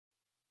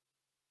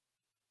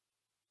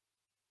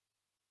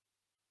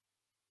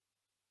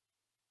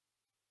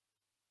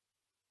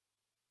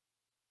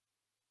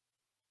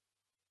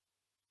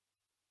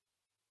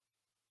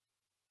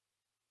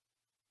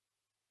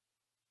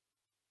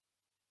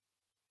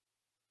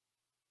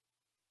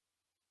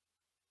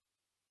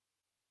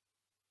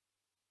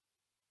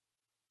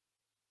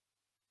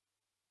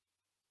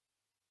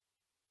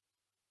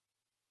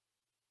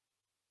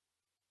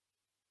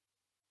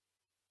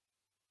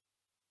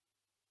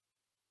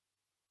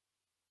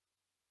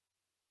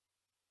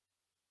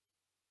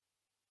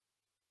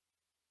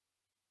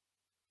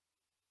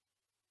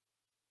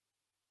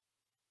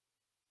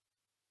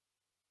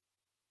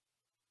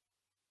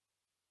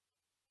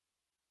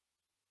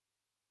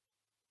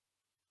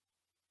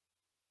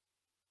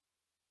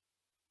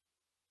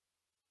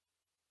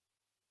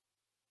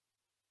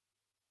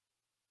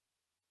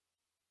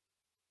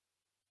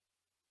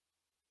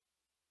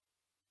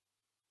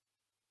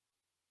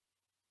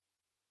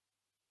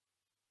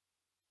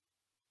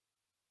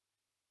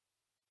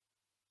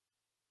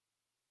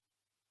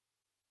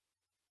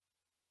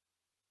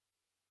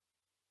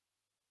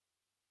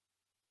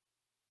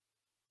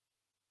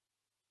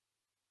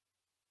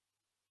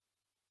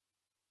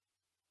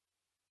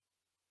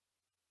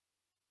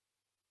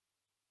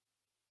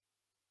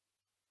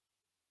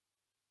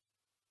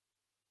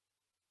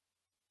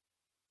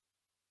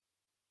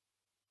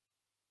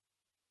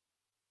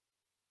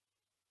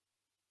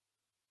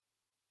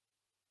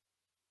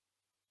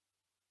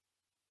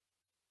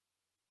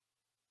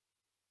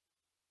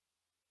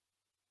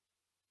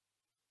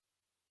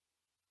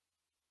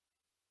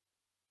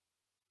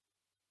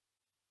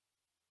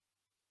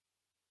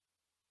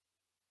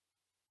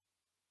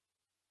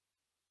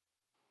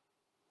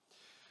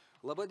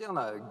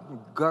Labadiena,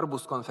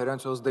 garbus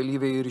konferencijos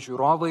dalyviai ir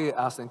žiūrovai,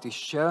 esantys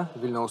čia,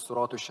 Vilniaus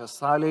Rotušės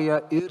salėje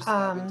ir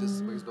stebintys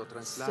vaizdo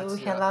transliaciją. So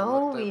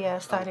hello, we are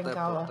starting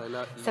our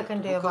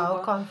second day of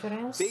our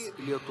conference.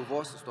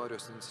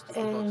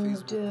 And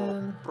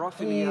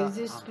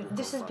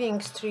this is being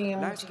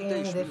streamed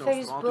in the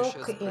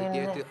Facebook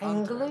in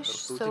English.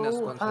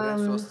 So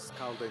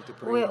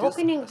we're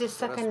opening the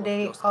second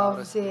day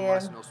of the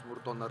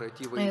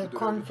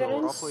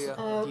conference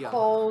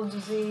called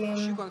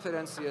the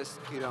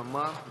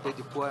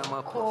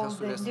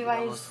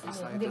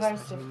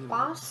Divisive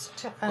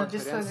Past, the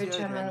Soviet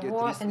German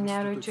War and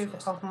Narrative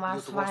of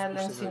Mass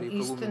Violence in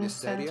Eastern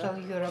Central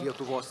Europe.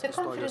 The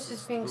conference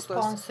is being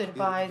sponsored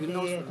by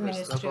the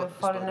Ministry of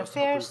Foreign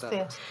Affairs,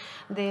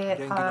 the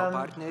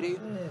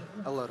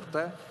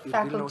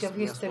Faculty of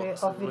History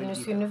of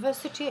Vilnius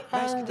University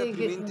and the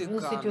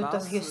Institute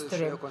of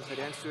History.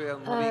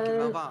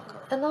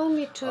 Allow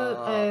me to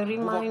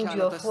remind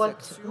you of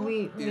what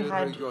we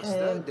had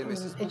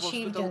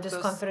achieved in this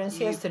conference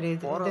yesterday.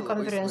 The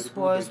conference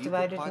was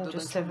divided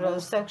into several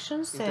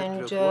sections,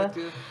 and there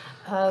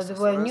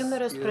were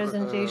numerous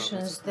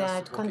presentations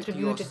that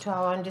contributed to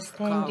our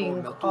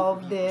understanding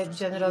of the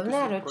general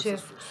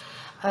narrative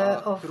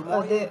of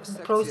the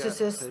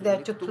processes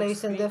that took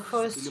place in the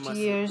first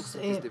years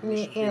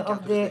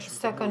of the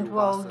Second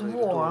World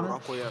War.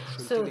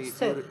 So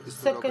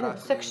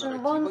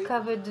section 1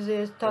 covered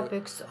the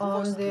topics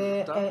on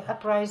the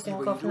uprising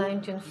of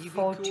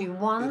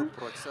 1941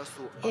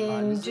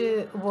 and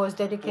was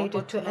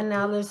dedicated to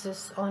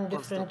analysis on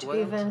different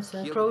events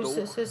and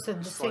processes,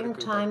 at the same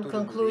time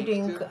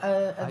concluding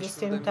at the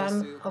same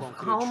time of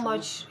how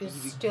much is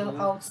still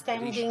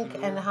outstanding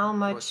and how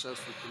much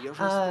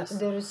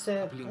there is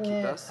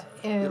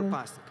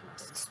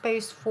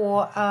space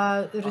for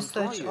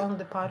research on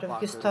the part of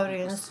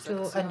historians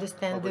to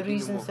understand the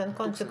reasons and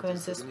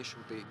consequences.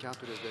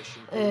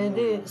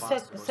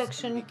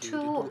 Section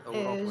 2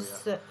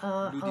 is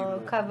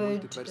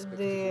covered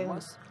the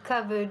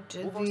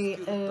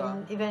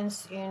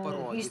events in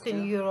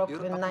Eastern Europe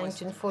in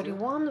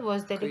 1941,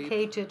 was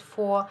dedicated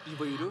for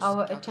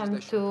our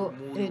attempt to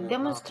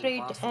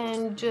demonstrate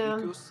and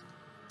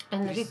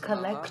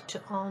recollect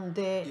on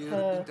the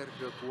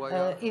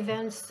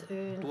events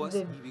in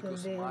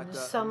the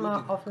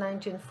summer of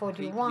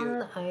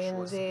 1941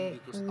 in the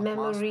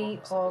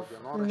memory of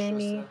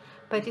many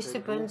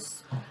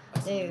participants,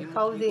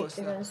 how the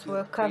events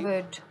were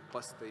covered.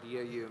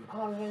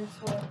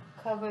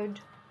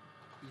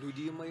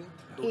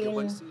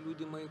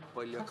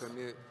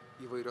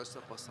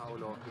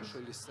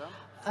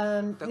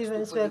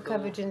 Events were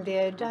covered in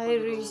their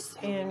diaries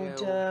and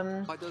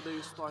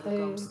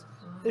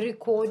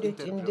recorded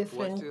in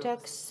different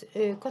texts,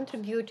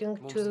 contributing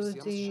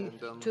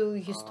to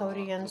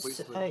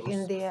historians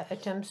in their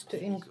attempts to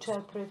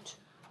interpret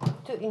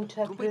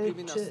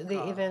the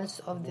events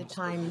of the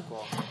time.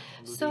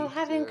 So,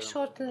 having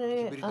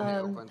shortly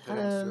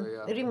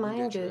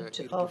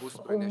reminded of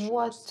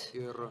what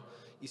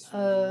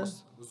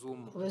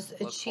was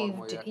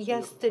achieved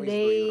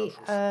yesterday,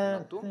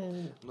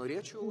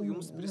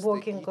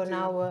 working on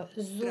our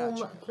Zoom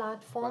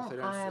platform,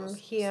 I am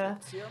here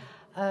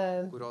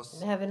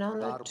have an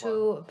honor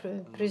to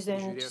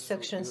present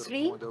Section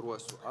 3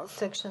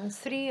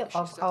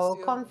 of our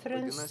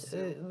conference,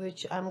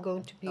 which I'm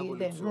going to be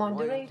the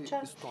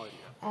moderator.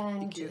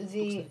 And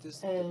the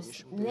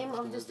name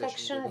of the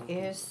section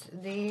is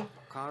the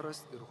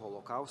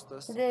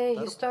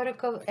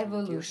Historical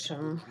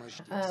Evolution,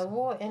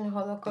 War and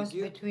Holocaust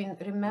between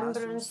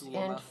Remembrance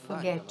and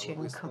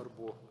Forgetting.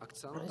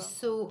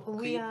 So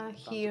we are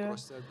here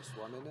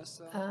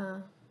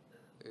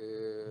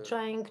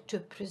trying to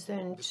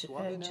present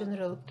a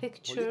general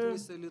picture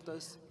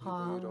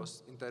of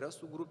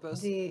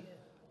the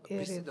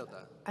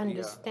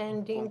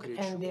understanding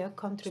and their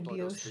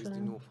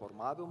contribution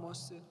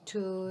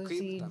to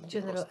the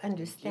general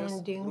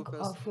understanding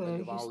of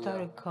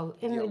historical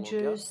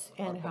images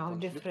and how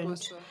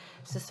different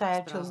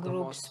societal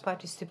groups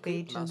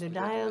participate in the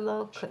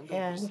dialogue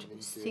and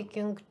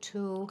seeking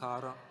to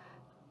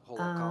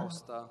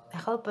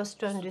help us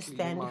to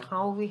understand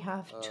how we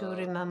have to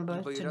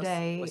remember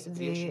today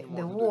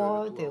the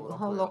war, the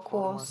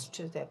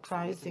Holocaust, the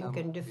uprising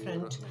and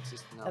different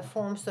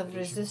forms of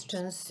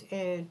resistance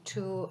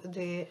to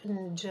the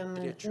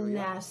German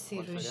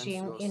Nazi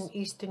regime in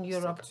Eastern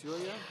Europe.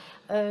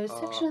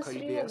 Section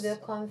 3 of the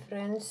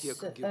conference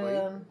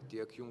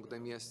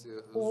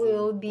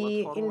will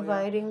be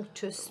inviting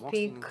to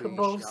speak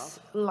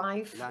both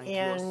live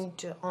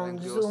and on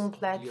Zoom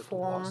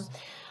platform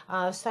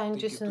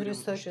scientists and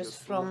researchers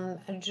from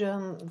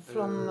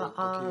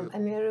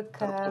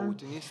America,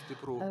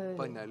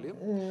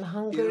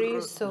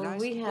 Hungary. So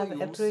we have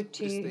a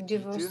pretty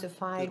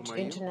diversified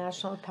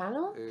international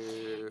panel,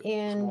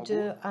 and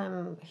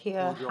I'm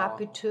here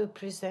happy to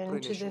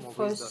present the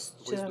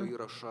first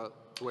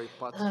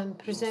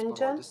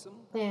presenter,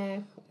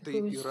 whose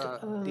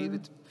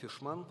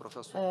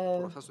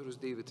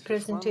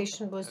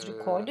presentation was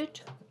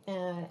recorded,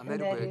 and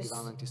that is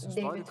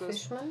David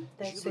Fishman.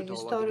 That's a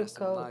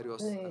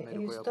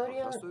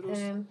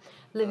historian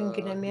living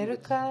in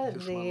America,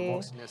 with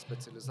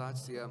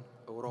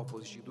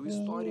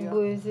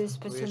a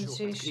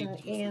specialization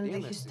in the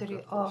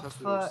history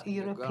of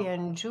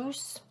European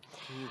Jews.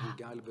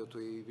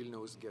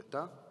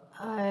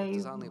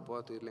 Is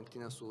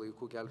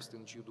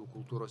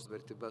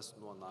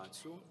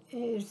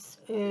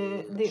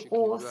the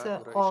author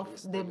of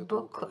the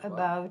book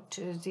about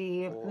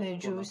the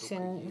Jews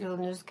in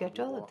Vilnius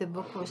ghetto. The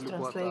book was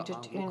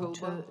translated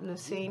into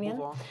Lithuanian,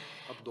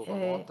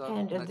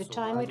 and at the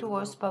time it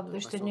was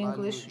published in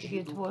English,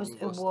 it was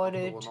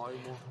awarded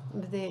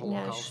the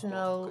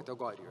National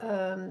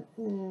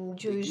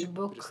Jewish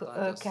Book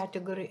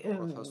category,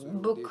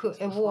 Book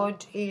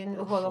Award in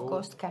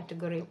Holocaust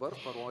category.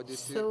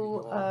 So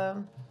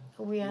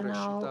we are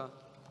now.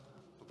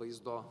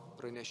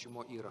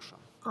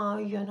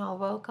 You're now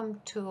welcome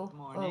to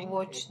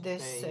watch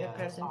this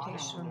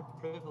presentation.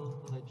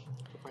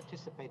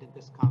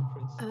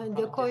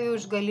 Dėkoju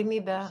už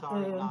galimybę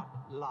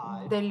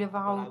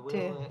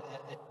dalyvauti.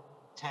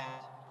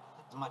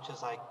 As much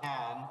as I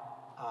can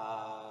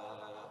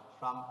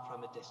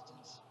from a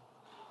distance.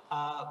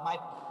 My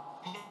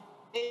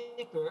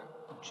paper,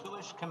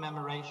 Jewish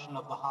Commemoration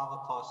of the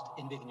Holocaust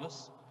in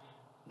Vilnius,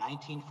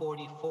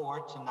 1944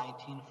 to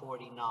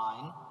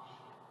 1949,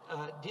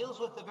 deals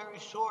with a very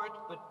short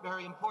but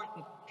very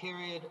important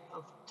period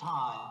of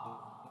time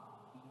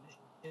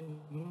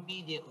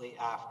immediately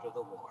after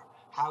the war,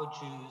 how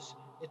Jews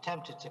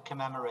attempted to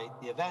commemorate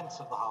the events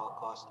of the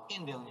Holocaust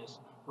in Vilnius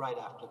right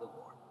after the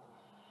war.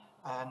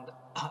 And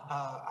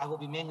I will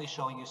be mainly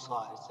showing you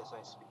slides as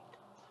I speak.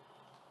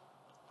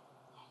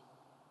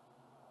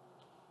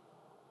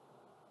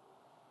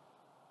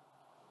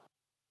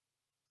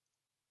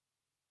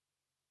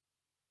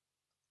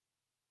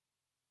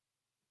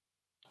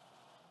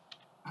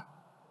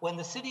 When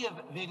the city of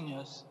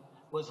Vilnius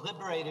was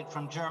liberated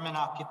from German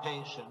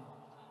occupation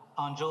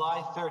on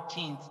July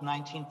 13th,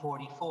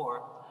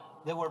 1944,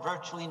 there were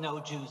virtually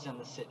no Jews in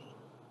the city.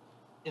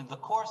 In the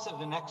course of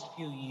the next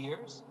few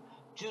years,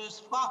 Jews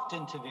flocked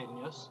into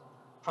Vilnius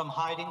from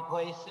hiding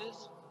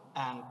places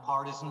and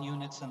partisan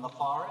units in the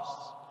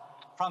forests,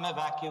 from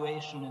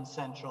evacuation in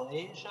Central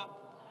Asia,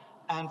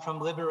 and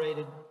from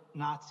liberated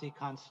Nazi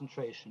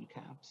concentration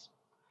camps.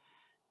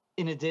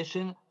 In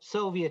addition,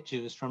 Soviet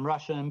Jews from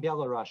Russia and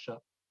Belarus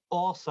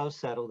also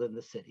settled in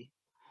the city.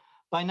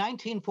 By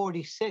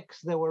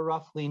 1946, there were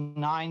roughly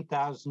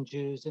 9,000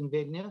 Jews in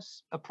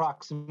Vilnius,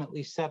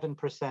 approximately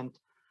 7%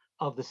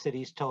 of the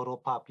city's total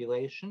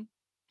population.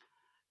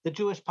 The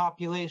Jewish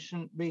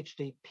population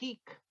reached a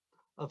peak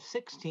of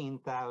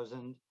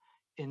 16,000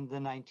 in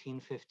the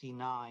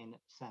 1959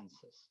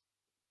 census.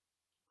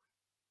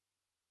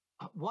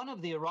 One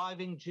of the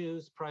arriving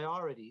Jews'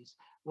 priorities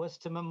was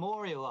to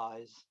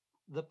memorialize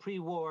the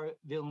pre-war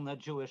Vilna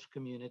Jewish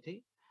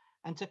community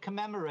and to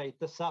commemorate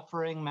the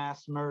suffering,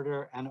 mass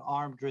murder, and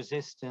armed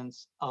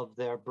resistance of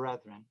their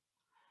brethren.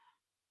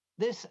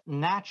 This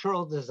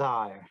natural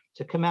desire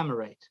to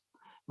commemorate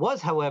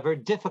was, however,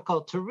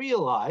 difficult to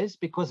realize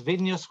because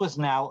Vilnius was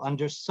now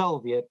under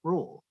Soviet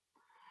rule.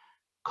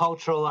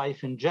 Cultural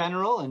life in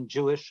general, and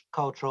Jewish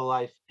cultural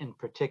life in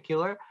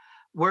particular,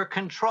 were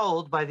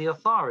controlled by the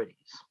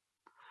authorities.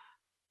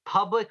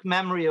 Public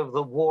memory of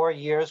the war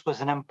years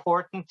was an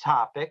important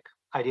topic,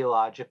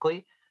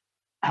 ideologically,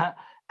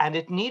 and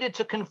it needed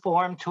to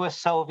conform to a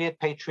Soviet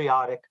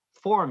patriotic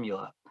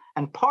formula.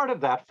 And part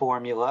of that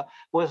formula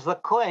was the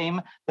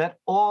claim that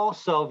all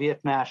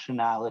Soviet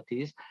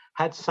nationalities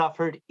had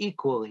suffered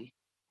equally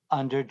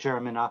under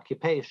German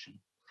occupation,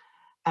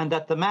 and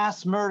that the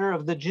mass murder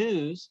of the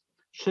Jews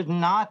should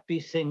not be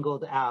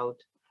singled out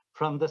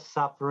from the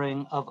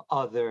suffering of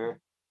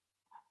other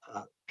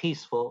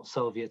peaceful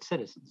Soviet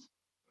citizens.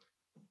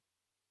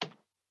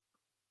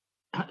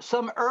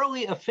 Some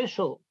early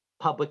official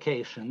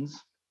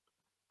publications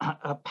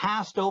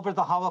passed over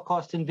the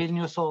Holocaust in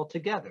Vilnius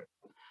altogether.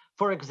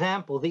 For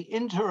example, the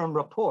interim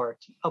report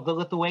of the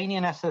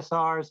Lithuanian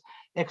SSR's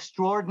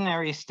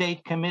Extraordinary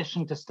State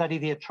Commission to study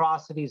the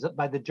atrocities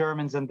by the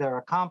Germans and their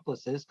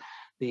accomplices,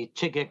 the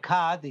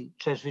CGK, the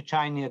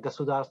Чрезвычайная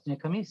Государственная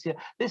комиссия,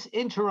 this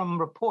interim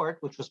report,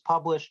 which was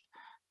published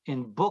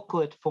in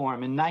booklet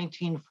form in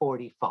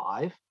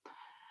 1945,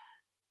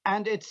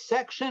 and its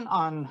section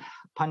on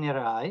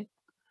Panerai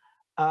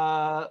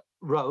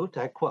wrote,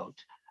 I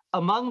quote,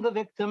 "Among the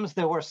victims,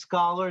 there were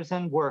scholars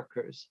and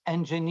workers,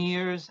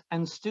 engineers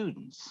and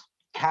students,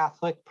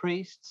 Catholic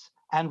priests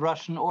and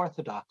Russian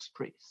Orthodox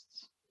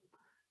priests.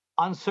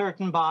 On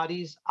certain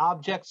bodies,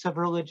 objects of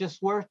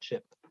religious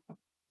worship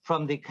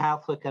from the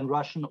Catholic and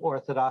Russian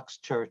Orthodox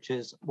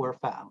churches were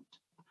found.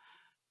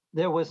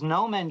 There was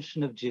no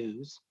mention of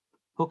Jews,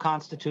 who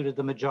constituted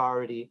the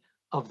majority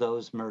of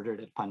those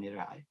murdered at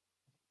Panerai."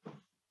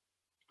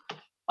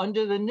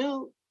 Under the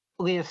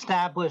newly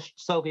established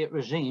Soviet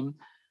regime,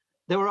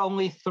 there were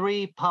only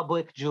 3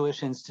 public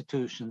Jewish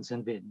institutions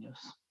in Vilnius: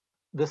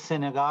 the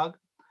synagogue,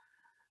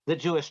 the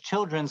Jewish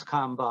Children's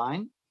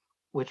Combine,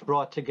 which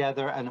brought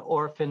together an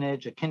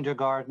orphanage, a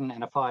kindergarten,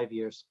 and a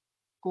 5-year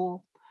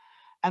school,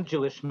 and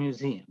Jewish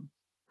Museum.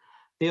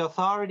 The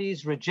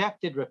authorities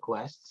rejected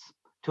requests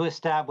to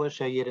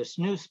establish a Yiddish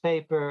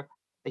newspaper,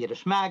 a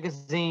Yiddish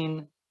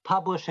magazine,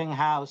 publishing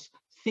house,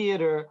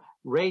 theater,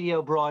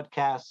 radio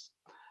broadcasts,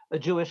 a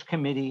Jewish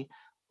committee,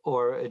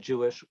 or a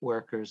Jewish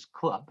workers'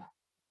 club.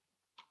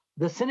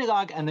 The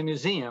synagogue and the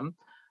museum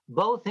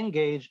both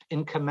engaged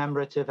in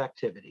commemorative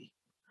activity,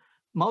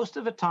 most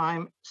of the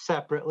time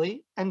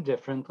separately and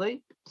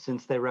differently,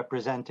 since they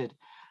represented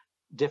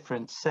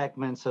different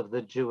segments of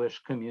the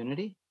Jewish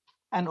community,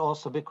 and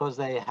also because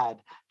they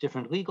had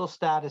different legal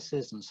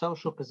statuses and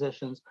social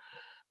positions.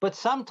 But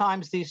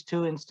sometimes these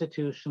 2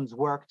 institutions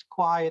worked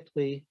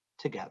quietly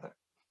together.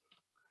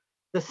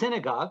 The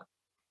synagogue,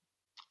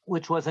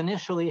 which was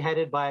initially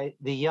headed by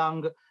the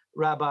young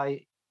Rabbi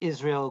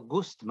Israel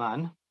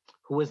Gustman,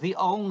 who was the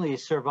only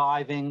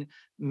surviving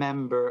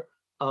member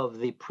of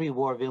the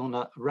pre-war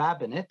Vilna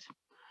rabbinate,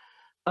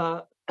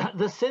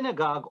 the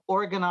synagogue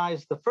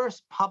organized the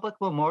first public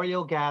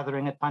memorial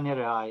gathering at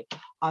Panerai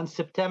on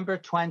September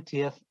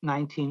 20th,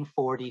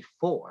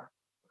 1944,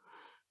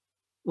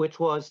 which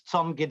was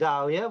Tzom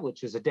Gedalia,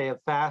 which is a day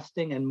of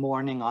fasting and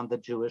mourning on the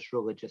Jewish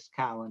religious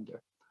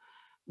calendar.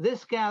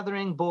 This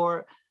gathering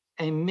bore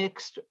a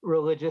mixed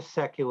religious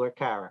secular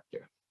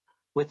character,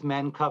 with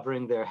men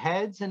covering their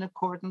heads in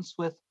accordance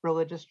with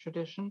religious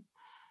tradition,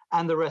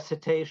 and the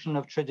recitation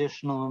of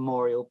traditional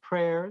memorial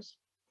prayers,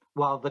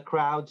 while the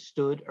crowd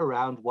stood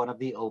around one of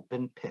the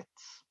open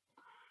pits.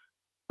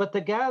 But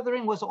the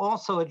gathering was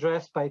also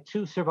addressed by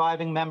 2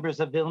 surviving members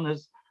of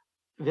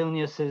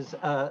Vilnius's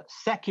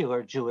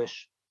secular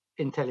Jewish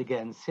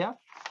intelligentsia,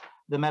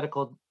 the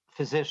medical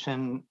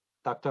physician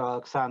Dr.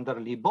 Alexander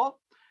Libo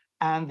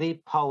and the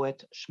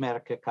poet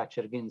Shmerke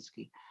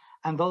Kaczergiński.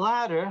 And the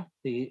latter,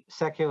 the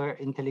secular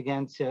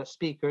intelligentsia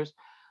speakers,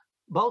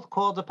 both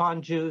called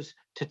upon Jews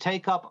to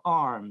take up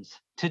arms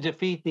to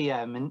defeat the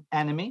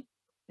enemy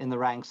in the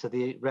ranks of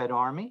the Red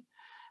Army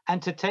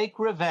and to take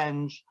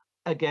revenge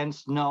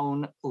against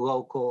known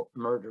local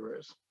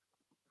murderers.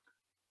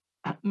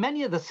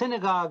 Many of the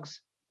synagogue's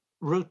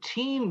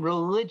routine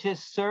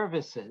religious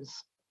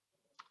services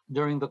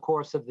during the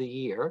course of the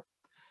year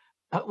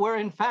were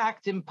in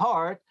fact, in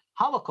part,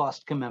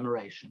 Holocaust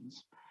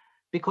commemorations,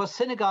 because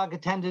synagogue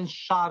attendance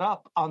shot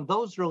up on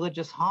those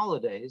religious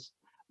holidays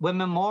when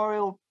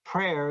memorial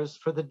prayers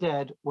for the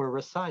dead were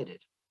recited.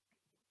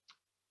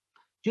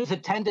 Jews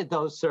attended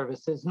those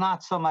services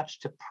not so much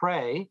to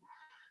pray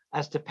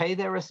as to pay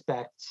their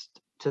respects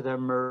to their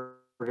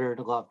murdered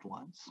loved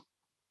ones.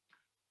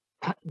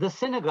 The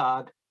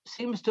synagogue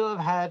seems to have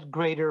had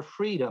greater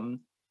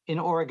freedom in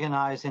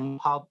organizing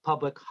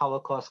public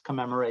Holocaust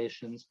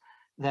commemorations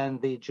than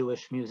the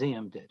Jewish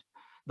Museum did.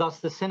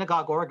 Thus, the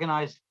synagogue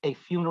organized a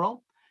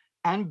funeral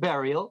and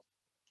burial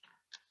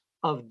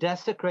of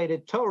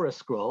desecrated Torah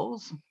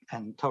scrolls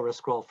and Torah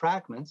scroll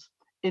fragments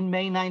in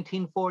May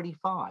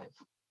 1945,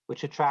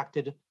 which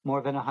attracted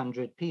more than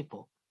 100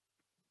 people.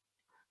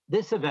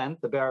 This event,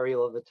 the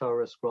burial of the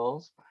Torah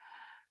scrolls,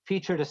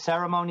 featured a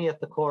ceremony at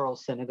the Choral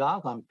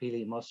Synagogue on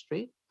Pili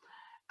Mostri,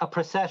 a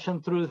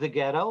procession through the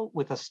ghetto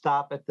with a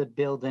stop at the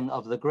building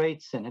of the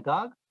Great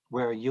Synagogue,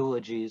 where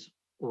eulogies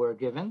were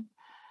given,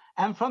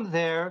 and from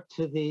there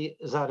to the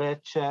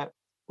Zareche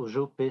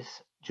Užupis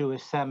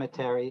Jewish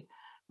Cemetery,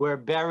 where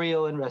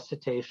burial and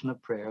recitation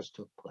of prayers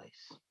took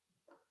place.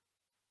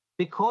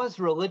 Because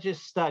religious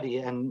study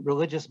and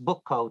religious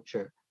book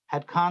culture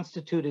had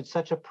constituted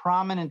such a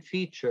prominent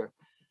feature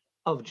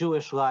of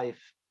Jewish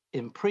life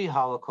in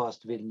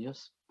pre-Holocaust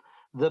Vilnius,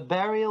 the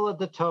burial of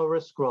the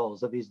Torah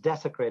scrolls, of these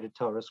desecrated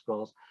Torah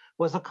scrolls,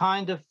 was a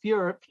kind of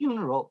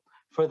funeral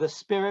for the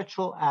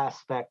spiritual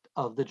aspect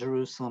of the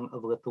Jerusalem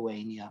of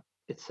Lithuania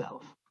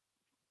itself.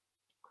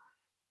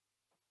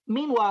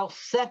 Meanwhile,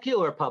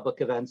 secular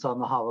public events on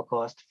the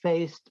Holocaust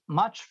faced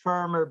much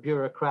firmer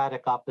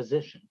bureaucratic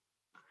opposition.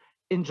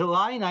 In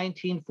July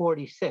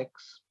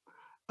 1946,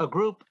 a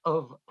group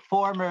of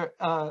former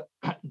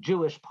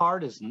Jewish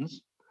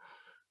partisans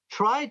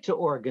tried to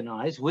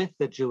organize with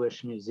the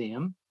Jewish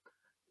Museum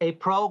a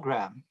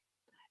program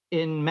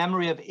in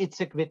memory of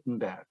Itzik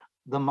Wittenberg,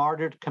 the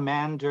martyred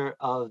commander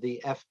of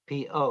the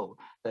FPO,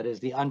 that is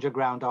the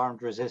underground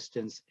armed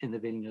resistance in the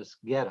Vilnius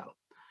ghetto.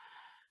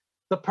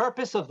 The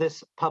purpose of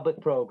this public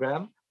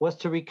program was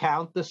to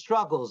recount the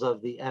struggles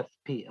of the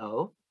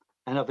FPO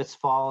and of its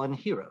fallen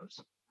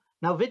heroes.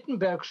 Now,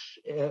 Wittenberg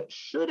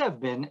should have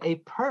been a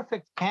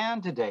perfect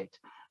candidate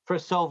for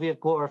Soviet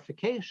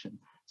glorification,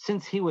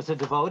 since he was a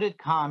devoted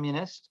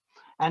communist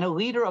and a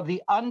leader of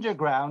the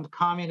underground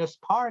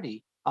Communist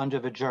Party under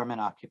the German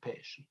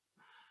occupation.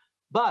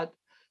 But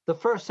the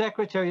first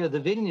secretary of the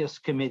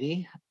Vilnius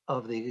Committee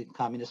of the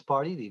Communist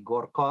Party, the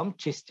Gorkom,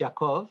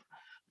 Chistyakov,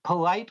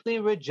 politely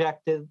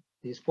rejected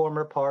these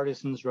former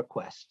partisans'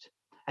 request.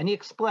 And he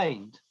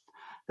explained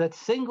that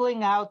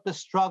singling out the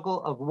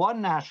struggle of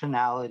one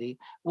nationality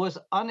was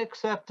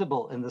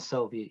unacceptable in the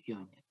Soviet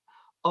Union.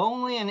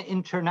 Only an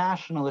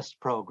internationalist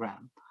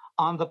program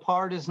on the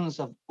partisans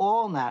of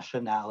all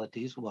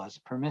nationalities was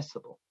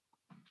permissible.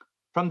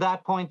 From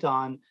that point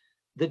on,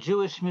 the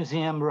Jewish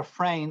Museum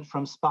refrained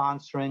from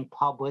sponsoring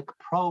public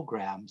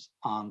programs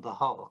on the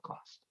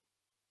Holocaust.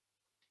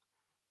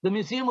 The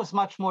museum was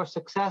much more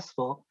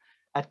successful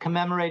at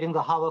commemorating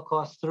the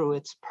Holocaust through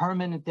its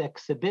permanent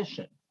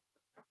exhibition,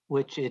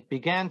 which it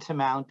began to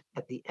mount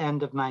at the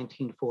end of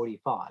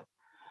 1945.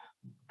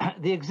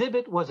 The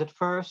exhibit was at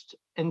first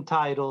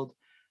entitled,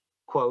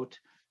 quote,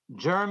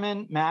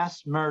 German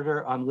Mass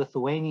Murder on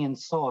Lithuanian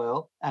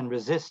Soil and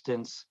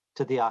Resistance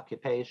to the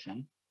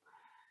Occupation.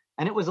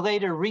 And it was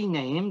later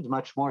renamed,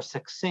 much more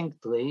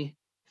succinctly,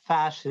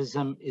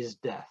 Fascism is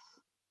Death.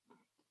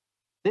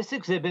 This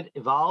exhibit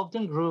evolved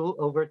and grew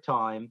over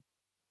time,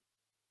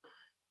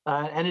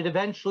 and it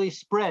eventually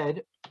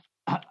spread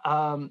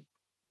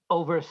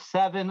over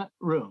 7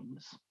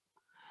 rooms.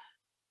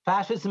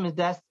 Fascism is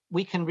Death,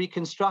 we can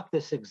reconstruct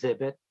this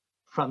exhibit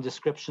from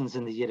descriptions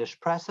in the Yiddish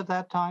press of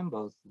that time,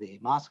 both the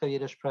Moscow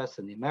Yiddish press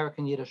and the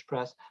American Yiddish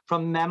press,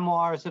 from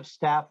memoirs of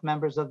staff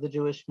members of the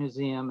Jewish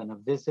Museum and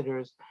of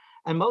visitors,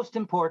 and most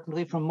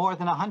importantly, from more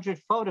than 100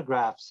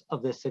 photographs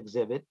of this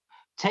exhibit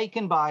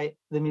taken by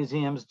the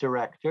museum's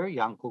director,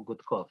 Janko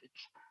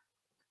Gutkovich.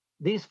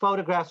 These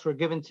photographs were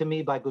given to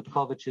me by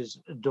Gutkovich's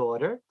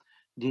daughter,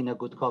 Dina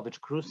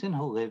Gutkovich-Krusin,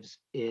 who lives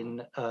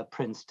in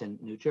Princeton,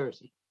 New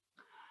Jersey.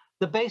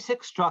 The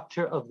basic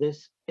structure of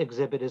this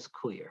exhibit is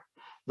clear.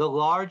 The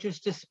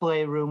largest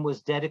display room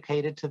was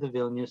dedicated to the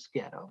Vilnius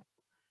ghetto.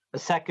 A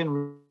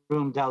second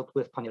room dealt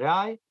with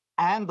Panirai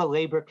and the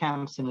labor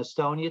camps in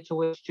Estonia to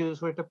which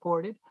Jews were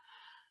deported.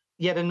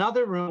 Yet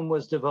another room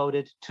was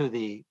devoted to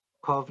the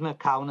Kovna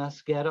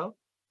Kaunas ghetto,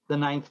 the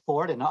Ninth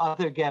Fort, and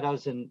other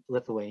ghettos in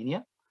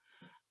Lithuania.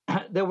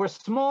 There were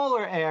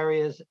smaller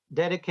areas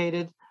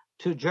dedicated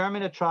to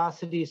German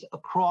atrocities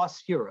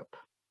across Europe,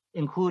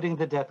 including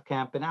the death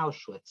camp in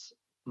Auschwitz,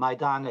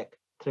 Majdanek,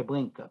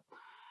 Treblinka.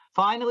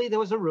 Finally, there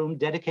was a room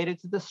dedicated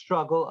to the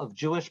struggle of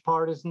Jewish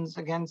partisans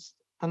against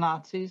the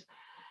Nazis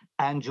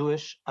and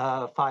Jewish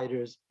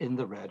fighters in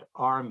the Red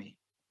Army.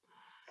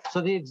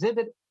 So the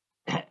exhibit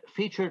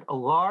featured a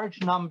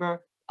large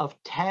number of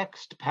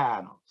text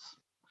panels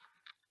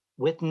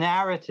with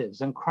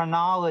narratives and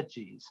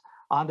chronologies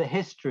on the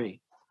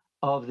history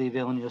of the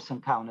Vilnius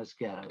and Kaunas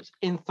ghettos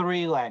in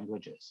 3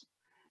 languages,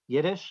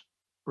 Yiddish,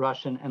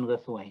 Russian, and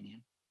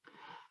Lithuanian.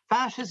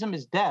 Fascism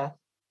is Death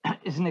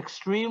is an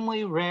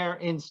extremely rare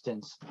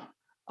instance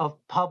of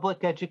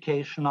public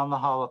education on the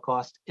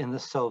Holocaust in the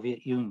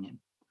Soviet Union,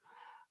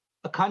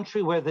 a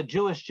country where the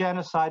Jewish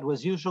genocide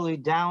was usually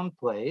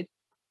downplayed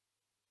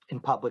in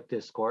public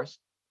discourse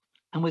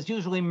and was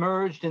usually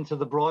merged into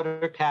the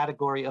broader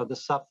category of the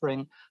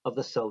suffering of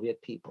the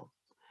Soviet people.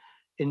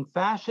 In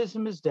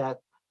Fascism is Death,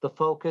 the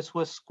focus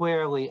was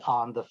squarely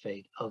on the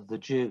fate of the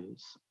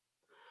Jews.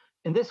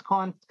 In this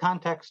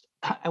context,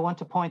 I want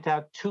to point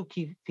out 2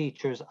 key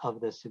features of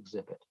this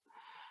exhibit.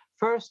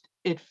 First,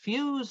 it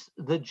fused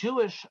the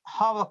Jewish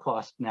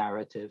Holocaust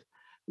narrative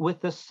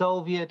with the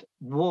Soviet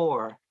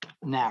war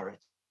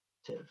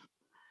narrative.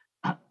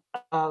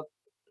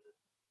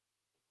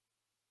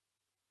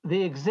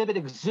 The exhibit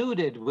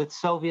exuded with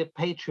Soviet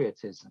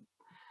patriotism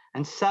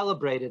and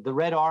celebrated the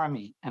Red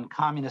Army and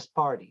Communist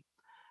Party.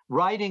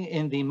 Writing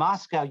in the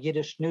Moscow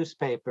Yiddish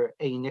newspaper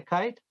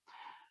Einigkeit,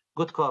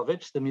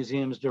 Gutkovich, the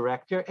museum's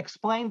director,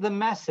 explained the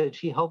message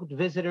he hoped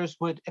visitors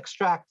would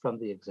extract from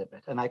the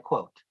exhibit, and I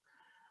quote,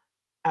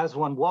 "As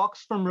one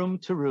walks from room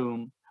to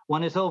room,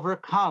 one is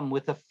overcome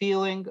with a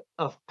feeling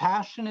of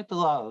passionate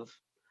love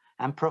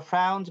and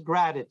profound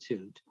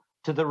gratitude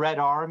to the Red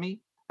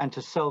Army and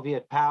to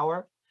Soviet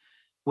power,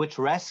 which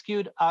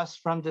rescued us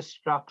from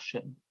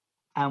destruction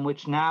and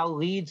which now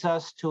leads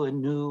us to a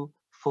new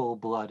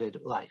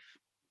full-blooded life."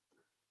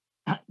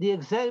 The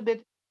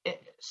exhibit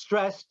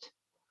stressed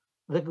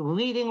the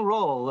leading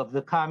role of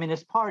the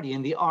Communist Party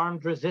in the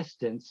armed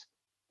resistance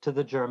to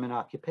the German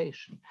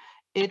occupation.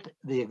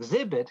 The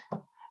exhibit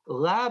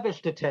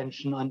lavished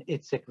attention on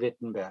Itzik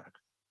Wittenberg,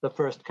 the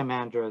first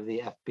commander of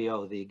the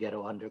FBO, the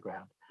Ghetto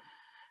Underground.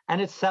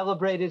 And it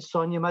celebrated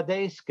Sonia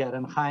Madejska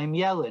and Chaim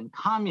Yelin,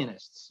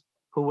 communists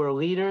who were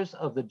leaders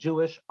of the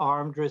Jewish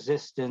armed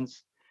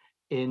resistance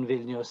in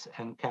Vilnius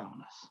and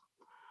Kaunas.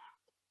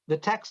 The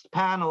text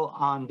panel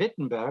on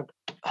Wittenberg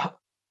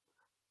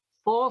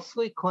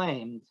falsely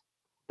claimed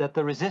that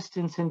the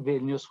resistance in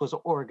Vilnius was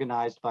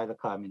organized by the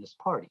Communist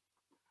Party.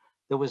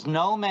 There was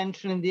no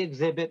mention in the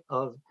exhibit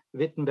of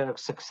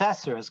Wittenberg's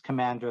successor as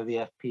commander of the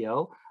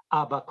FPO,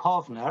 Abba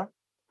Kovner,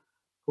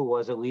 who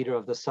was a leader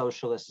of the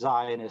socialist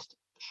Zionist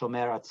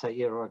Shomer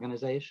HaTzair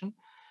organization,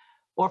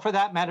 or for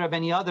that matter, of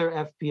any other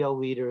FPO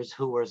leaders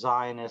who were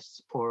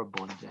Zionists or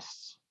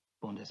Bundists,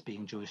 Bundists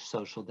being Jewish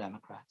Social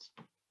Democrats.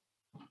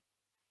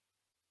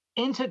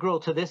 Integral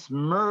to this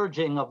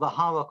merging of the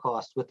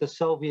Holocaust with the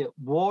Soviet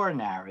war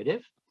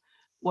narrative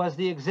was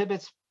the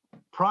exhibit's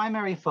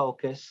primary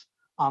focus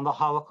on the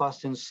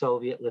Holocaust in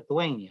Soviet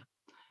Lithuania,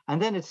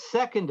 and then its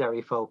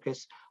secondary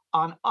focus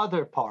on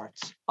other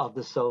parts of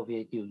the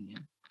Soviet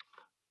Union.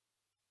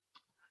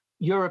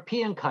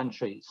 European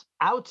countries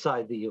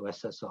outside the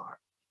USSR,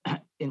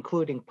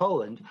 including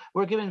Poland,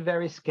 were given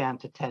very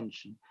scant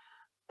attention.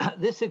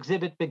 This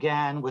exhibit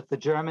began with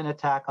the German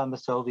attack on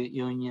the Soviet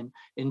Union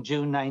in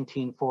June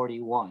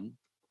 1941,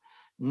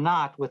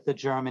 not with the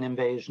German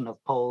invasion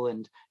of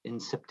Poland in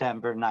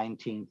September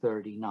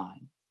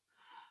 1939.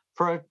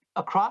 For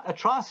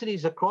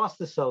atrocities across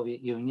the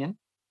Soviet Union,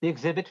 the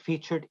exhibit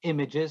featured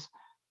images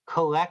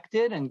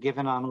collected and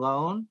given on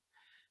loan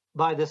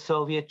by the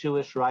Soviet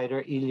Jewish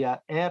writer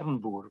Ilya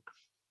Ehrenburg.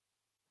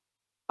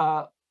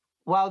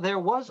 While there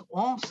was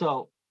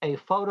also a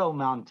photo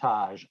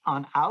montage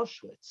on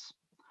Auschwitz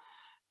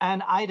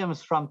and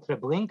items from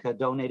Treblinka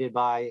donated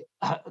by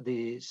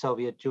the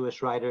Soviet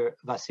Jewish writer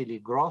Vasily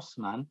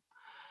Grossman,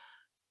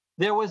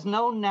 there was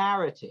no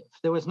narrative,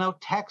 there was no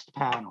text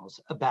panels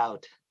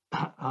about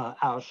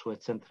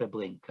Auschwitz and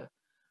Treblinka.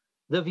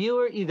 The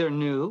viewer either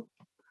knew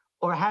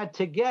or had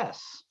to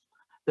guess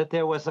that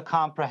there was a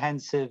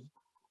comprehensive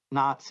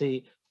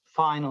Nazi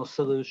final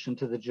solution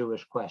to the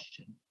Jewish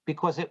question,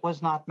 because it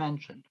was not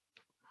mentioned.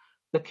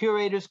 The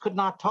curators could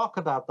not talk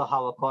about the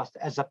Holocaust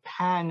as a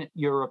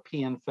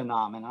pan-European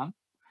phenomenon,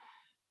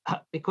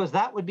 because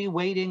that would be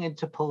wading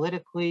into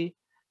politically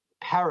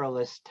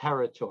perilous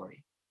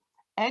territory.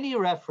 Any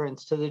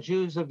reference to the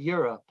Jews of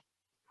Europe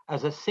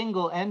as a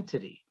single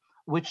entity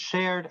which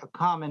shared a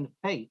common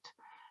fate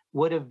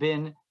would have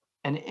been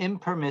an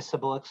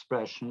impermissible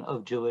expression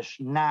of Jewish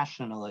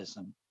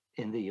nationalism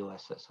in the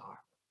USSR.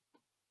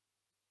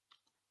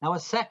 Now, a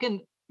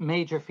second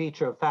major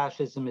feature of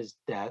Fascism is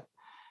Death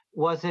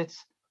was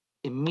its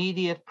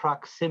immediate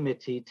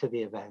proximity to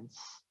the events.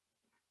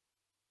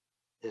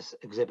 This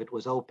exhibit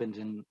was opened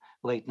in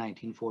late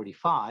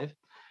 1945,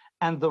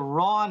 and the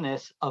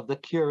rawness of the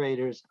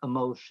curator's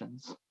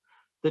emotions.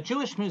 The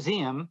Jewish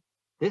Museum,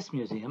 this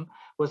museum,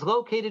 was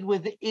located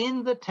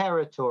within the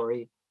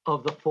territory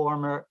of the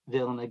former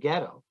Vilna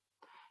ghetto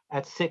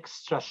at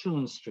 6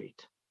 Strashun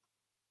Street.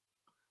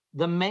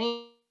 The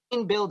main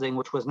building,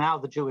 which was now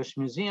the Jewish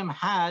Museum,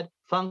 had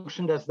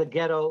functioned as the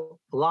ghetto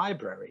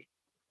library,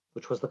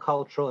 which was the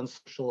cultural and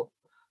social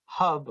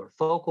hub or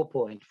focal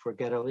point for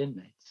ghetto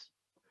inmates.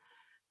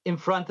 In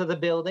front of the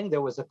building,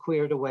 there was a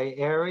cleared away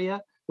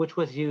area, which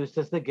was used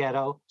as the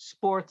ghetto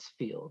sports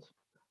field.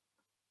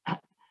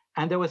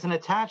 And there was an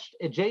attached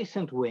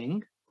adjacent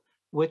wing,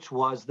 which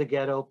was the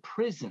ghetto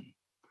prison,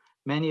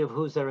 many of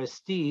whose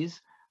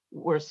arrestees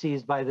were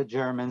seized by the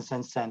Germans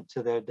and sent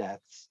to their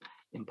deaths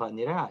in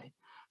Panirai.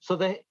 So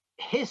the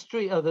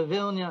history of the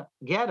Vilnius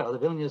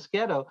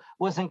ghetto,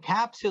 was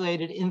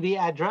encapsulated in the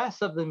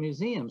address of the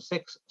museum,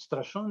 6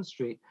 Strashun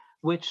Street,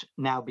 which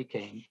now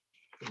became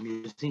the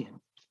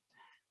museum.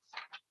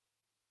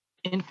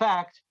 In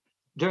fact,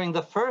 during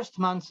the first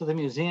months of the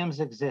museum's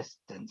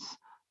existence,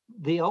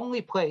 the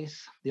only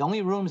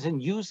rooms in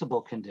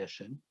usable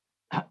condition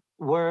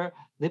were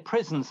the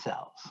prison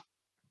cells.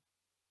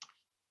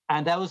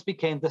 And those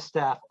became the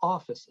staff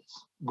offices.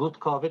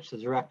 Gutkovich, the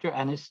director,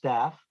 and his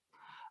staff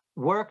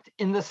worked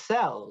in the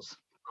cells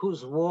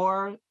whose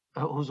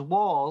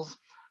walls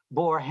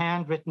bore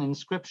handwritten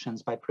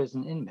inscriptions by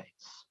prison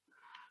inmates.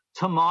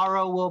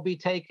 Tomorrow will be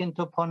taken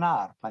to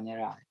Ponar,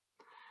 Panirai.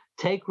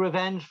 Take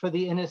revenge for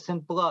the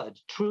innocent blood.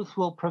 Truth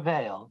will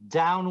prevail.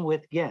 Down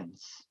with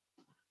Gens.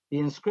 The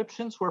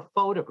inscriptions were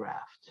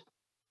photographed,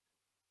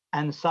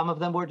 and some of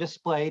them were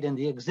displayed in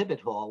the exhibit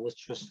hall,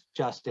 which was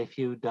just a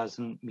few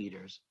dozen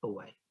meters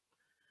away.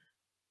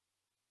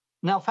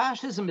 Now,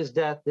 Fascism is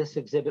Death, this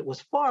exhibit,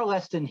 was far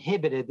less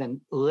inhibited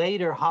than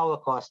later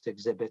Holocaust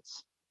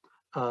exhibits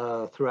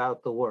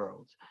throughout the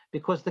world,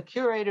 because the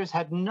curators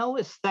had no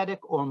aesthetic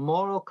or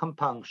moral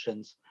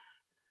compunctions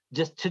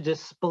just to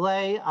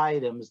display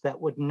items that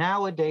would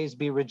nowadays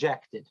be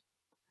rejected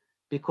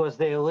because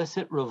they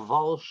elicit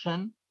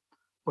revulsion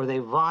or they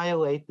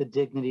violate the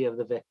dignity of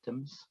the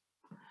victims.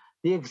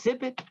 The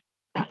exhibit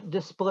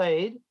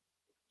displayed,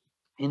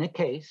 in a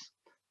case,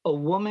 a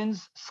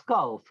woman's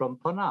skull from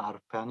Ponar,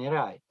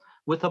 Panirai,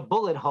 with a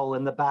bullet hole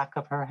in the back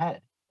of her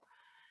head.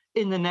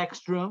 In the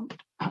next room,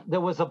 there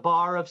was a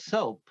bar of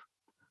soap,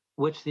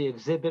 which the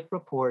exhibit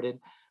reported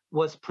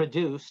was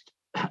produced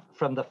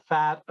from the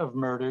fat of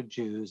murdered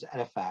Jews at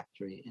a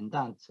factory in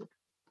Danzig.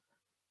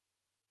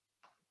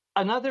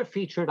 Another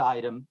featured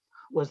item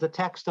was the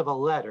text of a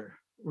letter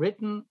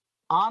written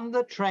on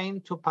the train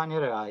to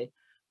Panirai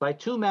by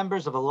 2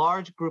 members of a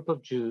large group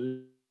of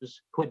Jews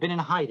who had been in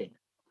hiding.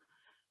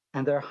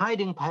 And their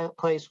hiding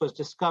place was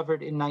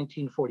discovered in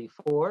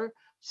 1944,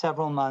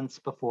 several months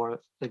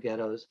before the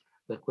ghetto's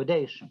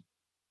liquidation.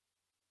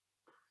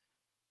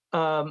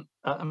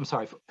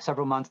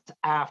 Several months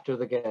after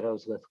the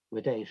ghetto's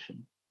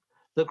liquidation.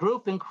 The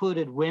group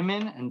included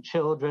women and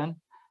children,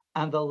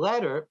 and the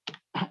letter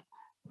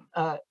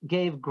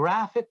gave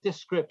graphic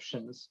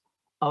descriptions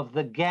of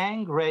the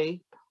gang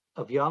rape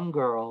of young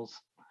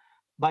girls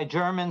by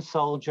German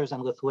soldiers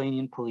and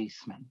Lithuanian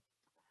policemen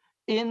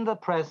in the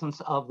presence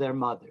of their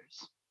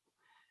mothers.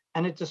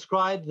 and it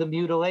described the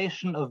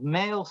mutilation of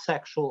male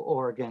sexual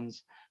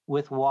organs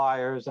with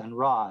wires and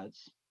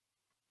rods.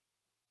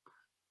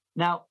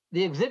 Now,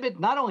 the exhibit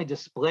not only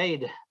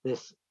displayed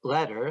this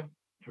letter,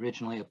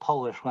 originally a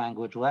Polish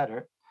language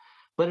letter,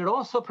 but it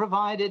also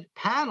provided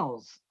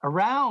panels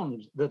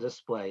around the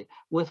display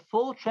with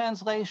full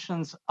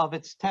translations of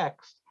its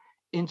text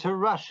into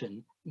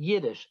Russian,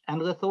 Yiddish,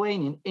 and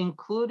Lithuanian,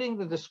 including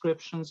the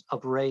descriptions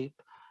of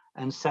rape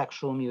and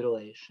sexual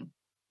mutilation.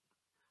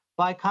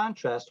 By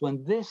contrast,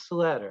 when this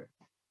letter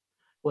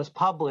was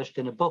published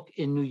in a book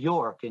in New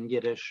York in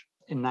Yiddish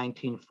in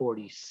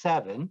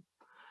 1947,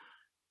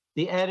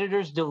 the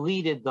editors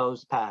deleted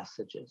those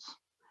passages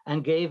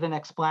and gave an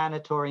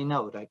explanatory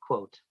note. I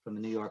quote from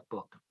the New York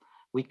book: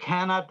 "We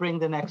cannot bring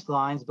the next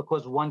lines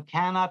because one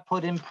cannot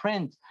put in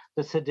print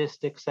the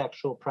sadistic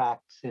sexual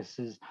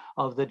practices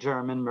of the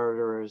German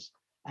murderers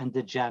and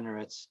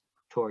degenerates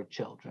toward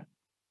children."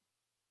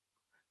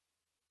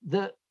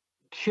 The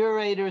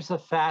curators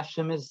of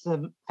Fascism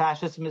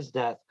is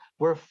Death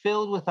were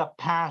filled with a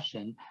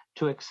passion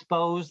to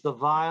expose the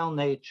vile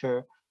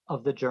nature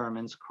of the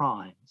Germans'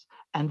 crimes.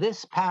 And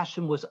this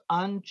passion was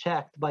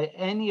unchecked by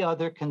any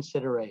other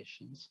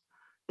considerations.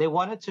 They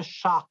wanted to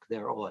shock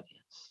their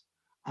audience.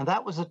 And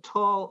that was a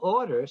tall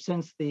order,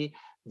 since the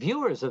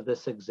viewers of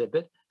this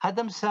exhibit had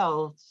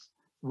themselves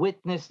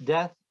witnessed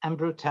death and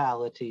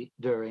brutality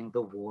during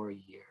the war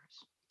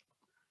years.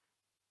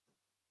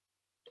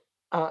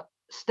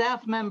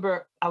 Staff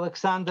member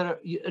Alexander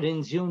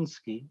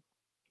Rindzyunsky,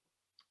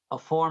 a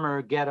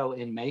former ghetto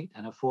inmate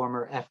and a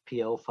former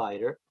FPO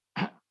fighter,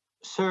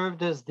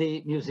 served as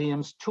the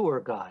museum's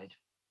tour guide.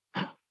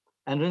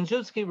 And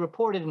Rindzyunsky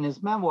reported in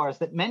his memoirs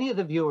that many of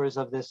the viewers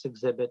of this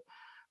exhibit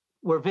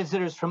were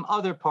visitors from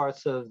other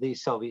parts of the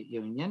Soviet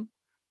Union,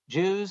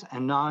 Jews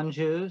and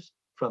non-Jews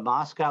from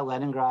Moscow,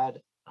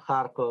 Leningrad,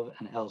 Kharkov,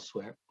 and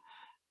elsewhere.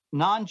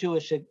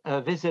 Non-Jewish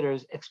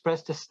visitors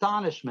expressed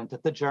astonishment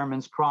at the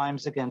Germans'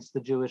 crimes against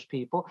the Jewish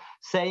people,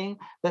 saying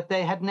that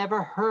they had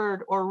never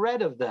heard or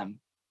read of them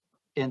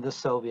in the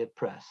Soviet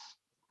press.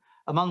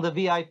 Among the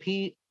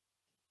VIP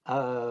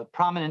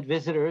prominent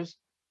visitors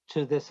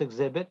to this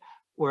exhibit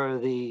were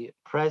the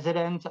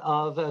president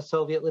of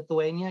Soviet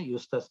Lithuania,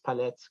 Justas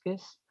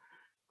Paleckis,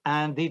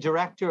 and the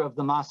director of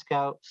the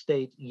Moscow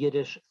State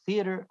Yiddish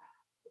Theater,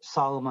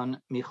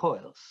 Solomon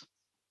Michoels.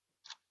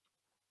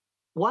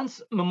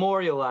 Once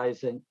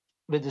memorializing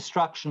the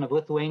destruction of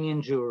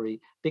Lithuanian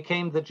Jewry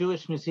became the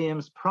Jewish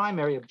Museum's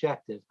primary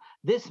objective,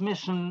 this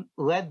mission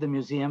led the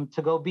museum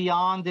to go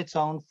beyond its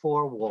own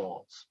four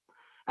walls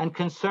and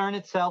concern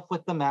itself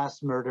with the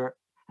mass murder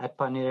at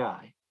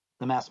Panirai,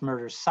 the mass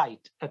murder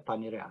site at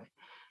Panirai.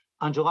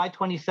 On July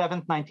 27,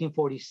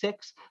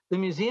 1946, the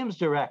museum's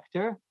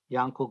director,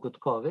 Janko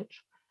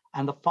Gutkovich,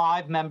 and the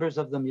 5 members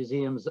of the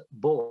museum's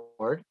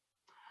board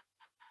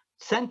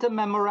sent a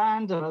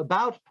memorandum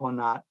about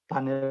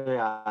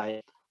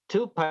Panirai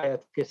to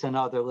Paleckis and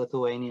other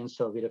Lithuanian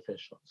Soviet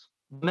officials.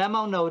 The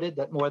memo noted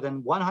that more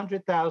than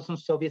 100,000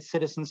 Soviet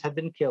citizens had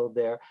been killed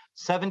there,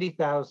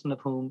 70,000 of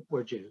whom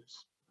were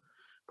Jews.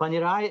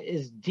 Panirai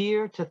is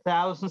dear to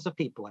thousands of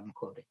people, I'm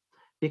quoting,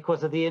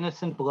 because of the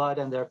innocent blood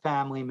and their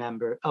family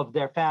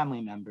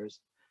members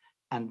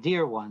and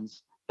dear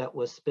ones that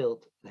was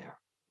spilt there.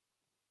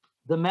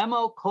 The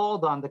memo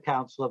called on the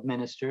Council of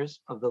Ministers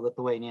of the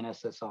Lithuanian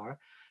SSR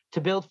to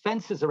build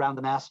fences around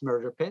the mass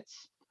murder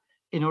pits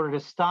in order to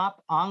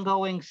stop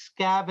ongoing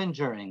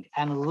scavenging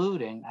and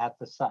looting at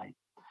the site.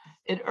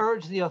 It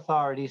urged the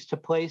authorities to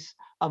place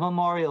a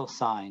memorial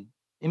sign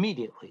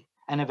immediately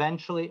and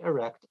eventually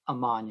erect a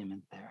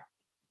monument there.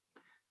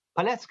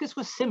 Paleckis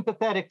was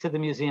sympathetic to the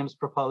museum's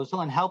proposal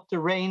and helped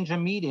arrange a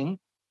meeting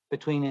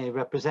between a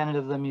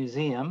representative of the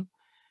museum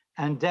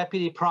and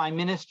Deputy Prime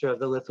Minister of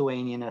the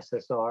Lithuanian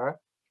SSR,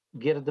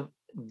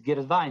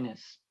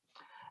 Girvainis.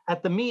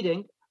 At the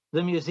meeting,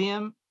 the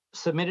museum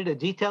submitted a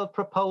detailed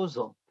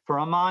proposal for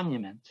a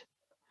monument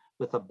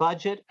with a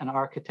budget and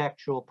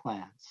architectural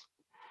plans.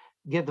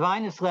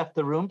 Girvainis left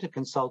the room to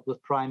consult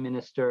with Prime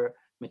Minister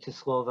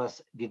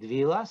Mečislovas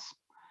Gedvilas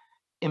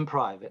in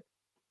private.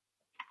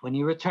 When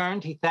he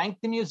returned, he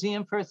thanked the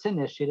museum for its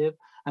initiative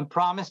and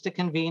promised to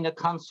convene a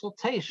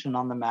consultation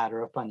on the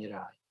matter of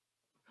Panirai.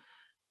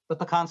 But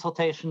the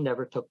consultation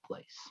never took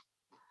place.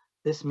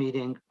 This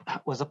meeting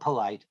was a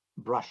polite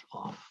brush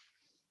off.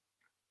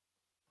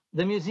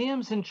 The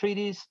museum's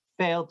entreaties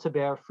failed to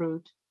bear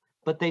fruit,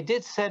 but they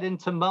did set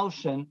into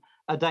motion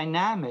a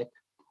dynamic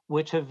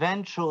which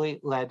eventually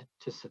led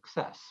to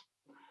success.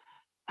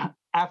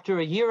 After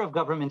a year of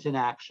government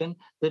inaction,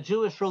 the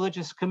Jewish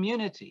religious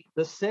community,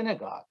 the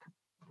synagogue,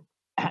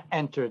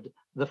 entered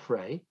the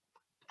fray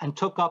and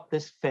took up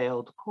this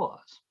failed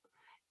cause.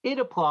 It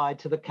applied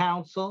to the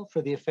Council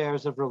for the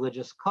Affairs of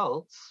Religious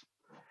Cults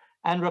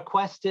and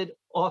requested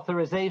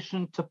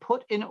authorization to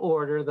put in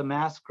order the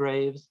mass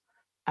graves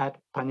at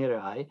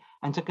Panirai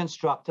and to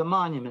construct a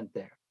monument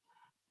there.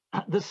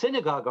 The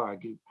synagogue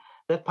argued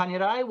that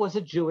Panirai was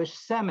a Jewish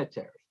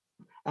cemetery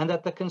and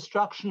that the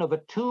construction of a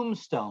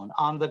tombstone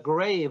on the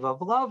grave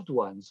of loved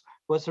ones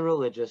was a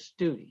religious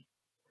duty.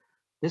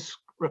 This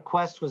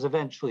request was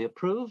eventually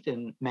approved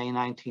in May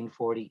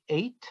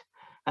 1948,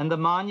 and the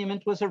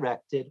monument was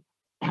erected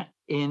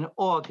in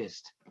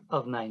August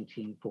of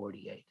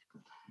 1948.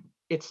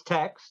 Its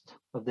text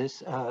of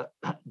this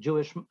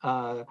Jewish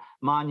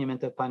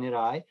monument of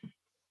Panirai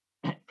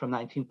from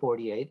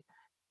 1948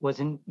 was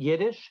in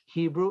Yiddish,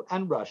 Hebrew,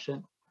 and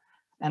Russian,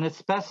 and it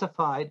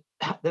specified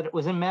that it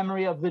was in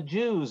memory of the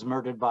Jews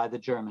murdered by the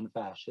German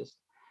fascists.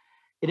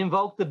 It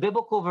invoked the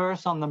biblical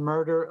verse on the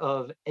murder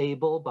of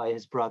Abel by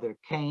his brother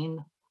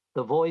Cain.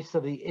 The voice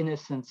of the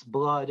innocent's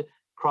blood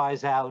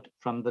cries out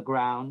from the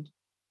ground.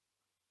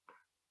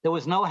 There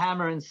was no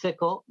hammer and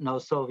sickle, no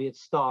Soviet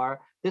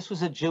star. This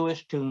was a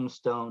Jewish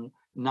tombstone,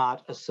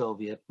 not a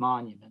Soviet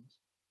monument.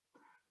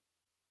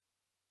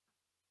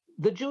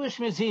 The Jewish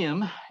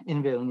Museum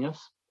in Vilnius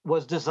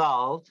was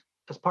dissolved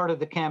as part of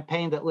the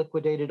campaign that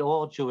liquidated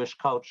all Jewish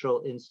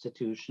cultural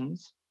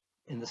institutions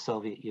in the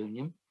Soviet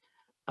Union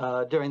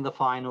during the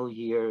final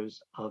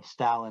years of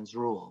Stalin's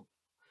rule.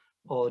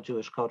 All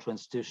Jewish cultural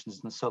institutions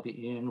in the Soviet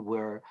Union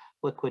were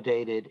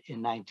liquidated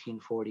in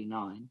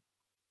 1949.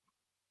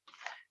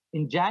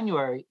 In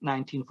January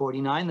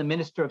 1949, the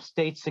Minister of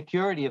State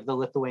Security of the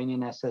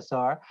Lithuanian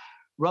SSR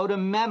wrote a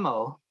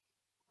memo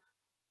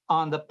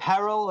on the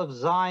peril of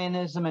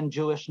Zionism and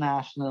Jewish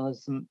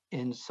nationalism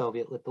in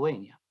Soviet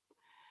Lithuania.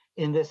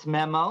 In this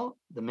memo,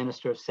 the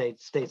Minister of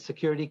State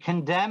Security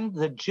condemned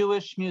the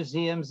Jewish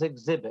Museum's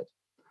exhibit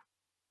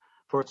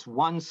for its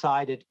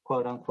one-sided,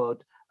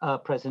 quote-unquote,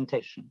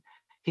 presentation.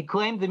 He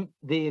claimed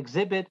the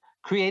exhibit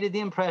created the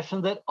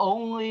impression that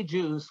only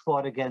Jews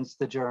fought against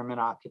the German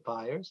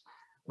occupiers,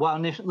 while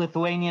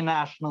Lithuanian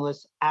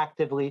nationalists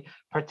actively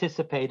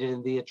participated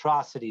in the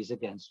atrocities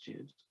against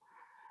Jews.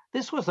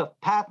 This was a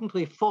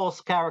patently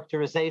false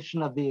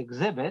characterization of the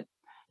exhibit,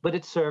 but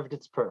it served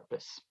its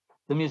purpose.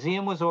 The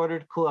museum was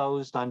ordered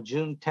closed on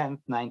June 10,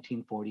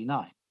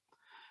 1949.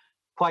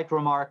 Quite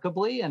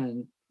remarkably, and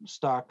in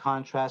stark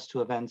contrast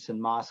to events in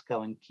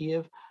Moscow and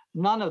Kiev,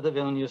 none of the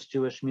Vilnius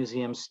Jewish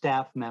Museum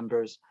staff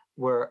members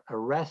were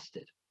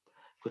arrested.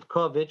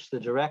 Kutkovich, the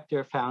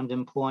director, found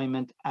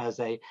employment as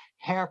a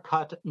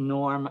haircut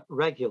norm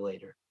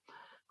regulator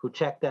who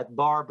checked that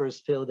barbers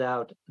filled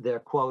out their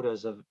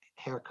quotas of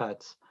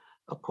haircuts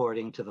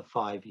according to the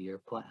 5-year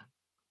plan.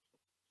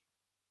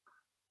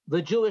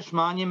 The Jewish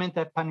monument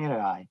at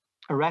Panirai,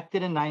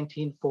 erected in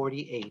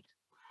 1948,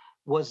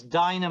 was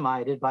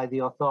dynamited by the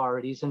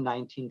authorities in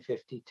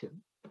 1952.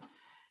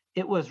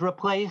 It was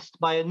replaced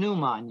by a new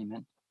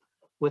monument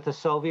with a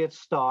Soviet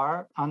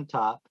star on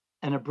top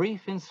and a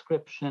brief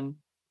inscription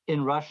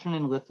in Russian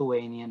and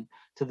Lithuanian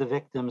to the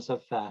victims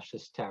of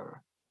fascist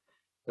terror.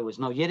 There was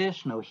no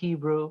Yiddish, no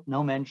Hebrew,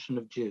 no mention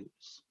of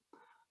Jews.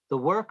 The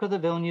work of the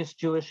Vilnius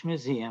Jewish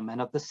Museum and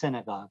of the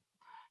synagogue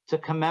to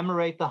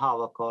commemorate the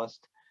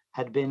Holocaust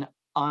had been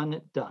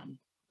undone.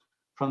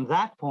 From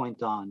that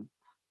point on,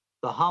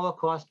 the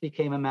Holocaust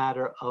became a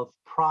matter of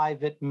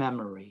private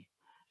memory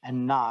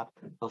and not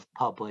of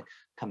public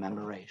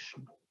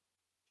commemoration.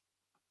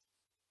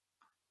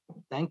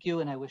 Thank you,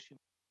 and I wish you.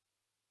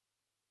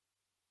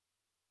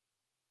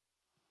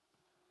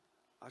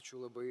 Ačiū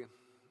labai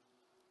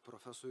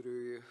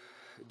profesoriui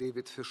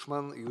David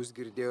Fishman. Jūs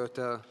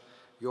girdėjote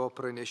jo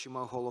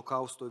pranešimą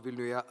Holokausto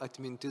Vilniuje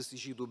atmintis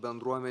žydų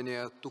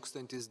bendruomenėje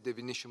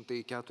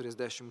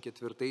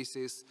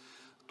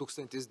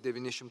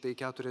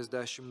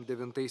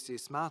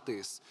 1944–1949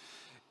 metais.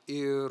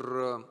 Ir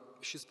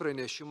šis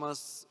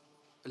pranešimas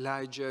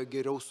leidžia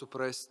geriau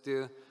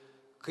suprasti,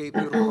 kaip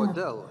ir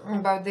kodėl.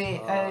 About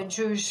the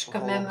Jewish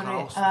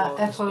commemorative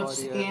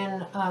efforts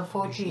in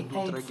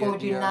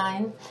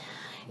 48-49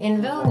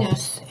 in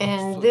Vilnius,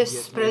 and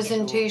this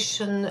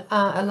presentation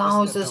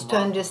allows us to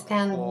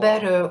understand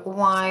better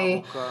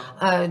why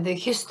the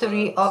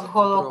history of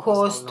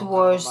Holocaust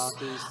was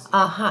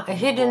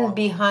hidden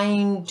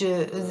behind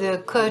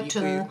the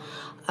curtain,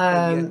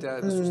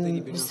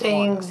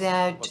 saying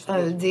that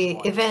the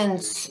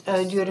events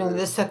during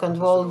the Second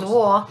World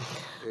War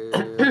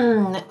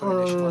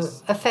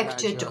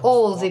affected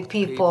all the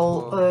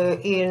people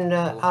in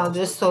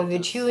the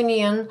Soviet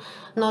Union,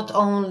 not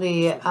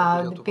only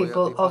the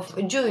people of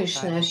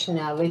Jewish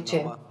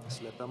nationality.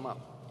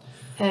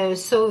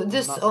 So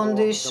this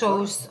only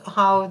shows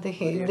how the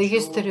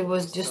history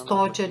was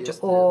distorted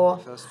or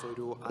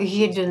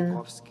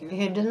hidden.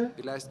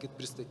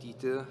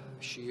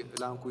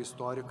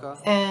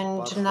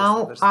 And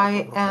now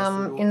I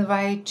am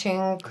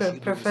inviting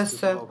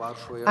Professor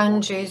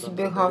Andrzej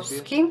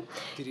Zbychowski,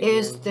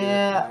 is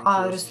the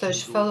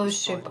Research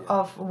Fellowship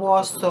of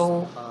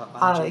Warsaw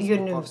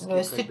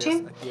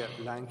University,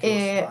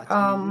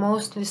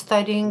 mostly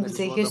studying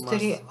the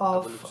history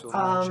of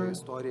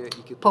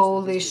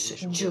Polish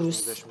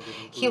Jews.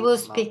 He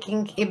was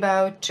speaking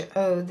about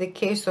the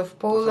case of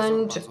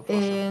Poland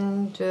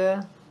and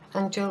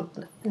until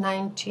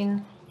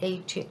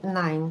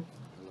 1989.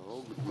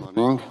 Good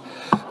morning.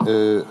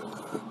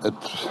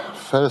 at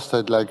first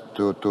I'd like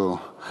to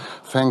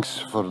thanks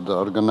for the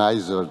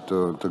organizer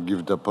to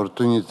give the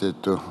opportunity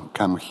to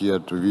come here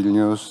to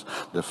Vilnius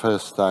the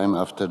first time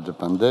after the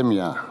pandemic.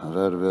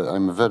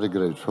 I'm very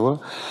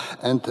grateful.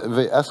 And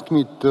they asked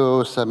me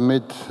to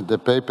submit the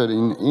paper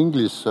in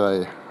English, so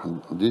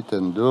I did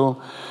and do.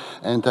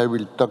 And I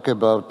will talk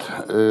about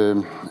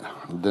the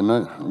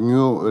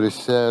new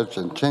research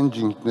and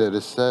changing the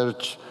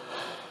research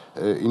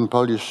in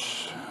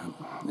Polish,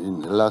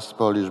 in last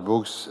Polish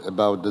books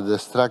about the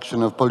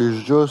destruction of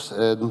Polish Jews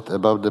and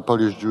about the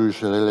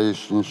Polish-Jewish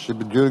relationship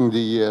during the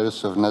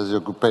years of Nazi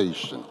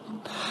occupation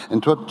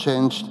and what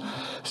changed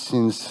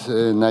since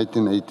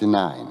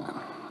 1989.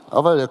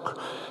 Over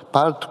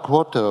a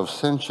quarter of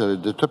century,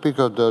 the topic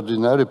of the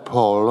ordinary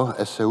Pole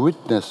as a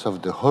witness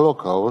of the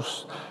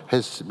Holocaust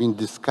has been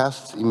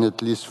discussed in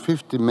at least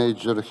 50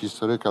 major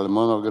historical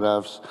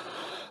monographs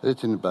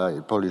written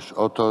by Polish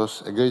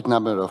authors, a great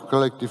number of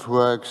collective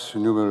works,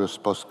 numerous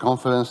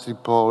post-conference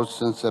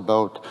reports, and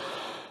about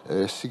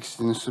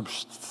 16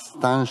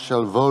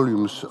 substantial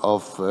volumes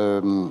of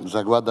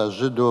Zagłada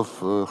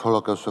Żydów,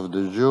 Holocaust of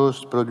the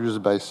Jews,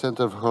 produced by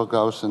Center for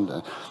Holocaust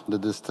and the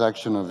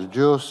Destruction of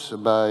Jews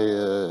by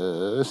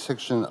a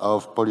section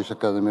of Polish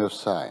Academy of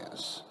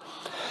Science.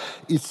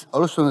 It's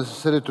also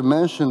necessary to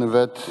mention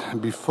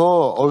that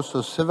before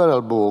also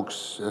several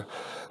books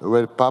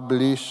were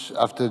published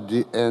after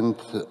the end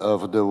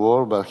of the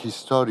war by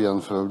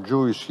historians from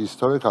Jewish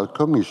Historical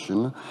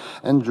Commission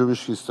and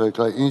Jewish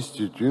Historical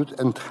Institute,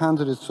 and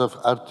hundreds of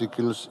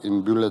articles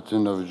in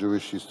Bulletin of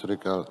Jewish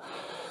Historical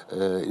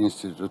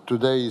Institute.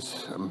 Today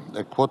is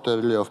a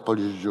quarterly of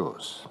Polish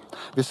Jews.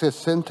 This has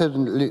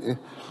certainly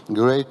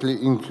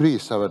greatly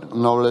increased our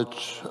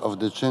knowledge of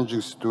the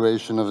changing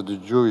situation of the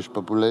Jewish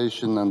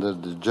population under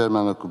the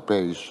German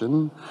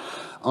occupation,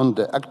 on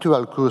the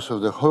actual course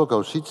of the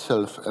Holocaust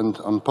itself, and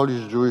on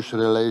Polish-Jewish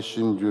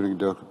relations during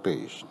the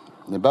occupation.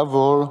 Above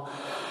all,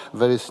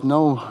 there is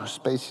no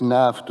space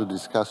enough to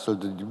discuss all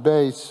the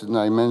debates, and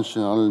I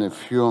mention only a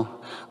few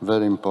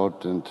very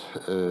important,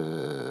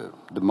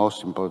 the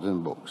most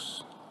important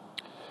books.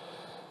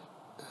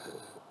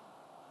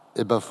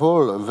 Above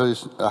all, there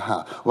is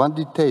one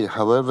detail,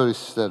 however, is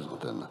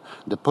certain.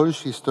 The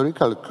Polish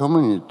historical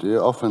community,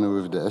 often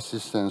with the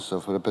assistance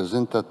of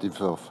representatives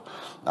of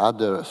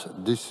other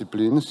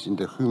disciplines in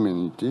the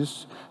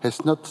humanities,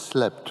 has not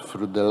slept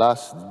through the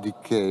last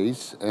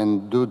decades,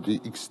 and to the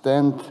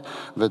extent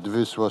that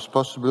this was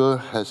possible,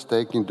 has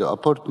taken the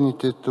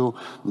opportunity to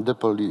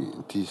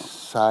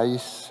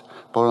depoliticize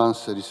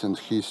Poland's recent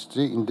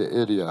history in the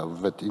area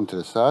that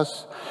interests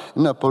us,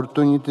 an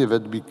opportunity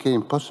that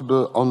became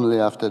possible only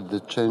after the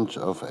change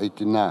of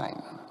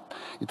 '89.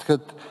 It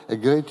had a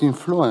great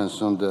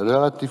influence on the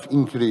relative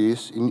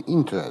increase in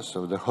interest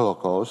of the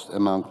Holocaust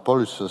among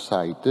Polish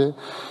society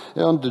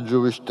and on the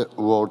Jewish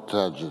war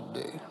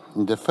tragedy.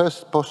 In the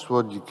first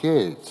post-war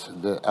decades,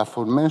 the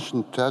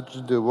aforementioned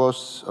tragedy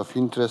was of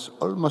interest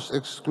almost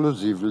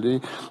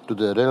exclusively to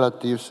the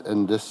relatives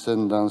and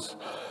descendants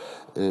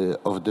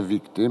of the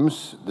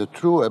victims. The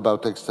truth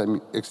about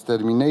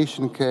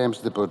extermination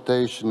camps,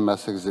 deportation,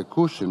 mass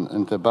execution,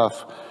 and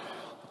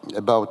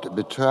about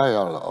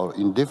betrayal or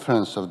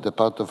indifference of the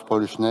part of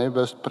Polish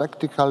neighbors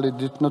practically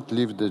did not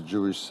leave the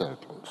Jewish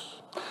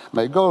circles.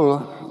 My goal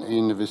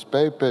in this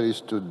paper is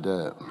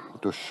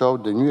to show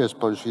the newest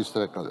Polish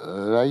historical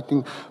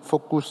writing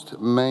focused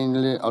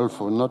mainly,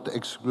 although not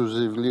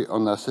exclusively,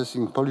 on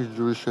assessing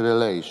Polish-Jewish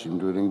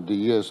relations during the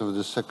years of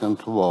the Second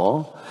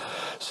War.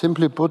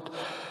 Simply put,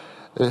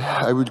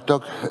 I will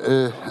talk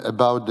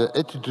about the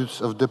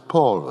attitudes of the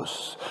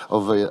Poles,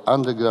 of their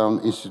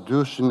underground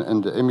institution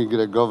and the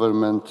emigre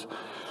government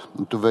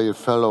to their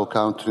fellow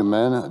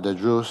countrymen, the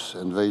Jews,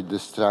 and their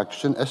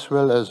destruction, as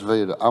well as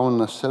their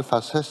own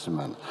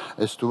self-assessment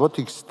as to what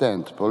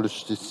extent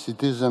Polish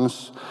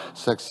citizens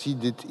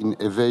succeeded in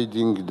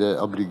evading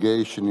the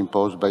obligation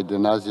imposed by the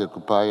Nazi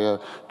occupier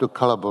to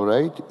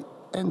collaborate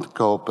and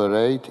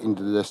cooperate in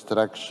the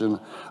destruction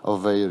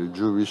of their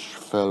Jewish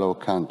fellow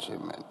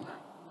countrymen.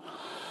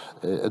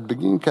 At the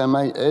beginning, I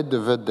might add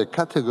that the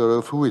category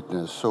of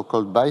witness,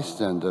 so-called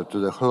bystander to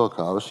the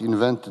Holocaust,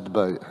 invented in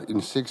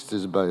the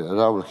 60s by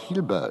Raoul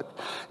Hilberg,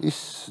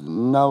 is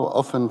now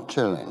often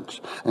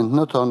challenged, and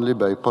not only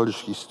by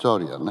Polish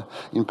historians.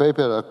 In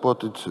paper, I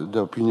quoted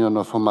the opinion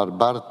of Omar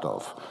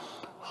Bartow,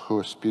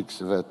 who speaks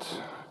that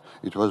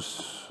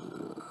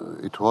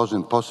it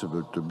wasn't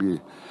possible to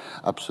be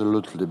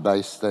absolutely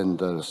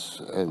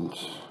bystanders and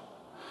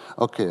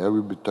okay, I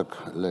will talk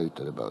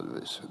later about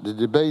this. The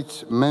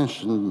debates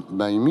mentioned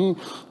by me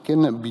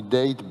can be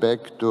dated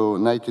back to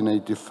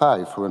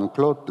 1985, when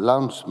Claude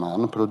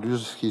Lanzmann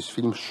produced his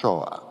film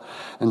Shoah.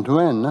 And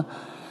when,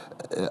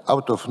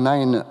 out of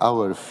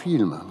 9-hour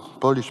film,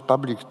 Polish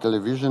public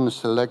television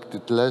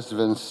selected less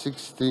than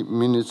 60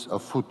 minutes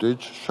of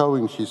footage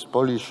showing his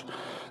Polish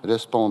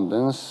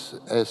respondents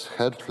as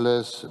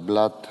heartless,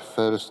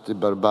 bloodthirsty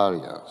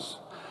barbarians.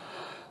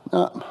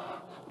 Now,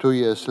 2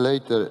 years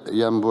later,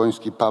 Jan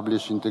Błoński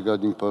published in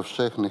Tygodnik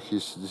Powszechny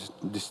his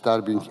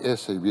disturbing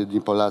essay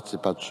Biedni Polacy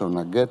patrzą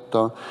na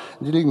ghetto,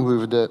 dealing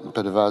with the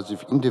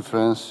pervasive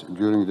indifference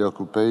during the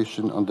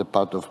occupation on the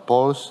part of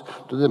Poles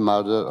to the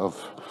murder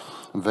of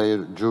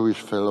their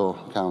Jewish fellow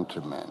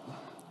countrymen.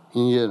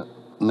 In year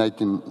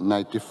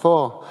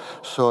 1994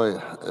 saw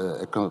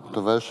a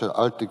controversial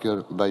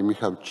article by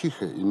Michał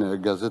Cichy in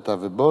Gazeta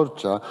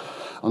Wyborcza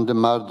on the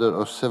murder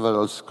of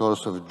several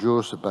scores of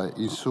Jews by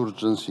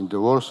insurgents in the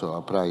Warsaw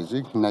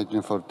Uprising in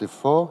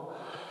 1944,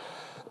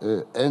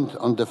 and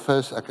on the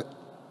first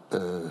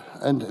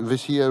and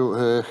this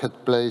year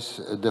had place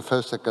the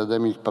first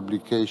academic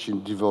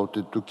publication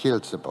devoted to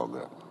Kielce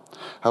pogrom.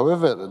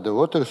 However, the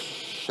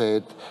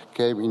watershed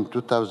came in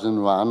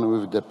 2001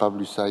 with the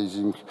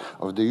publicizing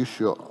of the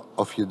issue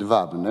of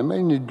Jedwabne,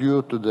 mainly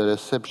due to the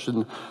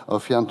reception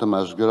of Jan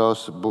Tomasz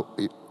Gross'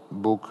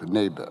 book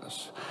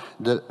Neighbors.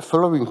 The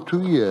following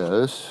 2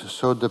 years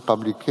saw the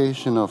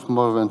publication of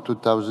more than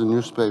 2,000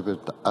 newspaper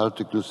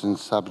articles in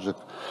subject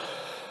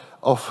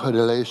of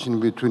relation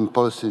between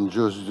Poles and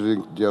Jews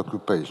during the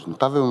occupation.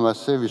 Paweł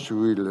Masewicz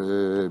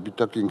will be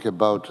talking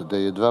about the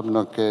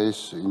Jedwabno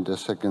case in the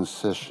second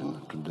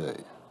session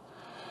today.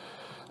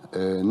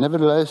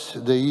 Nevertheless,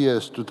 the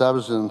years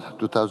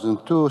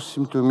 2000-2002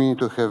 seem to me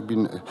to have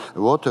been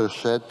a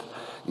watershed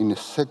in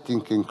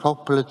setting a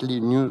completely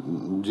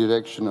new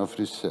direction of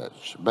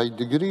research. By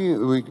degree,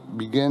 we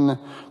began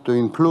to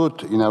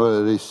include in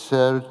our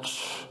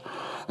research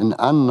an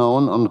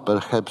unknown and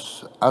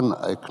perhaps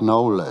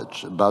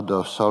unacknowledged body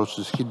of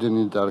sources hidden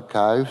in the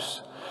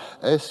archives,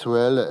 as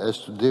well as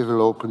to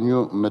develop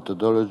new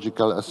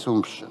methodological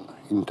assumptions.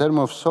 In terms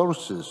of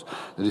sources,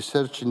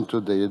 research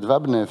into the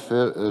Jedwabne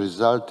affair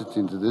resulted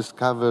in the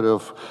discovery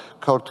of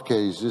court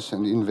cases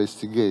and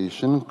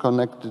investigation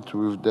connected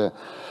with the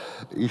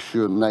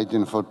issue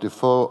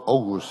 1944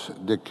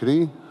 August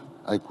decree,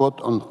 I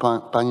quote, on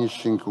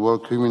punishing war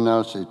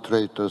criminals and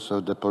traitors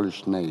of the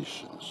Polish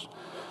nations.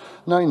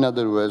 Now, in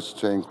other words,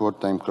 trying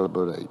wartime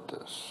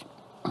collaborators.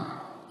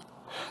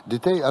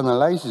 Detailed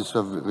analysis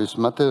of this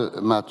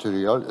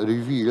material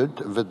revealed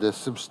that the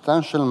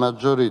substantial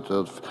majority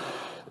of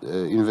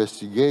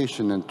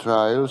investigation and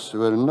trials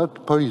were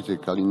not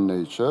political in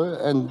nature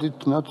and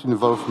did not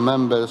involve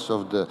members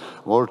of the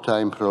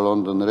wartime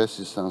pro-London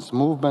resistance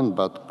movement,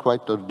 but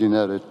quite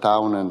ordinary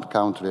town and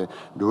country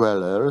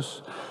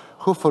dwellers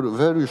who, for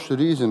various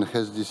reasons,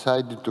 has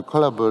decided to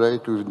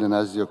collaborate with the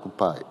Nazi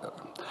occupier.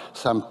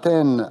 Some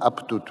 10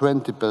 up to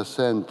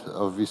 20%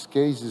 of these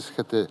cases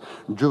had a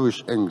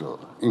Jewish angle,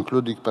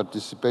 including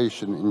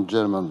participation in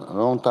German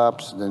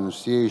roundups,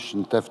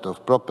 denunciation, theft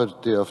of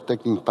property, of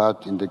taking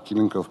part in the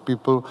killing of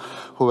people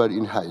who were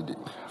in hiding.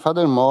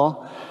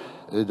 Furthermore,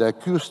 the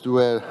accused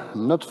were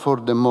not for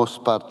the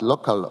most part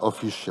local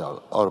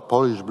officials or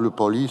Polish blue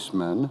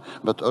policemen,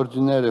 but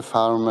ordinary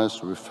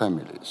farmers with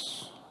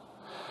families.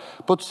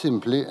 Put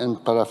simply,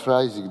 and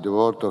paraphrasing the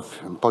word of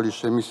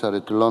Polish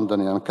emissary to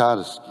London, Jan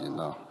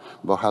Karski,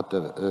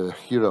 bohater,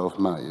 hero of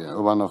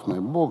one of my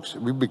books,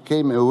 we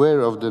became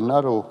aware of the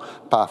narrow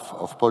path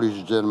of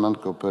Polish-German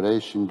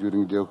cooperation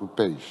during the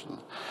occupation,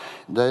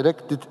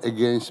 directed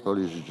against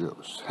Polish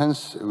Jews.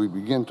 Hence, we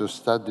began to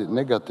study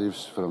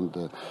negatives from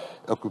the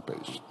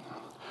occupation.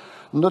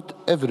 Not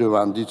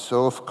everyone did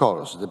so, of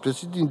course. The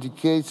preceding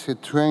decades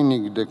had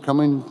trained the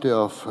community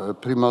of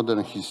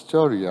pre-modern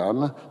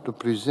historians to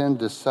present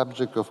the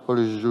subject of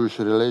Polish-Jewish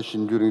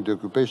relations during the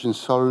occupation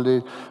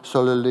solely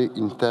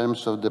in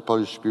terms of the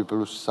Polish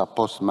people's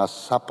supposed mass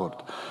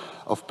support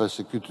of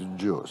persecuted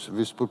Jews.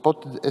 This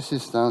purported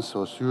assistance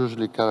was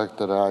usually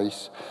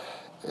characterized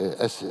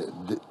as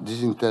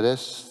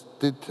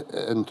disinterested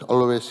and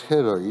always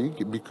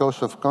heroic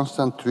because of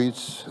constant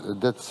threats,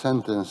 death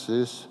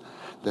sentences,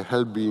 the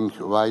help being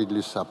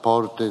widely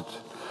supported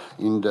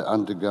in the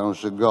underground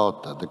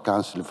Żegota, the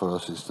Council for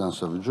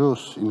Assistance of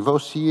Jews. In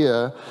those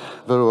years,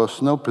 there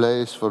was no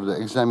place for the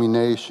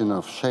examination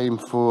of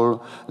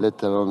shameful,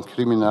 let alone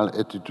criminal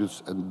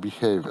attitudes and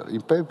behavior.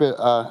 In paper,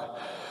 I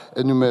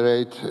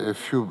enumerate a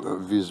few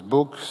of these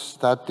books,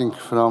 starting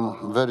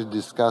from very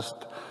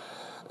discussed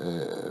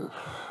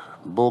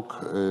book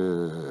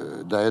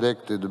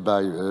directed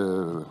by,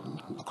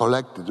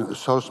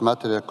 source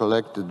material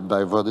collected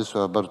by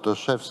Władysław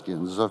Bartoszewski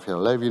and Zofia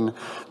Lewin,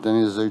 then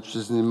is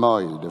Ojczyzny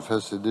Mojej. The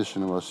first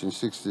edition was in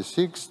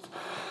 1966,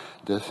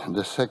 the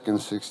second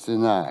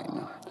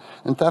 1969.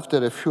 And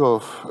after a few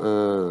of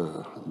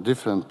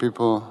different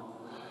people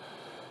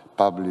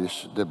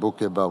published the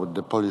book about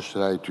the Polish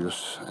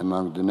righteous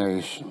among the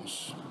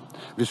nations.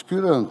 This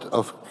current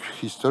of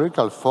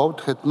historical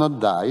thought had not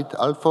died,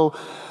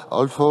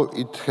 although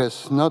it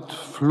has not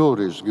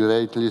flourished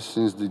greatly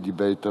since the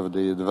debate of the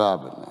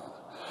Jedwabne.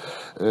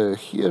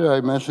 Here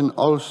I mention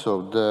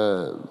also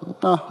the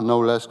no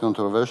less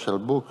controversial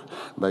book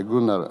by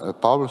Gunnar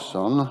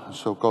Paulsson,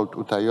 so-called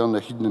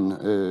Utajone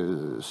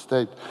Hidden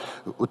State,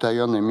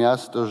 Utajone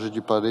Miasto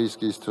Żydzi po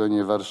aryjskiej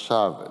stronie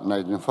Warszawy,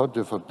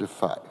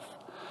 1940-45.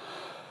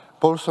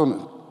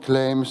 Paulsson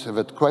claims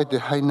that quite a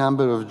high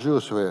number of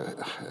Jews were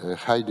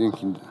hiding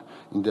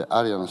in the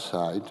Aryan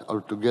side,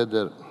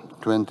 altogether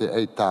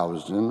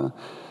 28,000,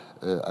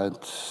 and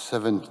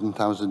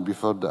 17,000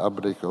 before the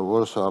outbreak of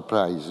Warsaw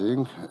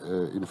Uprising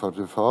in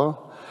 1944,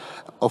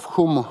 of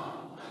whom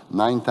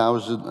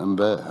 9,000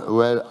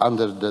 were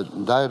under the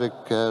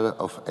direct care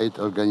of aid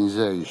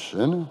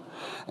organization,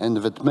 and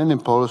that many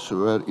Poles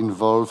were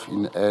involved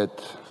in aid,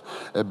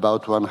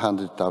 about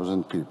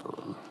 100,000 people.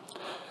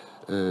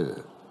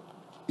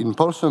 In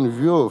Polson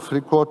view,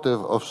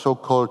 3/4 of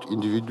so-called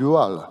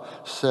individual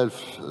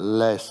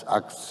selfless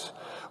acts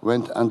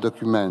went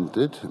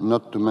undocumented,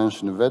 not to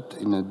mention that,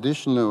 in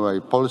addition,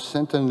 while Poles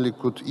certainly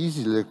could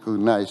easily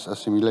recognize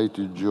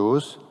assimilated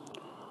Jews,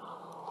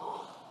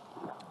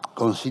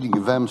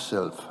 concealing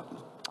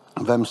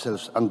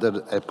themselves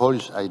under a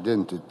Polish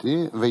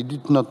identity, they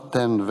did not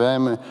turn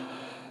them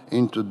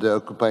into the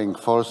occupying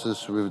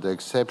forces, with the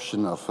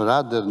exception of a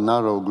rather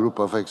narrow group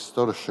of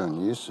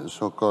extortionists,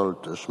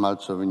 so-called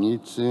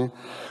szmalcownicy,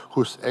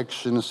 whose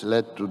actions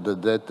led to the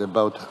death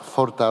about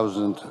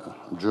 4,000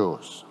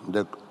 Jews.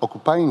 The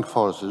occupying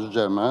forces,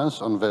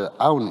 Germans, on their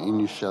own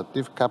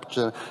initiative,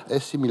 captured a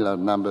similar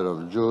number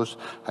of Jews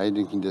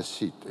hiding in the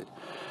city,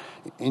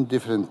 in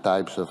different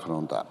types of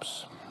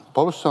roundups.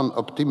 Polson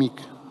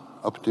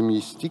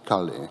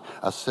optimistically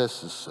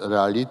assesses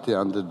reality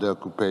under the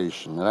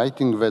occupation,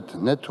 writing that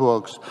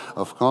networks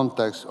of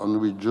contacts on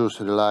which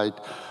Jews relied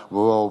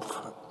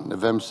wove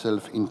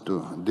themselves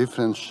into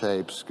different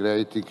shapes,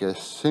 creating a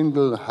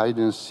single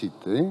hidden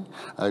city,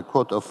 I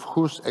quote, of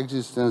whose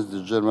existence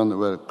the Germans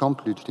were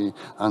completely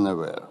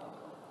unaware.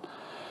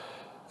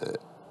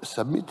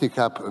 Submitting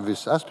up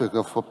this aspect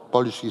of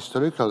Polish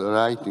historical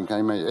writing,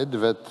 I may add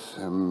that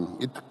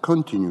it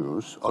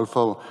continues,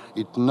 although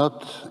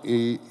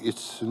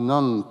it's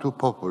none too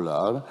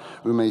popular.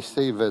 We may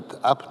say that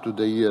up to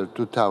the year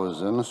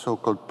 2000,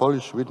 so-called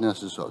Polish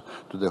witnesses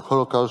to the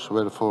Holocaust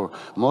were for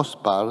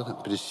most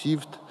part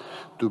perceived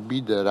to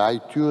be the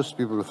righteous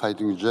people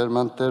fighting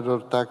German terror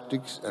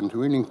tactics and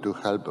willing to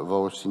help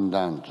those in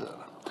danger.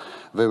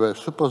 There were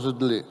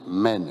supposedly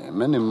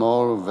many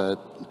more that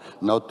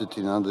noted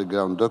in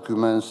underground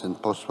documents and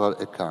post-war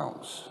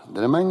accounts. The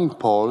remaining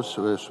Poles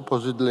were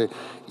supposedly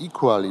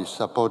equally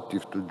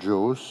supportive to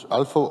Jews,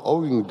 although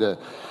owing the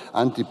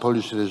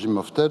anti-Polish regime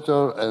of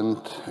terror and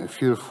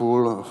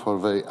fearful for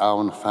their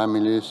own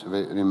families,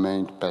 they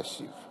remained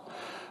passive.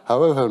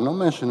 However, no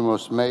mention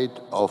was made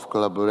of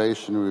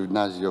collaboration with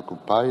Nazi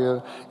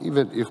occupier,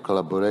 even if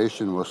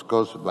collaboration was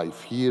caused by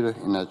fear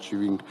in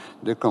achieving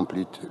the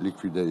complete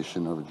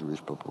liquidation of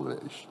Jewish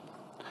population.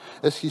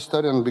 As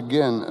historians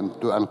began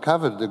to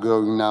uncover the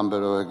growing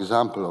number of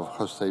examples of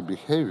hostile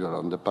behavior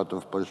on the part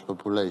of Polish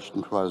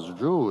population towards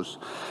Jews,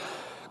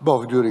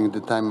 both during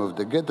the time of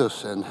the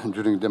ghettos and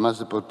during the mass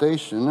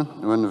deportation,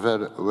 when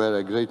there were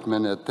a great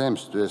many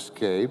attempts to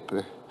escape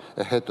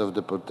ahead of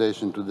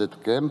deportation to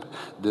that camp,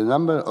 the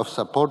number of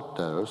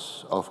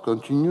supporters of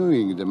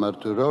continuing the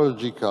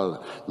martyrological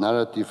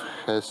narrative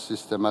has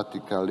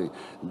systematically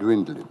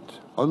dwindled.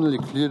 Only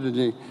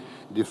clearly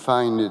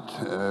defined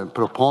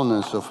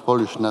proponents of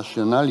Polish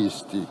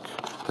nationalistic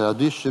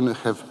tradition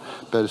have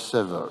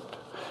persevered,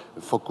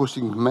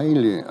 focusing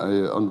mainly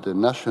on the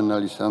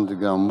nationalist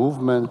underground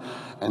movement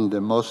and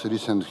the most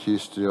recent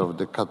history of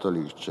the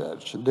Catholic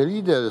Church. The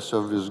leaders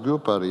of this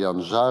group are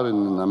Jan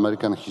Żaryn, an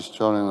American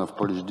historian of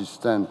Polish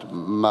descent,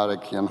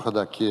 Marek Jan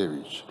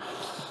Chodakiewicz.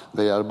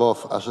 They are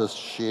both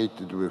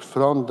associated with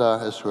Fronda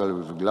as well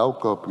with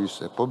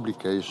Glaukopis, a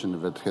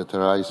publication that had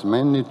tried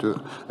mainly to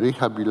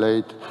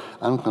rehabilitate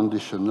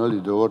unconditionally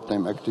the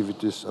wartime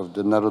activities of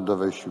the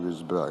Narodowe Siły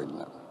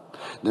Zbrojne.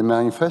 The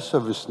manifesto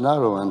of this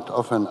narrow and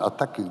often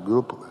attacked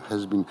group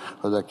has been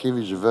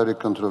Chodakiewicz's very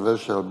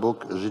controversial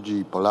book Żydzi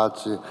i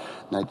Polacy,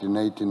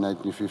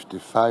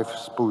 1918-1955,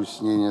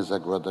 Współistnienie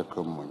Zagłada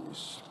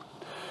Komunizm.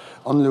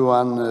 Only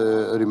one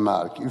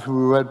remark. If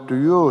we were to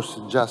use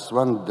just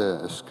one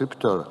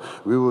descriptor,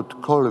 we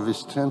would call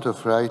this trend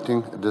of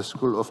writing the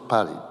school of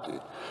parity,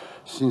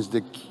 since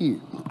the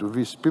key to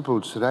these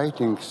people's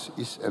writings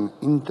is an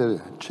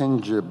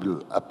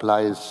interchangeable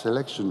applied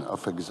selection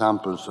of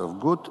examples of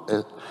good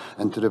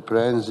and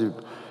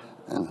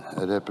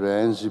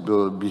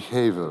reprehensible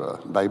behavior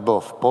by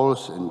both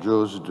Poles and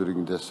Jews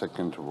during the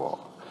Second War.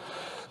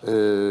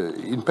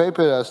 In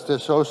paper, as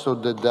there's also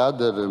the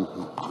other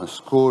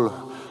school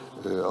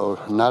or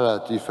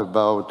narrative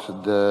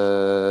about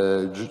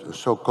the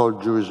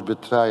so-called Jewish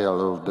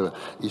betrayal of the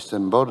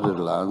eastern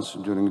borderlands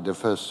during the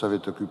first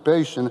Soviet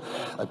occupation.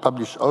 I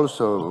published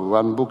also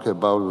one book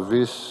about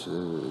this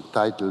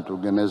titled U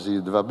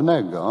Genezy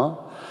Jedwabnego,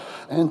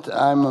 and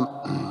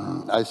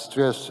I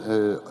stress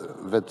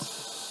that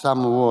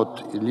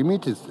somewhat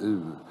limited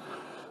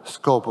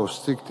scope of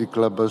strictly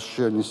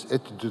collaborationist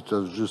attitude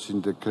of Jews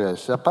in the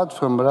Kres, apart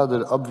from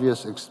rather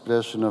obvious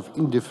expression of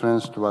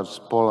indifference towards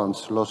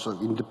Poland's loss of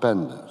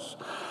independence,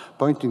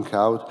 pointing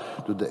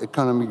out to the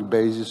economic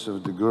basis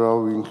of the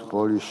growing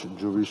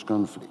Polish-Jewish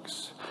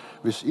conflicts.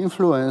 This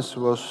influence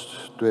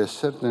was, to a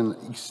certain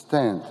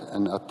extent,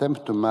 an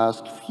attempt to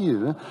mask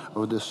fear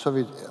of the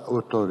Soviet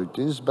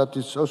authorities, but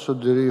it's also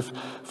derived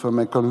from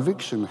a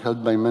conviction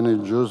held by many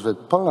Jews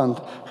that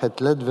Poland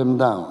had let them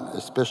down,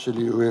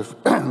 especially with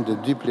the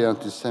deeply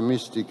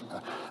anti-Semitic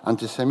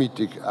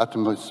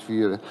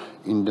atmosphere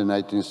in the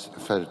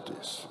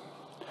 1930s.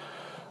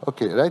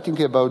 Okay,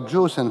 writing about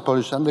Jews and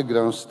Polish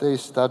underground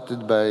states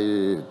started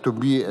to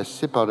be a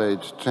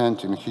separate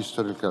trend in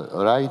historical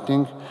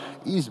writing,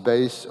 is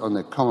based on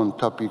a common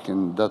topic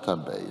and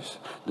database.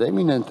 The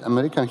eminent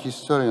American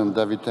historian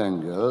David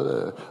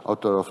Engel,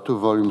 author of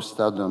 2-volume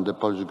study on the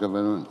Polish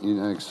government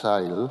in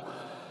exile,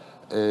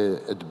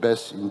 at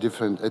best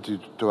indifferent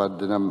attitude toward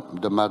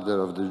the murder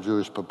of the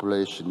Jewish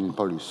population in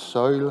Polish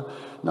soil.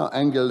 Now,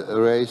 Engel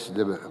raised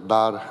the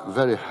bar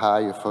very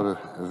high for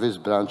this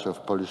branch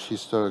of Polish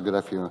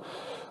historiography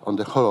on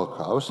the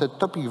Holocaust, a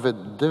topic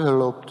that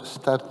developed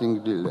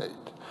startlingly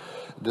late.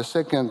 The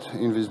second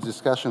in this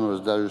discussion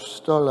was Dariusz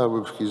Stola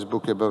with his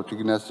book about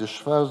Ignacy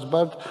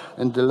Schwarzbart,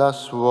 and the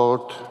last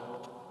word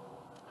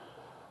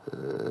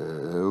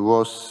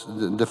was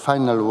the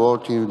final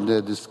word in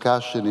the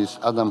discussion is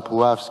Adam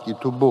Puławski,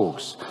 2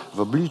 books,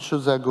 W obliczu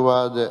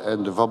zagłady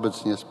and Wobec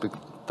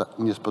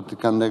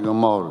niespotykanego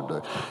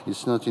mordu.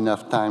 It's not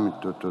enough time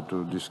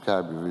to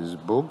describe these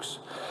books,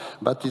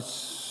 but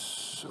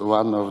it's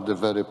one of the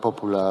very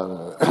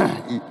popular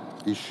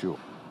issue.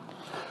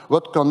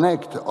 What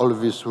connects all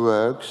these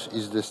works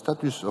is the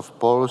status of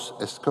Poles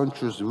as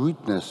conscious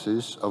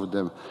witnesses of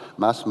the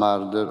mass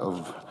murder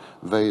of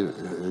their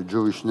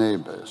Jewish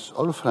neighbors,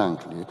 all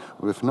frankly,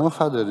 with no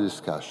further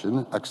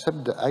discussion,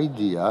 accept the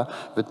idea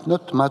that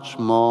not much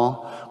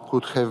more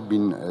could have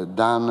been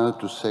done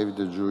to save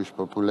the Jewish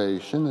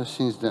population,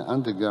 since the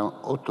underground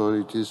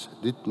authorities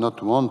did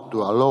not want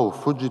to allow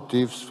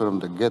fugitives from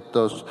the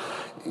ghettos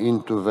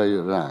into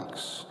their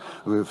ranks.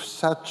 With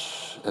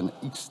such an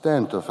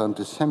extent of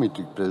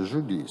anti-Semitic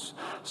prejudice,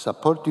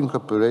 supporting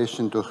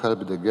operation to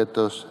help the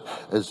ghettos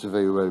as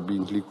they were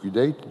being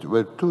liquidated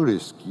were too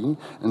risky,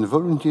 and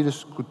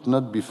volunteers could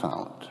not be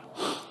found.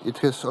 It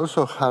was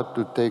also hard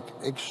to take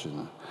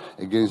action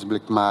against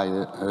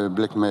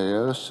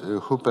blackmailers,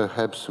 who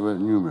perhaps were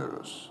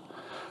numerous.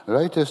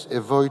 Writers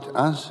avoid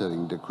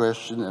answering the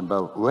question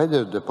about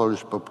whether the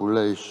Polish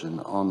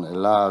population on a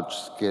large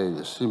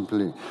scale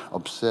simply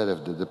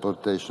observed the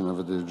deportation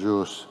of the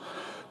Jews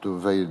to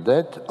their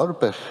death, or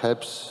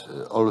perhaps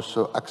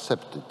also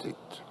accepted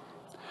it.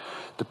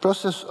 The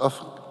process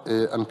of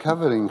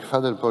uncovering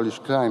further Polish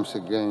crimes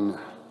against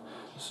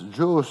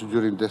Jews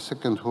during the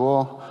Second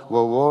World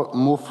War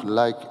moved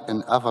like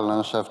an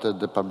avalanche after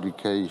the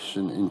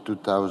publication in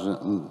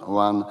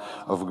 2001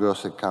 of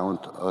Gross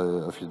account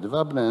of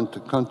Jedwabne, and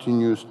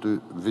continues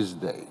to this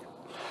day.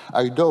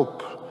 I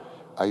doubt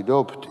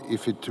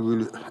if it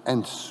will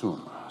end soon.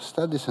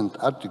 Studies and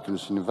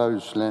articles in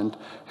various lands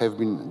have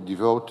been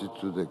devoted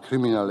to the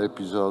criminal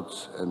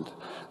episodes, and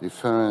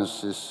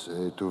references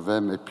to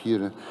them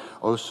appear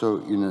also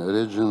in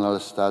regional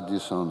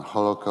studies on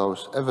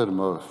Holocaust ever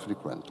more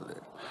frequently.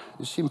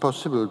 It's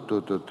impossible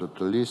to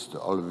list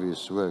all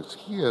these works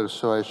here,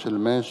 so I shall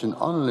mention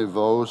only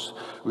those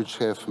which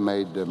have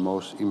made the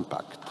most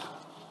impact.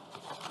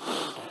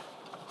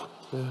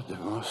 The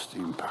most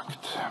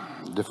impact.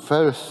 The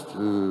first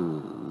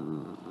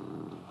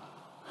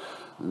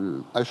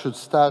I should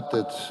start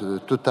at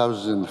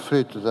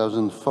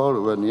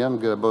 2003-2004, when Jan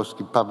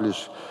Grabowski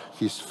published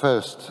his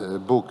first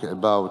book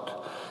about,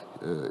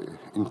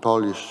 in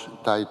Polish,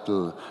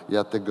 title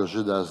Ja tego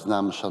Żyda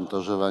znam,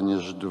 szantażowanie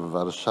Żydów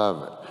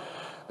Warszawy,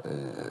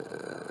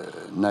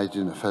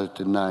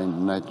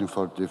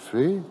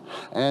 1939-1943,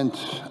 and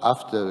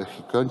after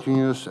he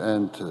continues,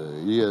 and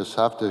years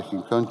after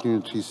he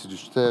continued his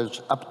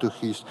research up to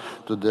his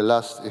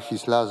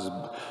last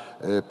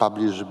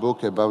published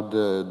book about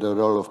the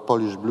role of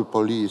Polish Blue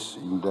Police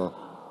in the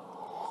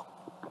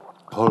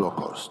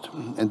Holocaust.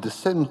 At the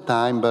same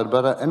time,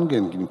 Barbara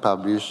Engenkin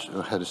published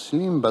her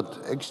slim but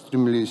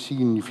extremely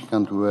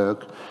significant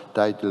work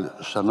titled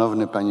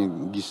Szanowne Panie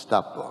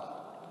Gestapo,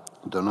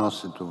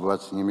 donosy do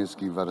władz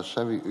niemieckich w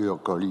Warszawie i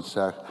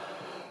okolicach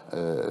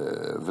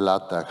w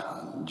latach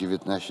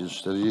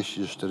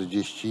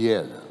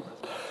 1940-41.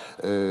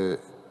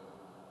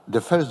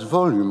 The first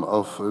volume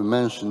of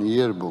mentioned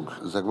yearbook,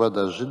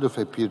 Zagłada Żydów,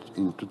 appeared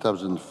in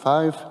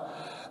 2005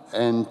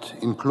 and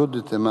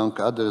included,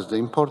 among others, the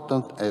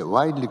important,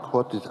 widely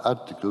quoted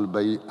article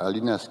by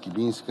Alina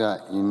Skibińska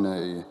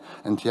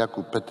and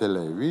Jakub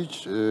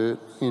Petelewicz,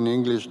 in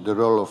English, The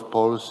Role of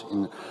Poles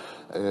in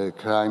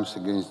Crimes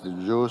Against the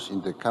Jews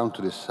in the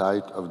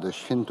Countryside of the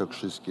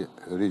Świętokrzyskie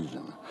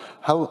region.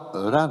 How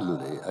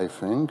rarely, I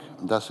think,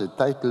 does a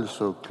title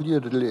so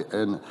clearly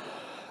and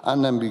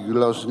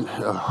unambiguously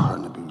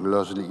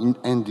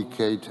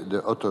indicate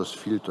the author's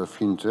field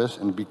of interest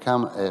and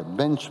become a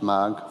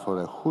benchmark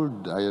for a whole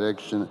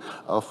direction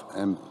of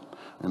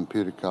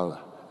empirical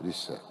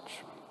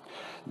research.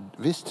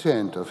 This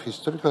trend of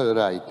historical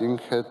writing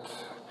had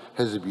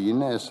has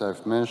been, as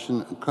I've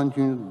mentioned,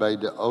 continued by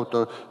the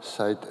author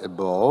cited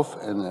above,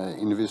 and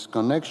in this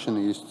connection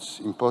it's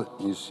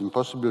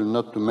impossible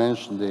not to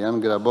mention the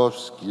Jan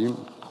Grabowski.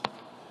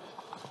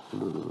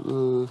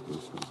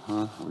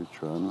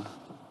 Which one?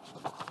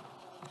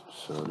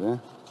 Sorry.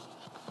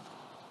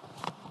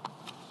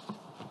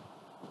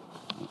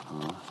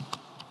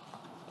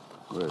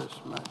 Where is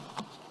my...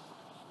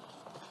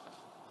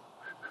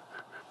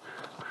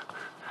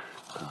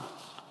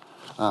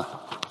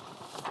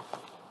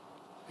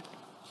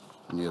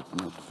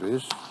 Not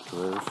this,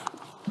 12,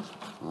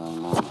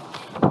 one moment.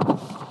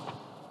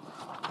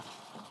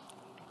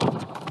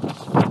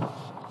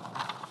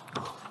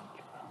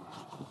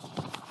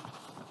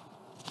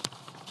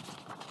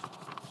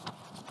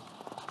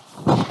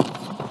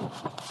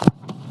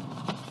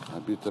 I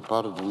beg the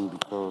pardon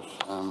because,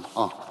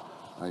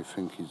 I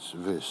think it's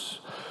this.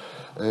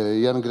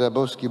 Jan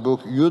Grabowski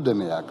book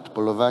Judenjagd,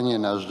 Polowanie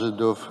na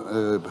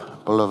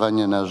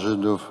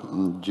Żydów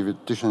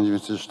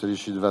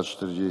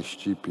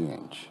 1942-45.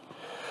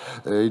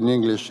 In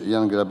English,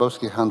 Jan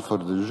Grabowski, Hunt for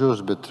the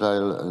Jews,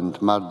 Betrayal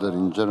and Murder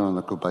in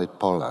German-occupied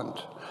Poland.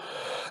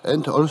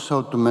 And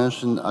also to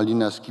mention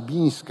Alina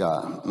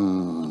Skibińska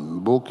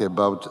book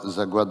about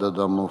Zagłada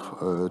domów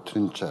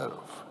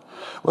Tryncherów.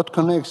 What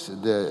connects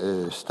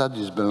the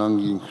studies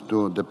belonging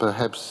to the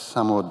perhaps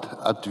somewhat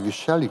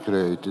artificially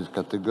created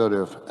category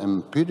of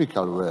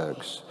empirical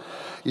works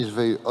is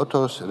the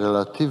author's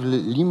relatively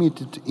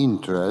limited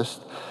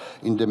interest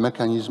in the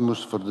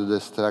mechanisms for the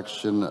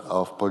destruction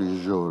of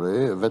Polish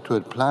Jewry that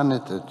were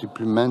planned and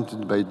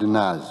implemented by the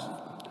Nazis.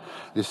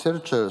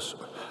 Researchers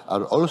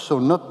are also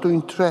not too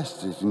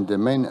interested in the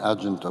main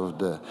agent of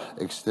the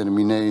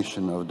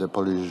extermination of the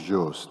Polish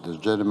Jews, the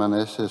German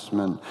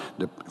SS-man,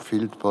 the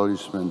field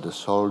policeman, the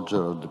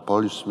soldier or the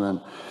policeman,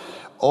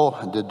 or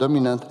the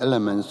dominant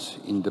elements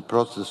in the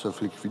process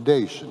of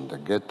liquidation, the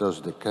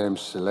ghettos, the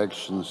camps,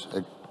 selections,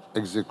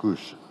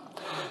 execution.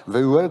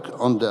 They work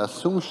on the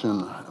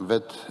assumption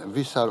that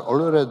these are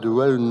already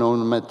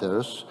well-known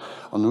matters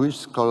on which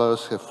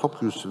scholars have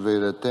focused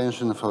their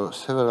attention for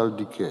several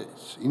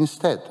decades.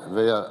 Instead,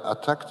 they are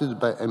attracted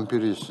by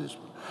empiricism,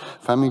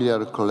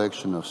 familiar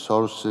collection of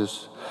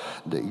sources,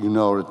 the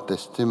ignored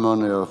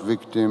testimony of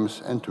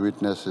victims and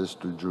witnesses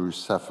to Jewish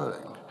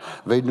suffering.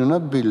 They do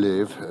not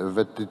believe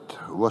that it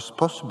was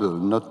possible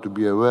not to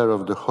be aware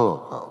of the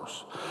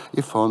Holocaust,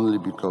 if only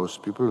because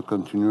people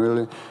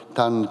continually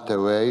turned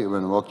away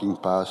when walking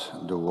past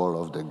the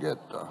wall of the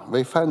ghetto.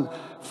 They find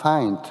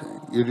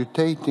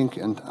irritating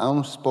and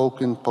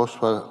unspoken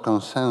post-war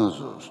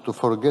consensus to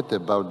forget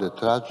about the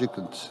tragic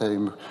and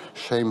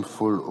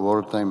shameful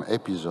wartime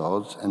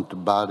episodes and to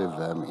bury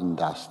them in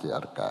dusty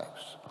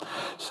archives.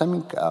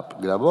 Summing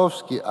up,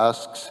 Grabowski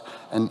asks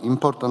an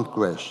important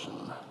question.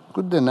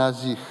 Could the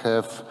Nazis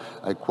have,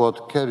 I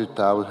quote, carried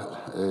out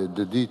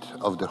the deed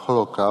of the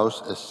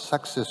Holocaust as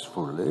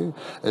successfully,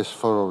 as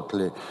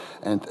thoroughly,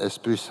 and as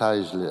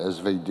precisely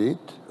as they did,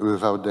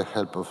 without the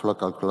help of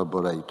local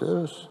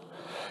collaborators?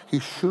 He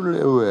is surely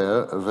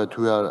aware that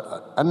we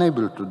are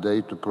unable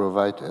today to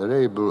provide a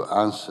reliable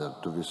answer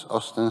to this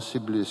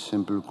ostensibly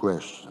simple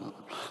question.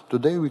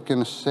 Today we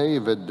can say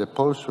that the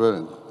Poles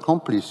were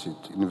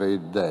complicit in their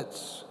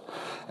deaths,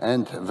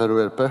 and there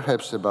were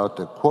perhaps about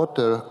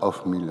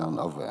 250,000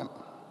 of them.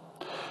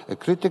 A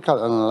critical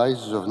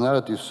analysis of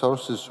narrative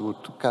sources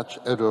would catch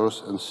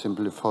errors and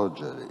simply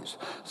forgeries.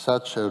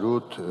 Such a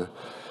route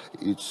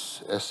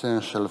is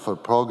essential for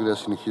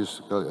progress in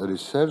historical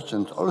research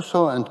and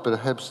also, and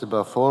perhaps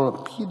above all,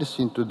 peers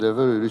into the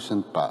very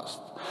recent past.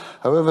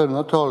 However,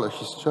 not all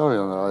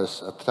historians are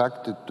as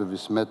attracted to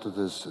this method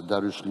as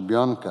Dariusz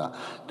Libionka,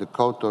 the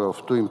co-author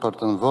of two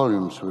important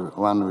volumes,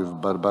 one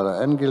with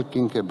Barbara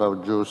Engelking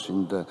about Jews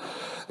in the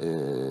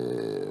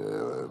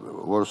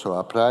Warsaw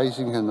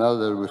Uprising, and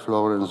another with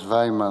Lawrence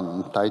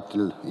Wyman,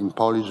 titled in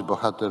Polish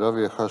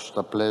Bohaterowie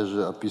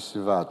hosztaplerzy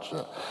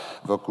opisywacze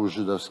wokół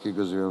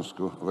Żydowskiego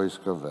Związku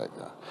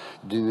Wojskowego.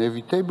 The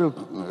inevitable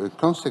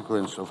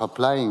consequence of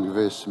applying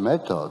these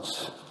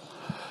methods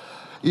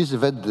is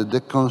that the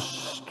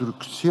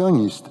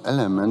deconstructionist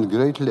element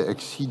greatly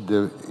exceeds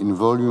in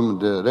volume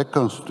the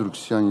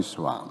reconstructionist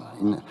one.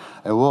 In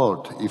a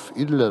word, if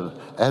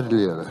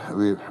earlier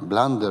we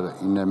blunder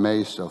in a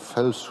maze of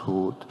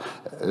falsehood,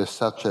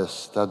 such as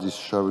studies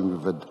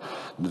showing that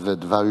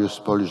various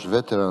Polish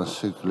veteran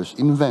circles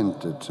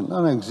invented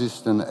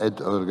non-existent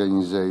aid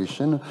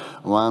organization,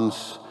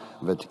 ones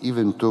that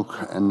even took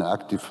an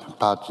active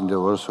part in the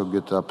Warsaw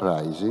Ghetto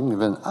Uprising,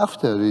 then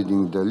after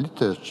reading the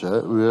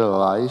literature, we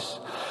realize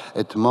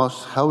at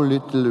most how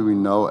little we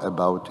know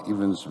about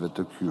events that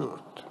occurred.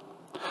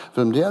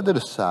 From the other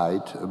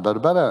side,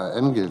 Barbara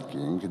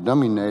Engelking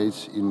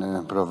dominates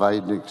in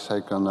providing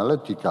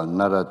psychoanalytical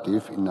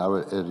narrative in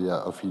our area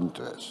of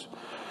interest.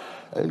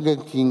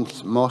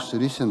 Engelking's most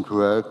recent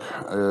work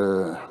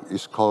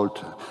is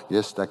called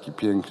Jest taki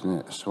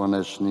piękny,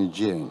 słoneczny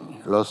dzień.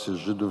 Losy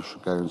Żydów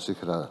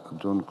szukających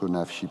ratunku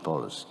na wsi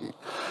polskiej.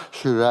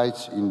 She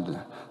writes in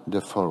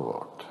the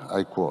foreword,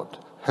 I quote,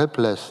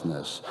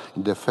 helplessness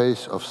in the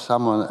face of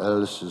someone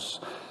else's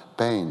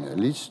pain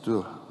leads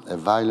to a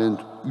violent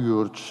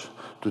urge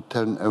to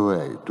turn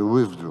away, to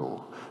withdraw,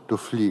 to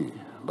flee.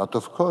 But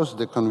of course,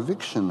 the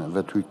conviction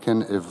that we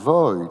can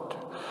avoid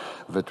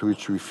that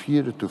which we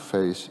fear to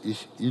face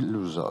is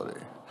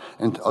illusory.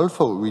 And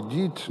although we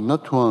did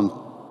not want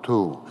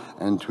to,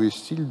 and we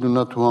still do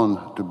not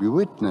want to be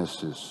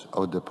witnesses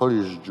of the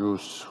Polish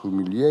Jews'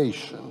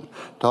 humiliation,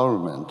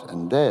 torment,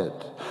 and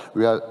death,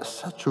 we are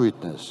such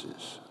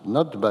witnesses,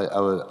 not by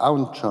our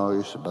own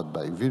choice, but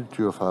by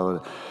virtue of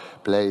our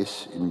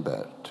place in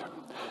birth.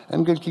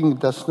 Engelking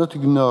does not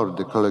ignore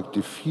the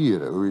collective fear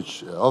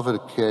which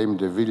overcame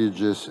the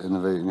villages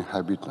and their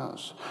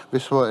inhabitants.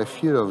 This was a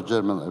fear of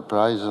German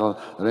reprisal,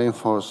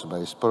 reinforced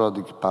by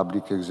sporadic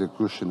public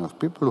execution of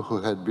people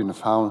who had been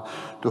found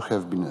to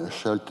have been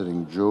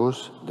sheltering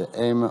Jews, the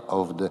aim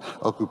of the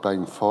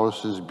occupying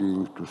forces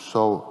being to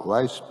sow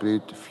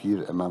widespread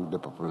fear among the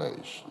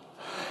population.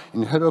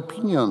 In her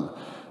opinion,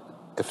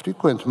 a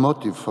frequent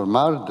motive for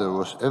murder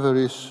was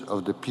avarice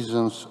of the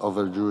peasants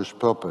over Jewish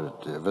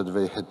property that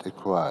they had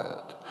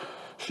acquired.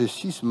 She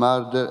sees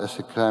murder as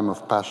a crime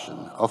of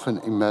passion, often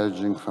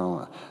emerging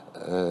from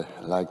a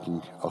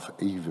liking of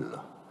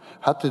evil.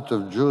 Hatred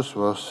of Jews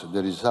was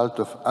the result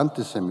of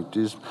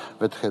anti-Semitism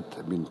that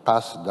had been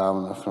passed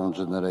down from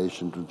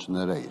generation to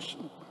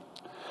generation.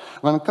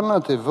 One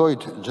cannot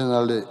avoid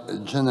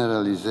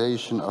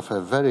generalization of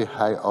a very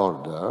high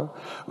order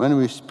when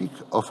we speak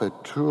of a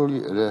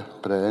truly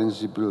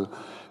reprehensible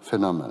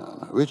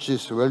phenomenon, which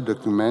is well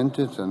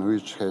documented and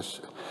which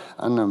has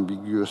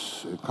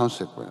unambiguous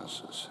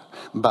consequences.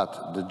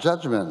 But the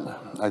judgment,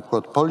 I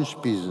quote, Polish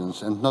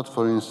peasants, and not,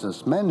 for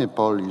instance, many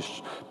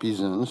Polish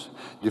peasants,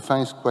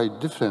 defines quite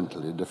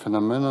differently the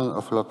phenomenon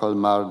of local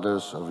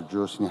murders of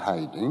Jews in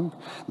hiding,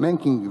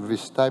 making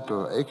this type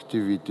of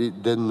activity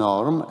the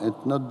norm and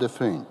not the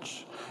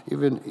fringe,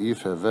 even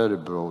if a very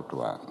broad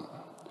one.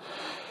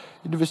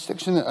 In this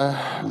section,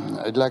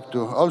 I'd like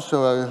to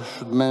also, I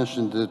should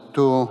mention the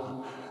two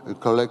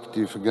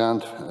collective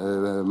grant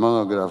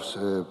monographs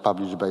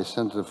published by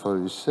Center for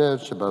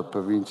Research about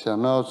Provincia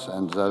Noc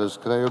and Zarys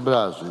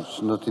Krajobrazu.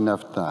 It's not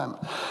enough time.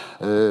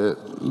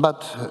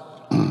 But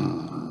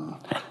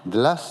the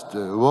last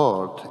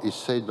word is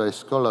said by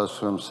scholars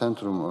from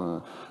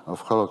Centrum of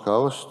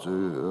Holocaust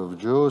of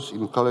Jews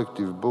in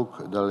collective book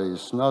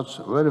Dalej's Notes,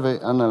 where they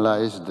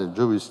analyze the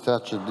Jewish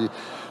tragedy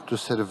to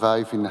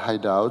survive in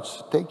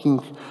hideouts,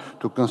 taking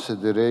to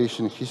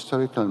consideration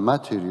historical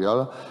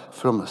material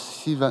from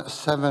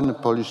 7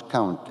 Polish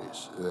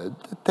counties. The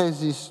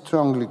thesis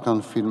strongly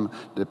confirms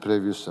the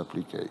previous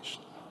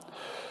application.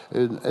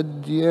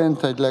 At the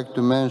end, I'd like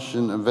to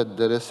mention that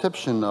the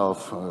reception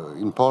of,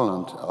 in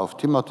Poland, of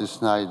Timothy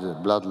Snyder,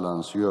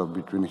 Bloodlands, Europe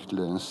between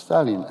Hitler and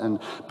Stalin, and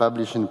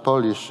published in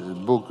Polish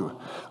book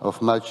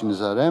of Marcin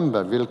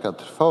Zaręba, Wielka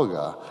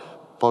Trwoga,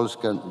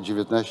 Polska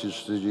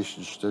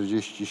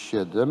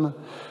 1940-47,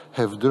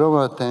 have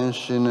drawn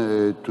attention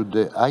to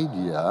the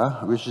idea,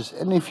 which is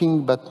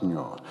anything but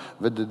new,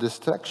 that the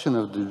destruction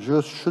of the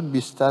Jews should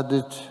be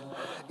studied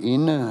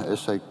in,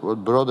 as I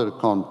quote, broader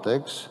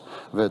context,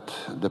 that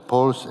the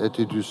Poles'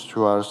 attitudes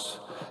towards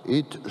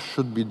it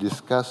should be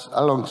discussed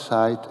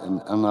alongside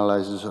an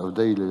analysis of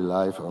daily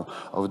life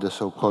of the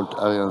so-called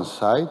Aryan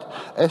side,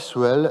 as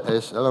well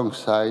as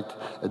alongside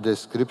a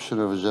description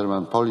of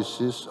German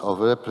policies of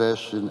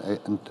repression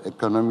and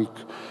economic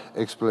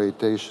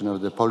exploitation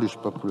of the Polish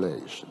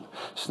population.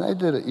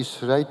 Snyder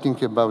is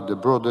writing about the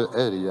broader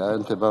area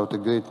and about a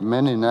great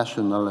many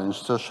national and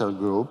social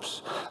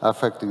groups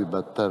affected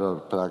by terror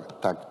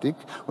tactic,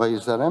 while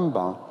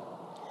Zaręba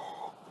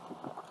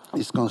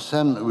is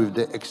concerned with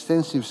the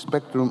extensive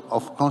spectrum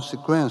of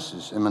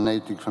consequences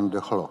emanating from the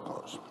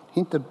Holocaust.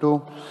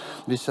 Hitherto,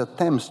 this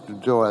attempts to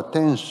draw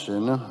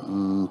attention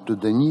to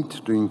the need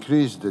to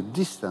increase the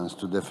distance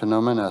to the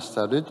phenomena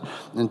studied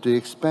and to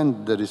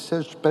expand the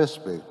research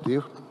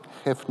perspective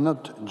have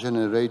not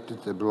generated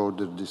a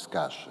broader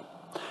discussion.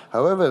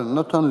 However,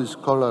 not only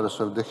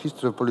scholars of the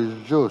history of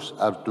Polish Jews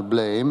are to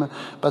blame,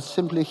 but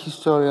simply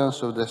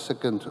historians of the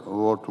Second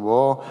World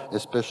War,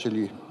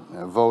 especially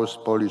those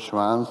Polish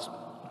ones,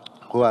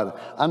 who are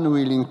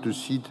unwilling to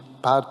cede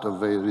part of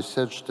their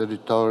research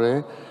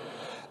territory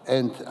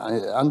and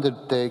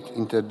undertake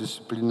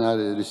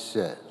interdisciplinary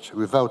research,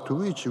 without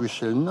which we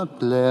shall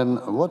not learn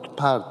what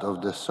part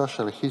of the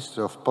social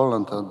history of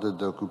Poland under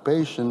the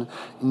occupation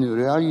in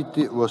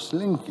reality was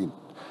linked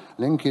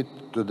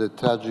to the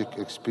tragic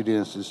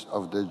experiences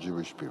of the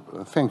Jewish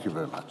people. Thank you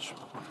very much.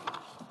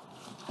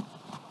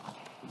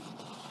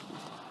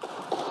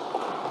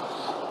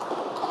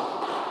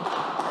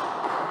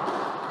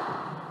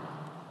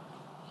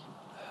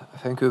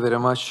 Thank you very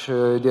much,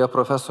 dear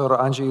Professor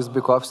Andrzej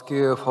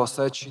Zbikowski, for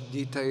such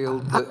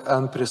detailed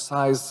and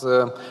precise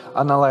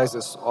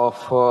analysis of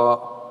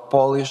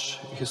Polish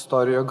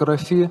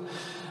historiography.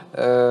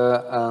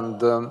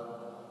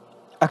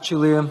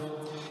 Actually,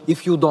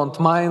 if you don't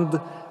mind,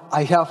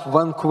 I have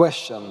one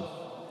question.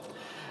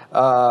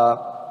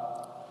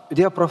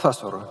 Dear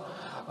Professor,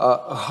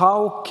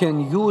 how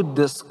can you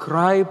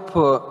describe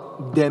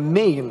the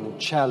main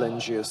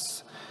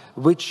challenges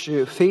which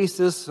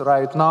faces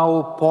right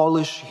now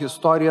Polish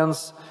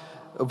historians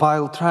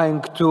while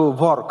trying to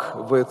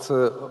work with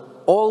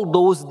all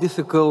those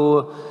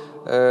difficult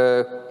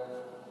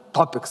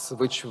topics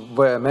which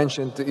were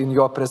mentioned in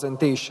your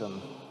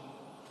presentation?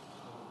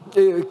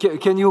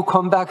 Can you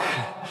come back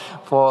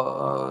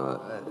for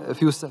a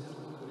few seconds?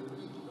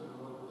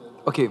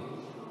 Okay.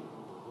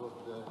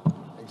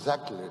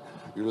 Exactly,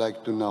 you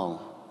like to know.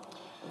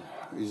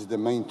 Is the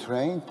main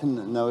trend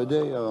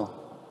nowadays? Or?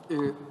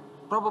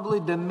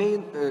 Probably the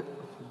main,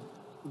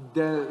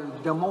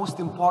 the most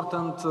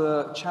important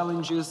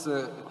challenges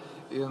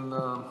in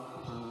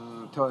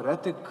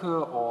theoretic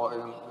or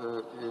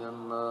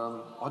in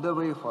other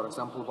way, for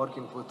example,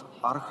 working with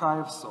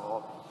archives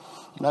or...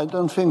 I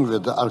don't think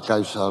that the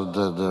archives are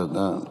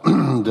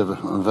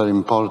the very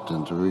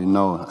important. We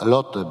know a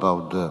lot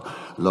about a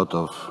lot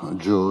of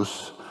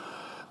Jews,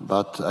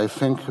 but I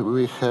think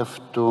we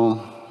have to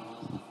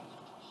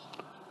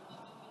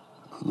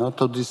not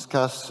to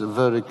discuss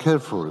very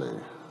carefully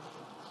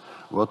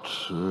what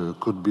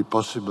could be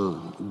possible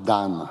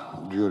done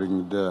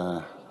during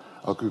the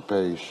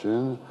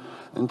occupation,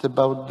 and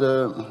about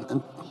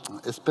and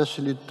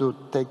especially to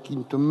take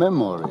into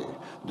memory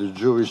the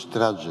Jewish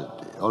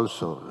tragedy,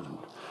 also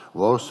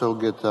Warsaw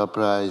Ghetto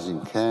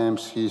Uprising,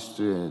 camps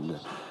history, and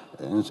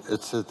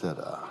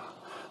etc.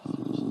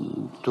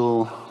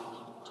 To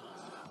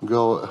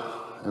go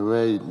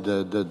away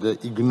the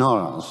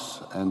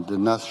ignorance and the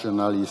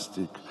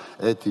nationalistic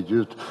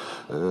attitude,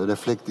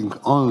 reflecting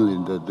only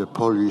the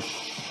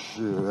Polish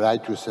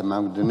righteous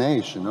among the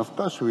nation. Of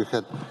course, we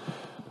had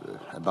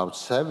about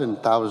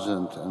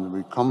 7,000, and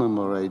we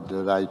commemorate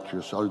the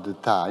righteous all the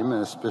time,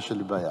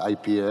 especially by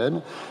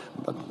IPN.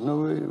 But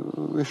no,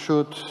 we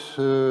should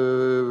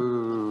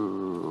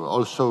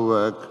also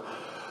work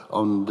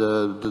on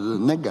the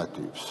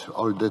negatives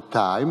all the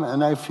time.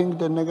 And I think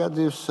the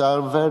negatives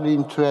are very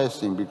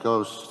interesting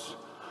because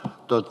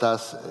taught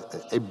us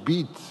a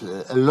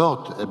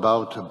lot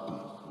about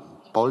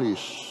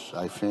Polish,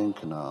 I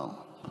think,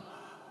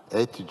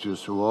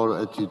 attitudes, war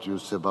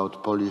attitudes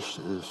about Polish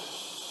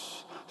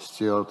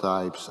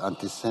stereotypes,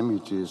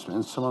 anti-Semitism,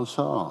 and so on and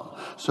so on.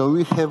 So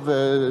we have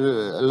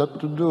a lot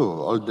to do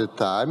all the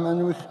time,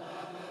 and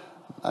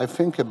I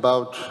think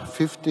about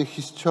 50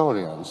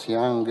 historians,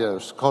 younger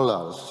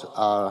scholars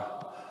are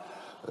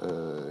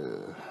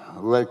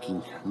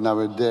working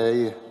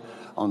nowadays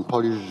on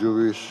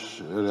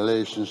Polish-Jewish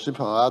relationship,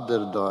 or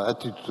rather the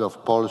attitude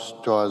of Poles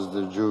towards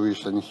the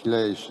Jewish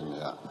annihilation.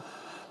 Yeah.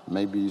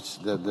 Maybe it's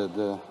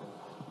the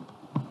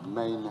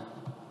main...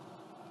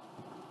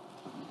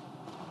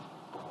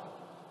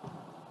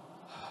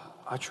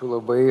 Ačiū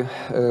labai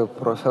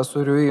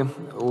profesoriui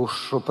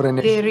už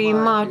pranešimą. Very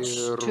much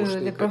to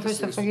the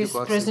professor for his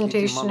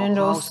presentation and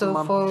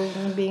also for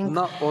being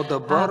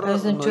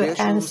present to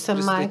answer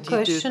my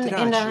question.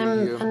 And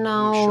I'm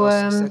now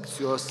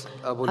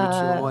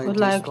would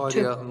like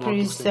to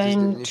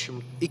present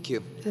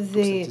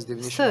the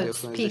third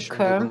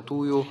speaker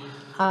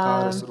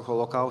of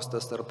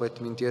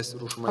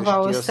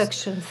our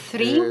section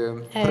 3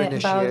 about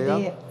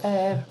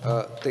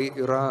the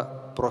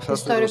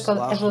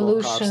historical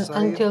evolution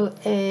until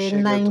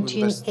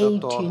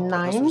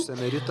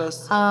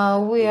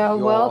 1989. We are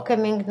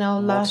welcoming now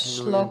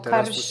Laszlo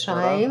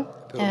Karszai,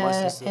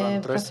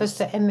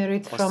 Professor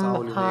Emerit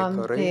from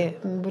the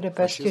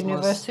Budapest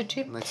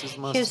University.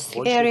 His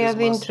area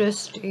of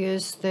interest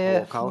is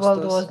the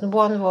World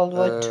War I, World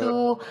War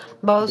II,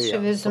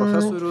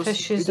 Bolshevism,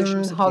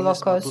 fascism,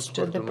 Holocaust.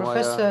 The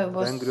professor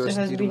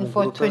has been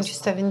for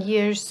 27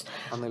 years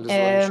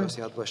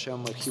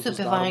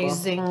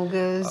supervising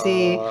the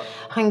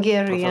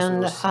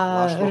Hungarian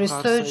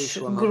research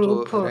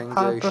group.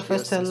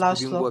 Professor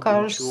Laszlo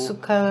Karsz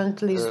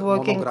currently is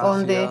working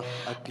on the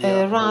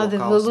rather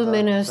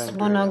voluminous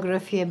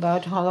monography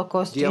about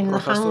Holocaust in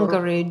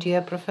Hungary.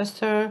 Dear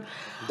Professor,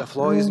 the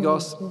floor is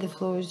yours. The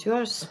floor is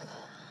yours.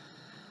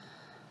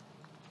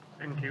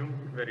 Thank you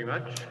very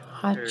much.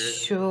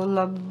 Ačiū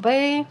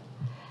labai.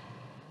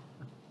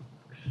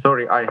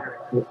 Sorry, I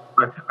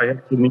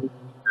have to meet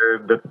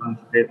the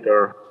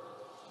translator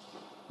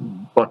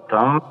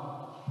button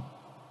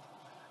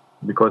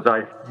because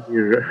I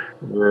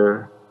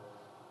hear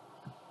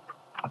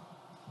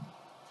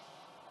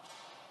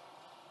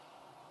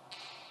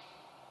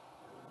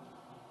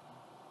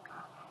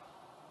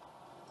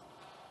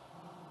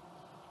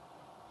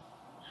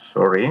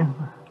sorry,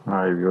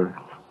 I will.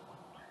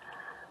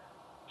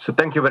 So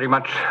thank you very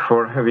much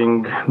for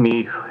having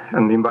me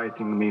and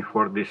inviting me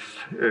for this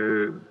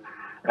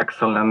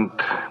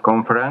excellent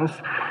conference.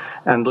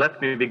 And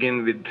let me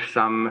begin with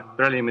some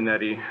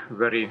preliminary,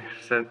 very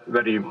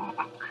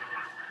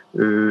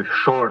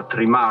short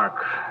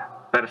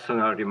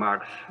personal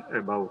remarks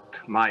about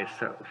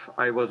myself.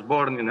 I was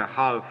born in a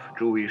half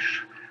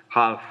Jewish,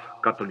 half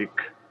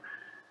Catholic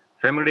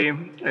family.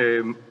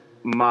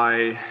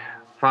 My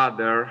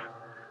father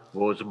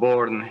was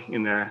born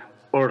in an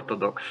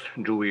Orthodox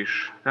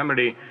Jewish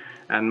family,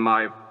 and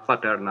my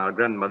paternal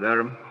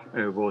grandmother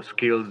was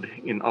killed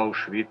in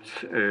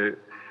Auschwitz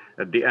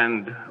at the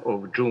end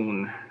of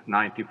June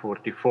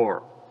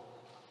 1944.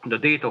 The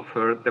date of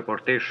her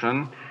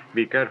deportation,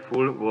 be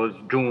careful, was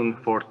June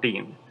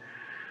 14.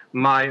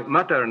 My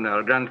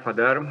maternal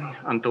grandfather,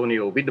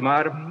 Antonio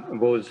Vidmar,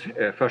 was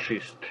a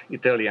fascist,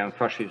 Italian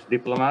fascist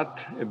diplomat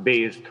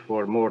based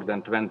for more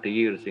than 20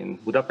 years in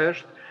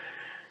Budapest.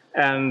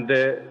 And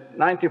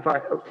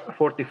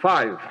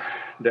 1945,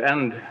 the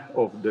end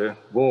of the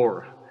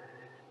war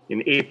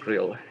in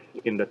April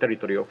in the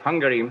territory of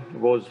Hungary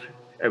was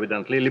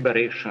evidently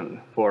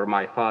liberation for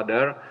my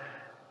father,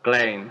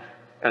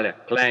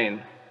 Elek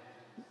Klein.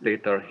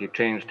 Later he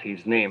changed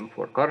his name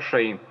for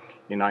Karsai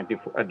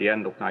at the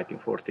end of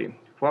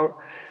 1944.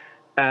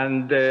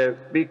 And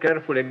be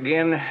careful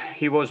again,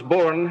 he was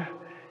born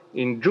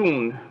in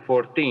June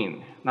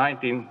 14,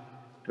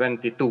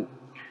 1922.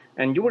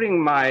 And during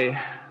my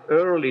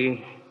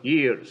early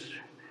years,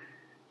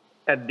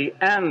 at the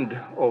end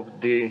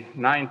of the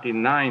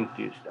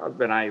 1990s,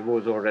 when I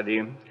was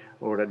already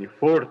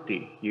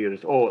 40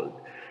 years old,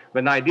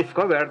 when I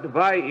discovered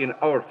why in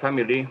our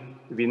family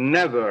we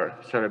never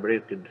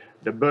celebrated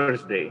the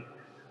birthday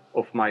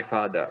of my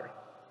father.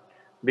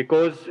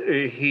 Because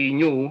he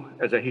knew,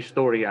 as a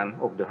historian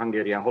of the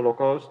Hungarian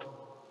Holocaust,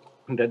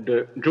 that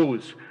the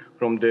Jews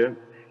from the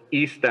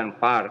eastern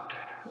part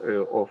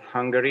of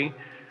Hungary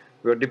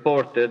were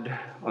deported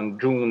on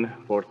June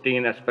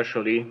 14,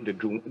 especially the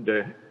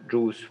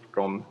Jews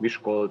from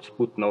Miskolc,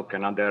 Putnok,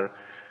 and other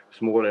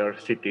smaller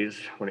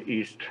cities from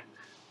the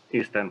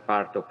eastern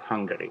part of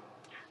Hungary.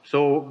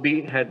 So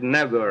we had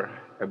never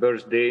a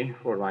birthday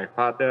for my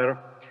father,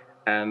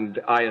 and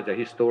I, as a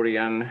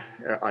historian,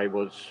 I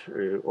was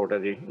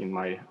already in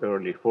my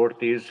early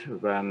 40s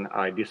when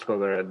I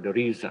discovered the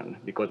reason,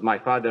 because my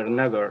father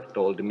never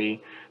told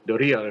me the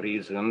real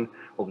reason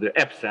of the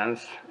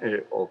absence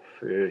of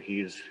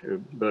his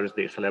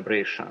birthday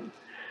celebration.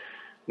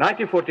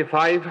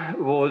 1945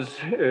 was,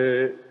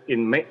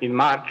 in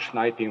March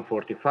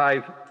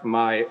 1945,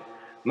 my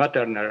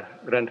maternal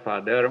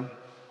grandfather,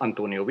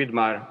 Antonio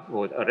Vidmar,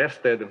 was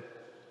arrested,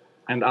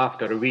 and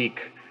after a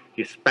week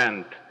he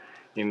spent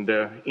in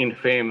the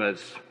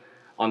infamous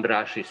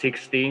Andrássy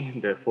 60,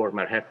 the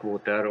former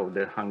headquarters of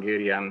the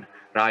Hungarian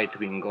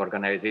right-wing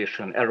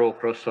organization,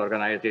 Eurocross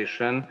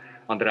organization,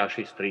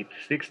 Andrássy Street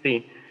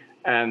 60.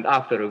 And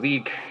after a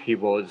week, he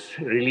was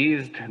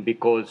released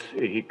because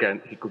he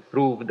could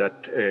prove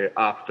that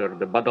after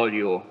the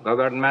Badoglio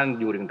government,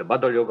 during the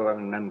Badoglio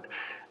government,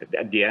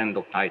 at the end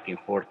of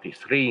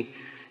 1943,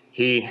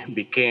 he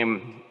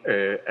became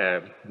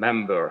a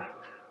member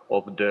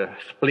of the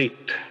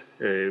split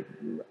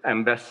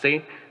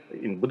embassy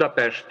in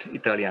Budapest,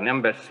 Italian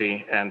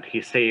embassy, and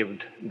he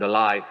saved the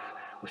life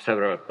of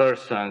several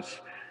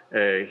persons.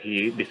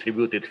 He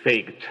distributed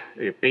faked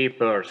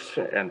papers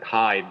and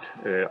hid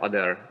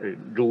other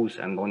Jews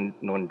and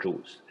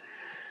non-Jews.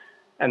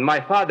 And my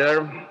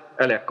father,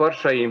 Elek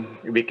Karsai,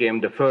 became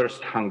the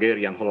first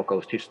Hungarian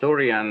Holocaust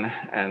historian,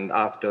 and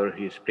after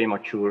his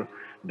premature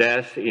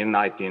death in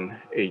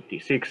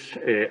 1986,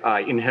 I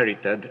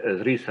inherited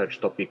as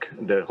research topic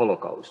the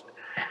Holocaust.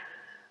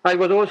 I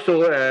was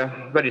also a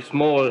very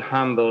small,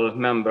 humble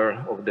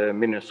member of the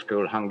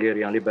minuscule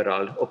Hungarian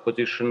liberal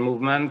opposition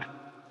movement.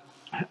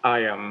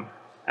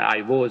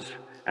 I was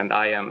and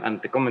I am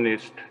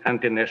anti-communist,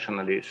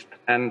 anti-nationalist,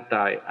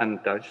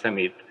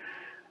 anti-Semite,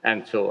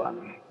 and so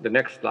on. The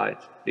next slide,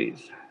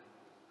 please.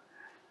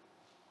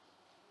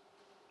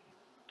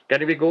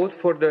 Can we go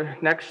for the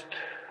next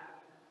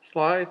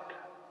slide?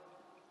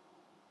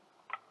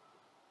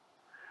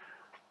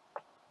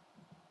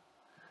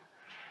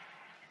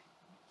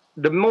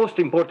 The most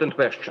important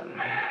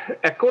question.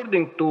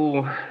 According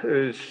to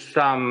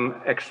some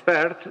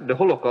experts, the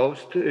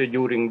Holocaust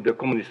during the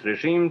communist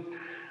regime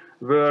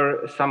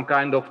were some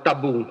kind of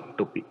taboo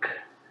topic.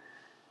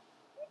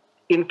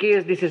 In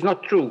case this is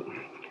not true,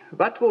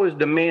 what was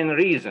the main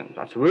reason,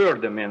 what were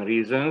the main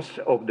reasons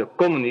of the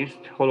communist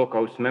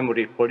Holocaust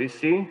memory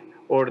policy,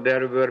 or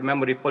there were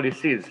memory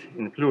policies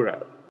in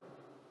plural?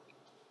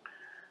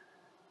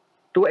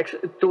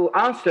 To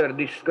answer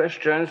these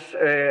questions,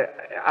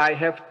 I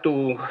have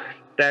to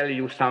tell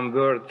you some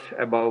words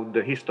about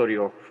the history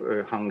of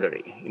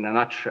Hungary in a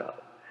nutshell.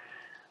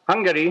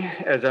 Hungary,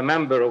 as a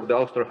member of the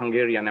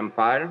Austro-Hungarian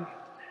Empire,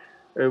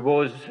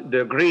 was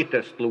the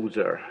greatest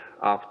loser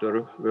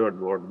after World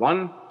War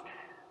I.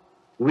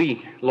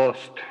 We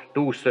lost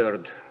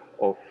 2/3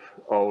 of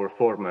our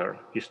former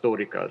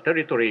historical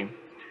territory,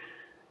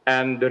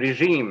 and the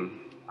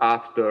regime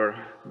after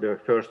the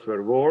First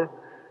World War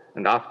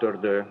and after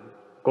the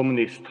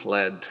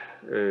communist-led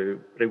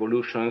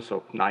revolutions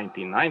of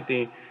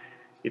 1990,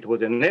 it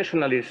was a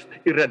nationalist,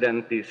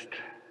 irredentist,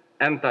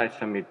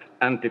 anti-Semite,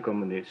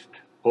 anti-communist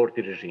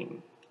party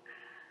regime.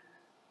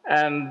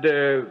 And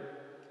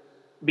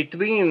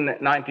between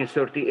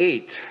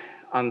 1938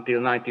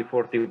 until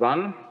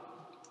 1941,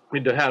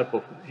 with the help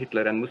of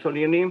Hitler and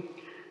Mussolini,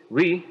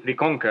 we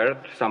reconquered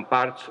some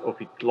parts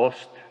of its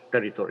lost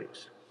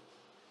territories.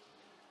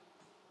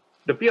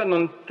 The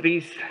Trianon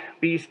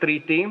Peace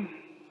Treaty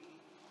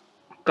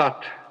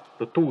cut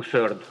to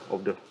 2/3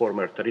 of the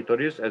former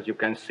territories, as you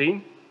can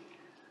see.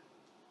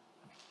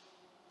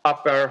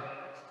 Upper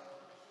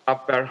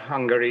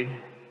Hungary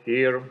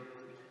here,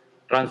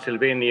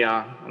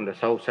 Transylvania and the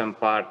southern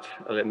parts,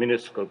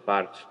 minuscule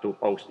parts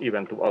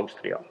even to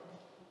Austria.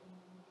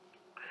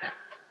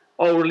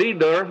 Our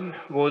leader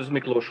was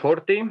Miklós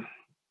Horthy,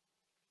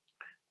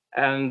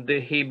 and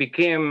he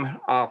became,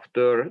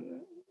 after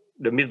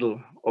the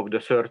middle of the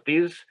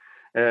 30s,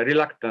 a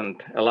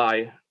reluctant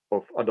ally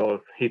of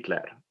Adolf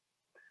Hitler.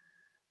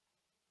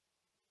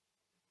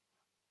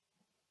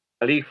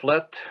 A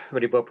leaflet,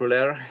 very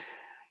popular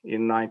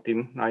in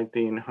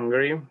 1919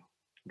 Hungary,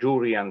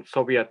 Jewry and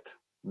Soviet,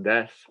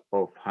 Death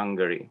of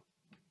Hungary.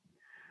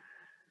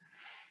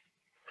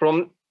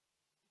 From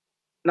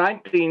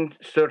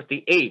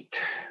 1938,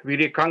 we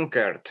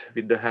reconquered,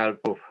 with the help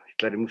of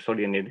Hitler and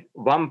Mussolini,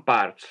 one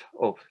part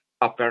of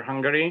Upper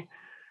Hungary,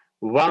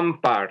 one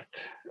part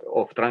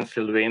of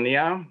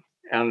Transylvania,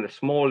 and the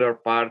smaller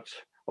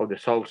parts of the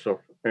south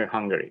of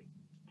Hungary.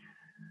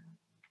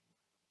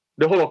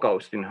 The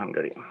Holocaust in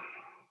Hungary.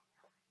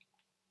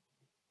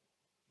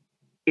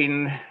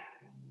 In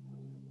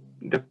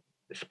the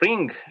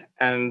spring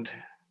and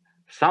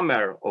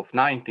summer of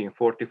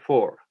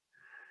 1944,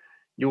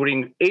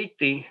 during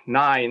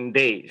 89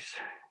 days,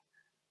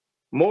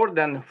 more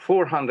than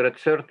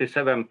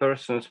 437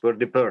 persons were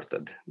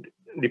deported.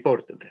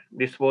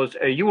 This was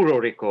a Euro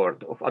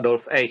record of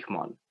Adolf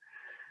Eichmann,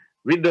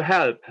 with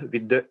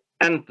the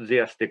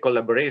enthusiastic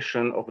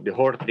collaboration of the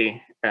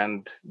Horthy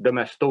and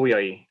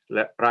Demestoyai,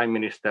 Prime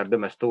Minister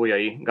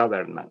Demestoyai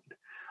government.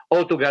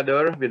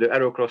 Altogether, with the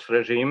Eurocross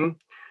regime,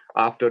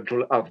 after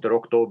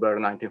October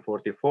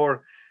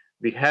 1944,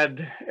 we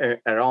had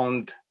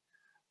around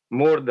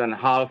more than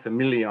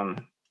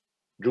 500,000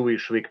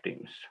 Jewish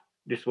victims.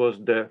 This was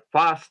the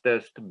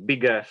fastest,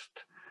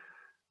 biggest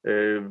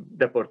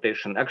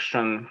deportation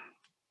action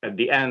at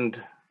the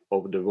end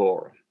of the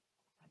war.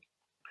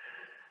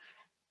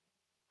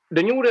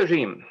 The new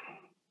regime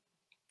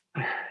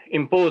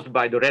imposed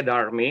by the Red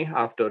Army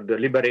after the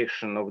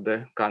liberation of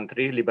the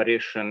country,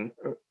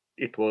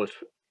 it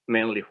was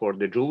mainly for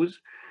the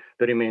Jews,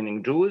 the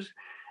remaining Jews,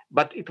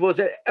 but it was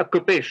an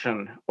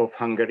occupation of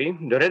Hungary.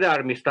 The Red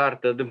Army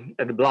started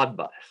a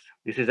bloodbath.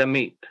 This is a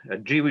myth, a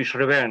Jewish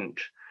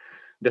revenge.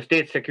 The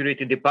State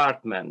Security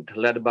Department,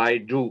 led by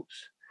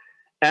Jews,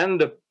 and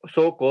the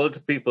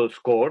so-called People's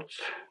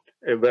Courts,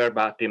 a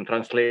verbatim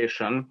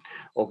translation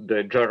of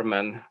the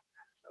German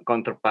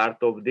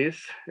counterpart of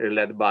this,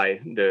 led by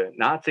the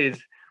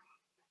Nazis.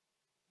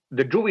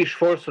 The Jewish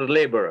forced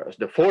laborers,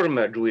 the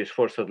former Jewish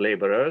forced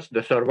laborers,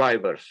 the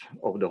survivors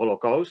of the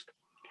Holocaust,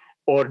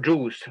 or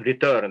Jewish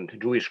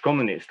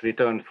communists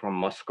returned from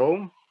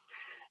Moscow,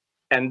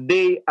 and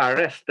they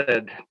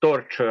arrested,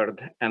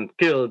 tortured, and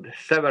killed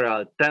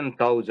several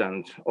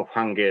 10,000s of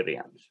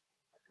Hungarians.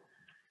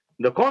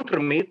 The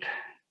counter-myth,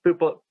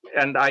 people,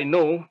 and I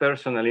know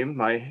personally,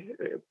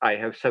 I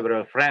have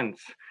several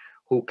friends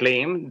who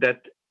claim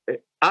that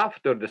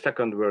after the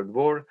Second World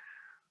War,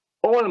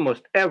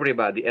 almost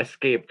everybody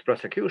escaped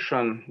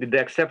prosecution, with the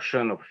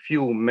exception of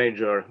few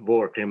major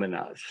war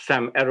criminals,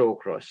 some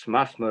Eurocross,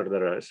 mass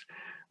murderers,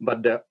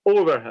 but the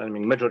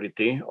overwhelming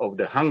majority of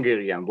the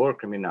Hungarian war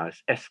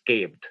criminals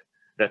escaped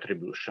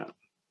retribution.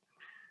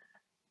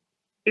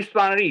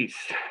 István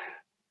Ries,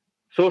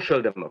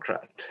 social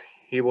democrat,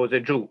 he was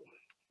a Jew,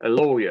 a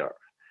lawyer,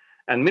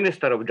 and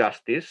Minister of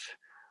Justice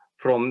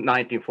from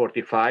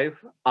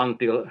 1945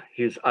 until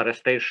his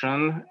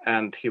arrestation,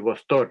 and he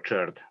was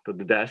tortured to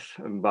the death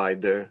by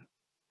the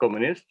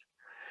communists.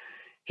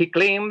 He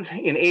claimed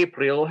in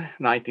April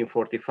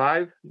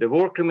 1945, the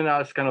war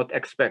criminals cannot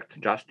expect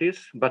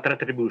justice, but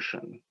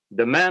retribution.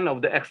 The men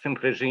of the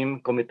extinct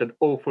regime committed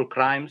awful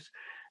crimes,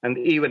 and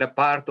even a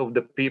part of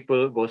the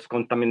people was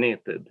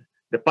contaminated.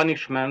 The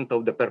punishment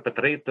of the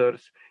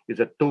perpetrators is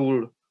a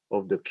tool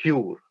of the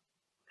cure.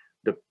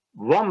 The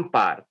one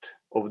part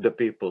of the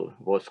people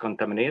was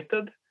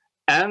contaminated,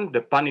 and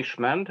the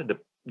punishment,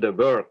 the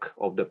work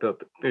of the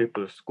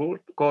people's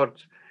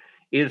courts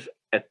is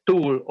a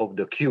tool of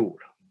the cure.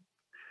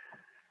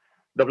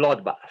 The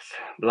bloodbath.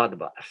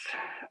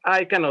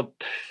 I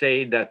cannot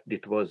say that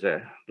it was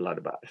a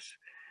bloodbath.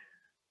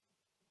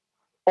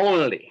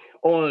 Only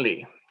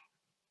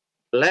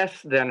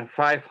less than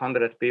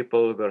 500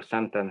 people were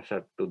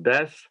sentenced to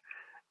death,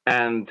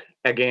 and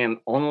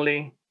again,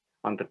 only,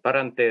 under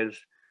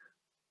parentheses,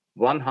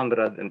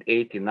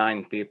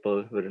 189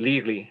 people were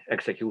legally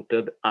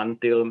executed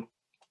until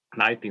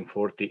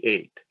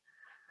 1948.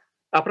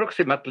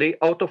 Approximately,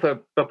 out of a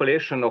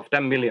population of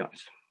 10 million,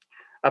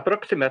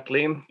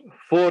 approximately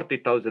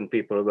 40,000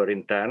 people were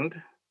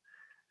interned.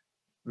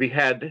 We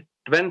had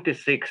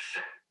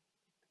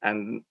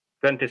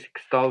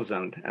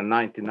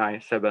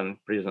 26,097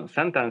 prison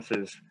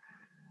sentences,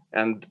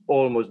 and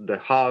almost the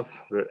half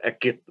were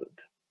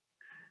acquitted.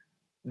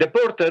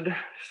 Deported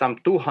some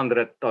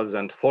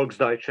 200,000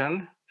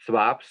 Volksdeutschen,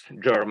 Swaps,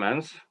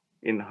 Germans,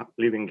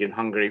 living in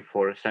Hungary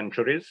for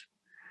centuries.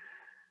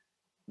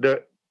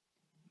 The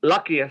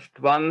luckiest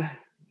one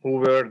who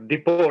were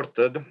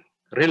deported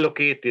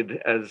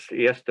relocated, as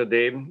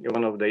yesterday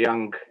one of the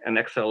young and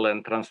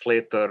excellent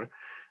translator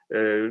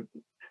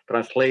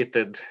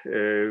translated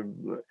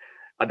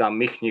Adam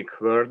Michnik's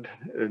word,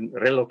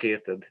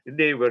 relocated.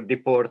 They were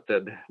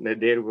deported.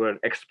 They were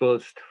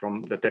expelled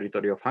from the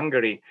territory of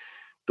Hungary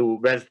to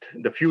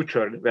the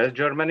future West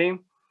Germany,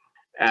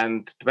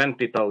 and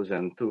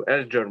 20,000 to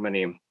East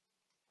Germany,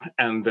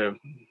 and the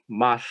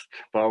massed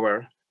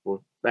power,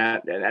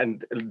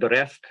 and the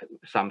rest,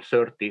 some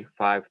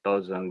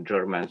 35,000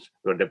 Germans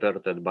were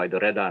deported by the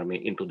Red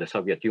Army into the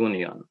Soviet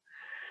Union.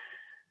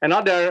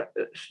 Another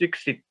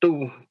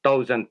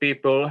 62,000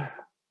 people,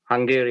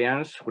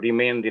 Hungarians who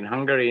remained in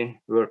Hungary,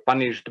 were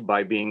punished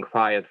by being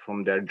fired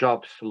from their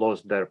jobs,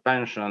 lost their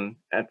pension,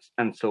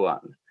 and so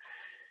on.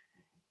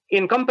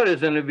 In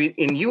comparison,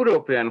 in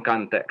European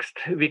context,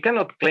 we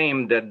cannot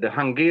claim that the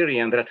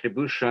Hungarian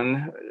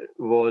retribution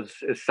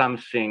was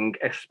something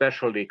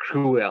especially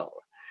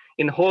cruel.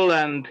 In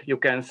Holland, you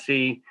can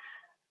see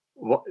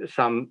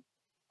some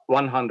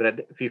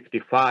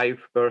 155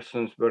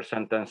 persons were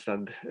sentenced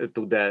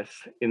to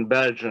death. In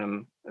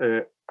Belgium,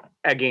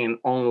 again,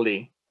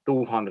 only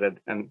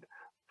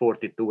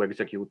 242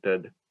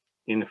 executed.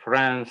 In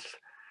France,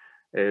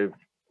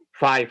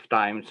 5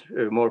 times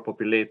more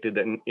populated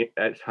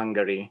as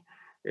Hungary.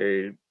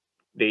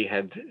 They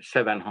had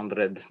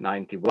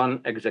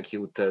 791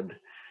 executed.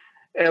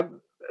 A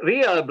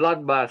real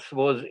bloodbath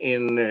was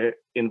in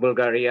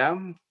Bulgaria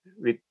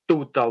with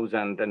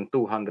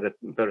 2,200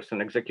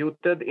 persons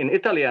executed. In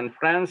Italy and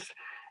France,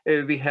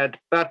 we had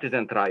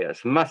partisan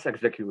trials, mass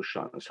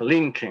executions,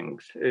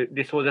 lynchings.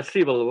 This was a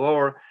civil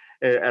war,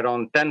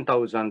 around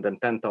 10,000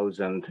 and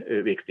 10,000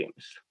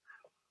 victims.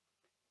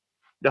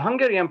 The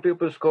Hungarian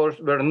People's Courts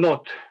were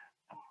not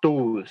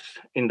tools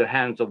in the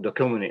hands of the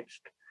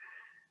communists,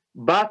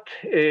 but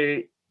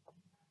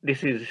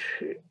this is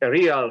a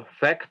real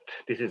fact.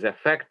 This is a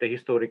fact, a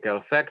historical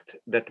fact,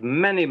 that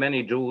many,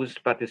 many Jews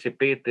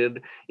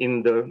participated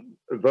in the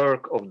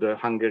work of the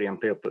Hungarian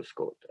People's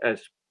Court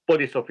as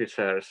police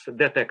officers,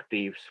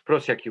 detectives,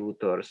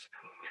 prosecutors,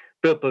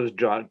 people's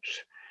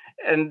judge.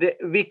 And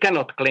we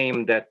cannot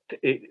claim that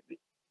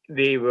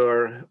they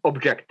were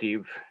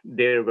objective,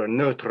 they were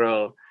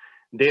neutral,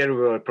 they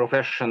were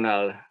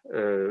professional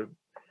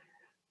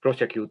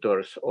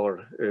prosecutors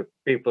or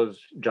people's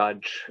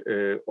judge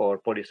or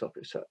police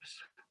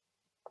officers.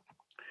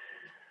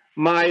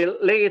 My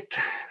late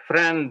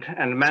friend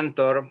and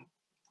mentor,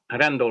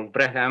 Randolph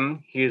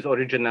Brehm, his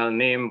original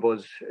name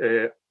was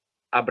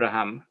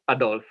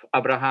Adolf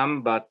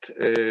Abraham, but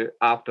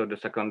after the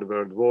Second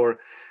World War,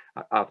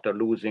 after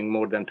losing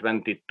more than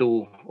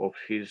 22 of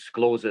his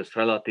closest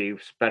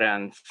relatives,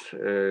 parents,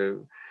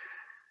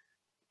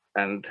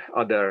 and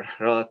other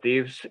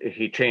relatives,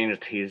 he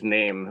changed his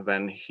name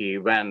when he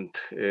went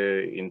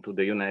into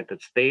the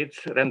United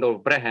States.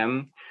 Randolph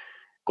Brehm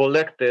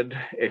collected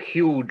a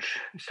huge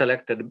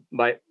selected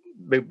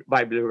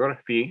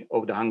bibliography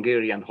of the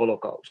Hungarian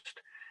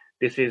Holocaust.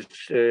 This is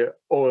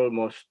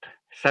almost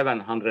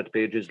 700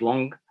 pages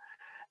long,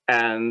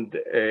 and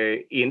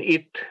in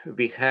it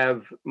we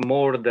have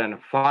more than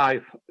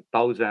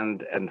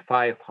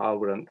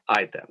 5,500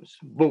 items,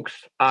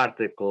 books,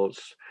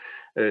 articles,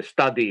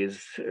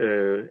 studies,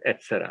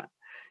 etc.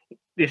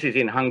 This is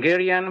in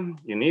Hungarian,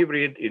 in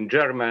Hebrew, in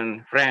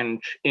German,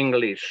 French,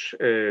 English.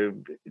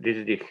 This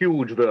is a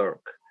huge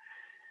work.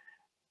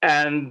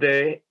 And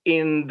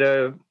in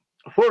the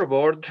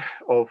foreword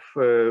of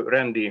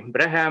Randy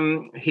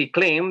Brehm, he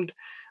claimed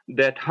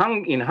that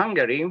in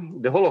Hungary,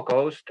 the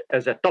Holocaust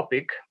as a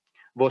topic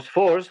was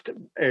forced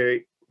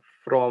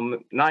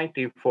from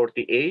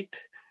 1948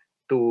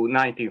 to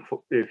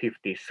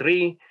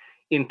 1953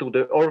 into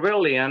the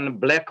Orwellian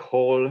black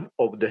hole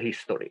of the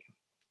history.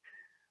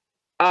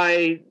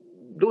 I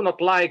do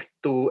not like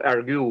to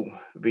argue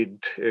with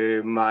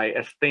my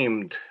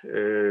esteemed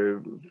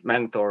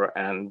mentor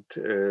and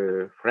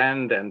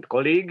friend and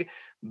colleague,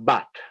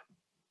 but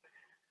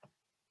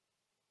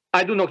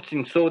I do not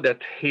think so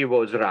that he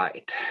was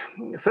right.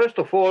 First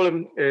of all,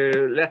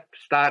 let's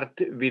start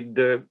with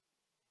the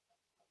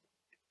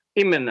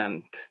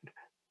imminent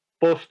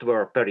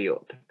post-war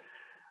period.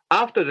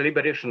 After the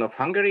liberation of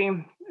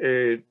Hungary,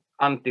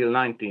 until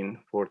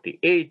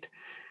 1948,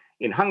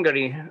 in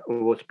Hungary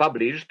was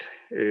published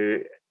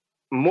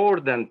more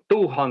than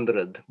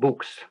 200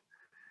 books,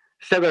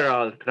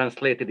 several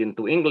translated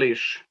into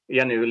English,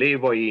 Jenő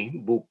Lévai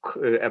book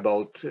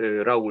about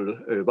Raoul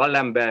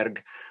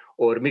Wallenberg,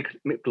 or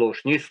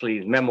Miklós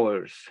Nyiszli's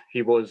memoirs.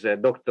 He was a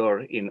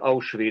doctor in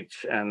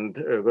Auschwitz and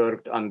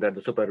worked under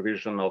the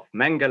supervision of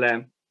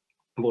Mengele,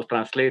 was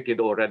translated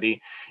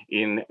already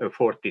in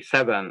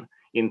 1947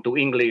 into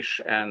English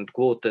and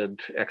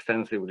quoted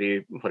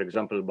extensively, for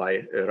example,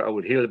 by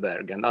Raoul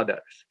Hilberg and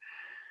others.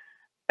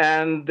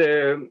 And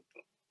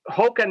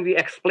how can we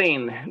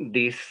explain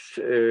these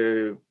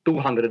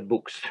 200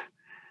 books?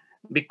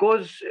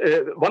 Because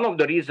one of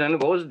the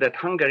reasons was that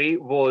Hungary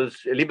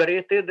was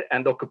liberated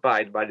and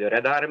occupied by the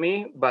Red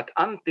Army, but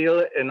until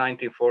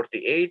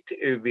 1948,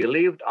 we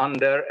lived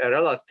under a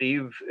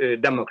relative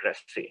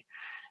democracy.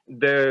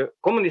 the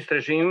communist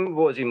regime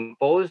was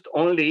imposed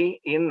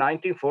only in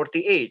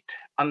 1948.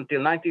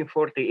 Until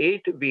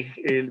 1948, we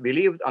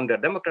lived under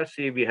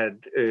democracy. We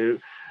had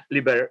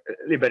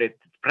liberated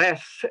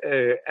press,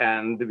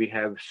 and we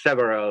have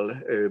several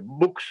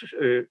books,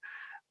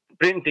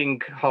 printing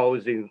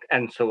houses,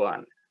 and so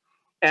on.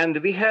 And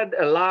we had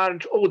a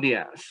large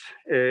audience.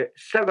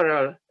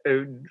 Several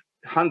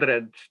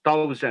hundred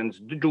thousands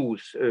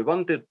Jews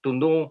wanted to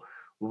know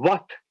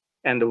what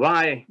and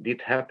why did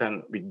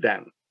happen with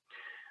them.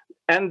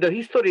 And the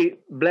history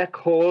black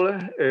hole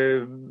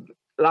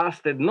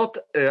lasted not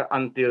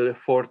until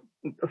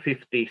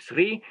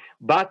 1953,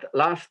 but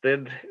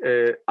lasted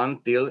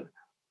until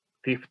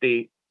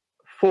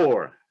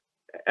 1954,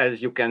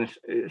 as you can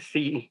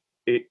see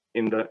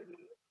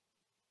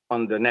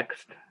on the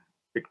next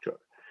picture.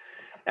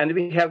 And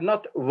we have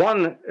not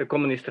one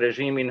communist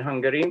regime in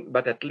Hungary,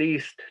 but at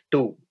least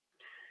two.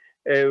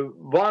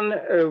 One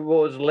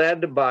was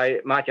led by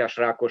Mátyás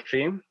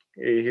Rákosi.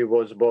 He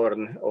was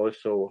born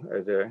also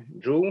as a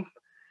Jew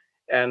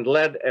and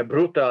led a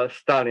brutal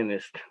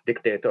Stalinist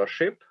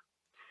dictatorship.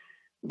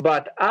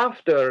 But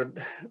after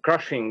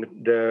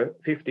crushing the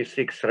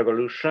 1956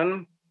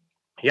 revolution,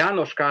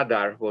 János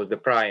Kádár was the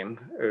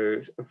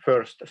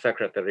first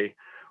secretary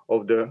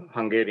of the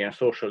Hungarian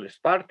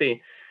Socialist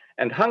Party,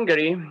 and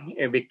Hungary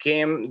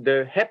became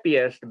the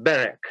happiest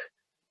barrack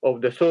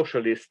of the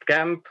socialist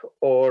camp,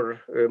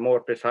 or more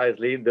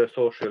precisely, the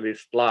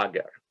socialist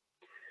lager.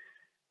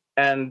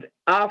 And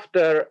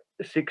after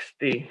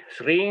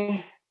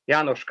 1963,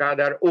 János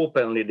Kádár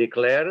openly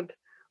declared,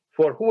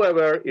 "For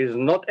whoever is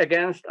not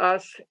against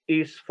us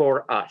is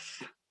for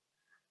us."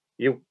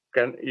 You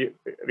can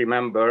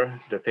remember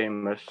the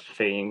famous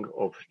saying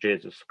of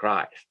Jesus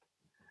Christ.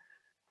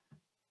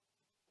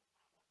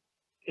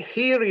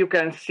 Here you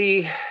can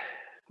see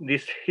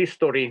this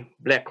history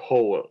black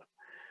hole.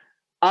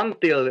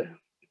 Until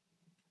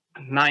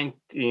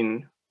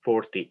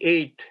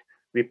 1948,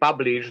 we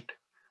published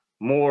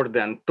more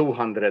than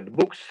 200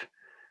 books,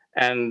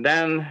 and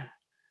then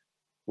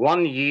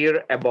 1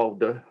 year above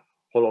the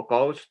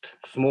Holocaust,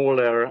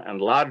 smaller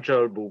and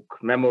larger book,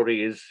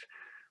 memories,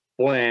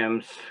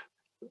 poems,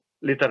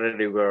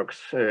 literary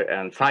works,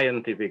 and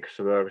scientific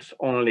works,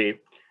 only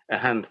a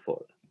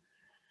handful.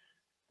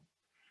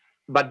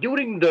 But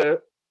during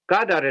the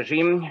Kádár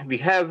regime, we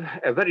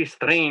have a very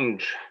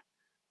strange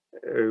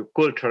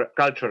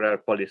cultural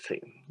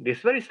policy.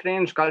 This very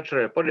strange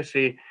cultural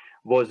policy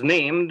was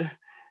named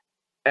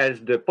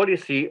as the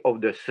policy of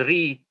the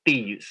 3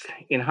 T's.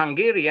 In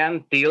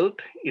Hungarian,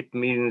 tilt, it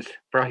means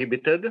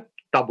prohibited,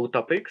 taboo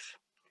topics.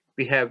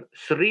 We have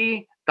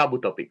 3 taboo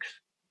topics.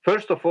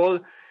 First of all,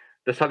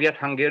 the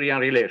Soviet-Hungarian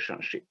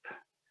relationship.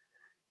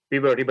 We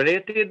were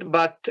liberated,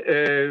 but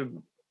a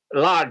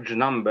large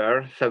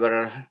number,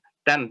 several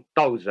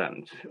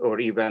 10,000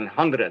 or even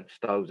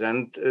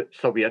 100,000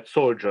 Soviet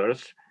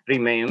soldiers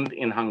remained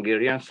in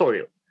Hungarian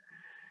soil.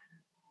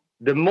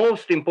 The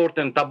most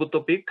important taboo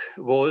topic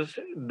was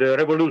the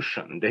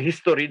revolution, the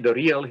history, the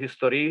real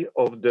history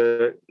of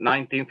the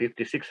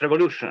 1956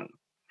 revolution.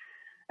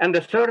 And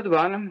the third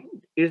one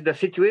is the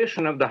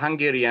situation of the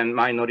Hungarian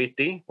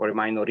minority or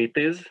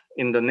minorities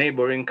in the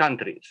neighboring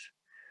countries.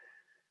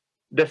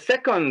 The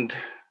second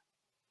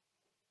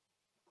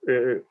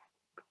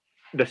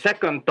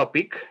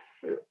topic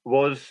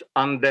was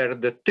under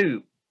the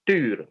tür,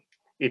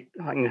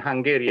 in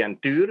Hungarian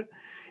tür,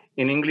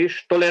 in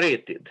English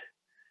tolerated.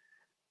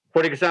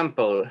 For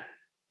example,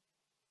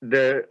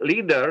 the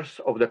leaders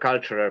of the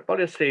cultural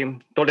policy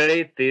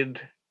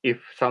tolerated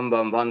if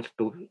someone wants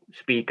to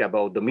speak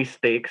about the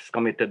mistakes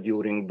committed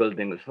during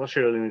building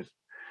socialism.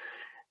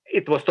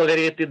 It was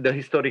tolerated the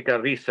historical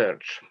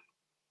research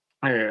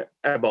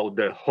about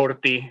the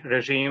Horthy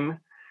regime,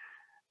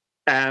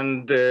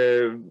 and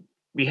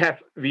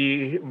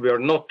we were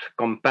not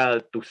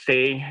compelled to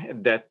say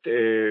that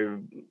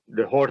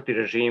the Horthy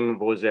regime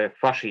was a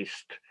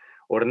fascist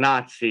or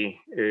Nazi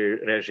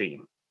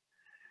regime.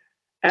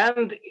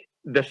 And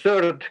the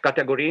third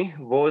category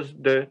was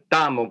the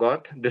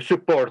támogat, the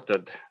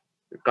supported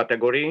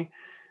category,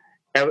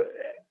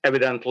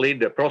 evidently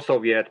the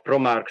pro-Soviet,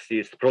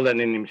 pro-Marxist,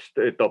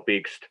 pro-Leninist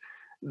topics.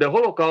 The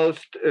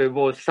Holocaust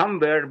was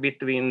somewhere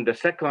between the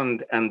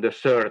second and the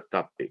third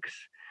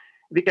topics.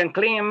 We can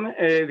claim,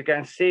 we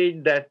can say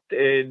that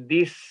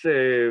this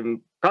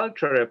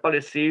cultural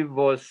policy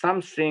was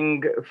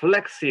something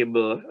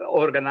flexible,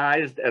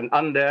 organized and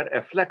under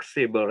a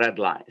flexible red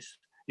lines.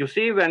 You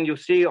see, when you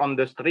see on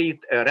the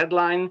street a red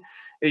line,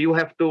 you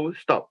have to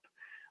stop.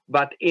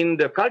 But in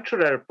the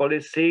cultural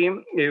policy,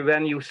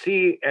 when you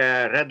see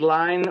a red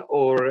line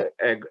or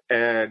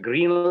a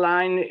green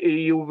line,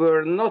 you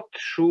were not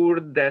sure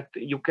that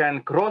you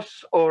can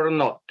cross or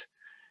not.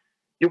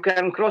 You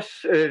can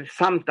cross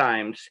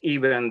sometimes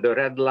even the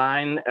red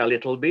line a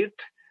little bit,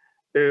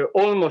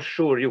 almost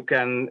sure you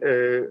can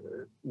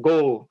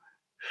go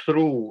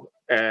through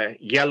a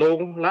yellow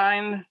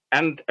line,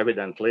 and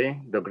evidently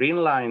the green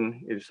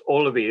line is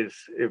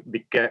always,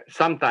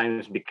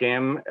 sometimes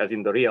became, as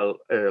in the real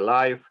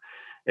life,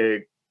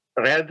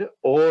 red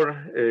or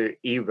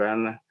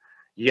even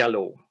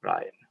yellow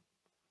line.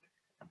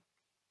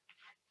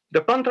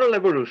 The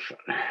counter-revolution.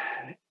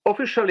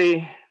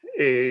 Officially,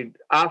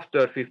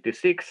 after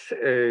 56,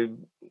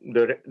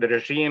 the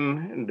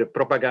regime, the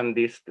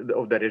propagandist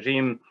of the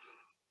regime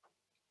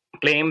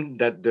claimed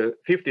that the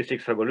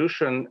 56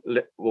 revolution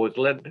was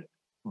led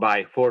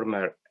by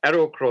former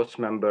Arrow Cross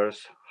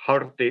members,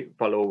 Horthy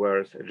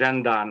followers,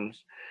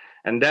 gendarmes,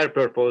 and their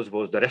purpose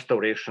was the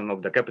restoration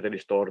of the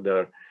capitalist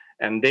order,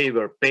 and they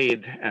were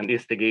paid and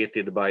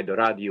instigated by the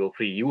Radio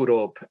Free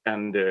Europe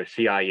and the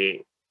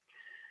CIA.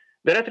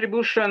 The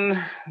retribution,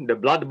 the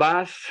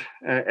bloodbath,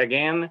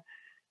 again,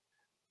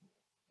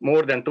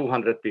 more than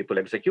 200 people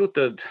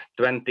executed,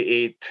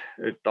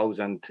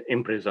 28,000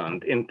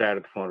 imprisoned,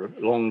 interned for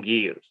long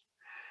years.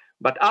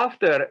 But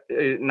after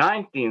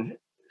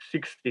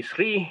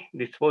 1963,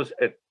 this was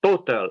a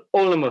total,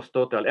 almost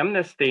total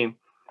amnesty,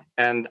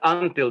 and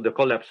until the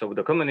collapse of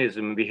the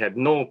communism, we had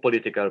no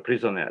political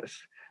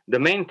prisoners. The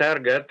main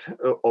target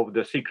of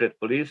the secret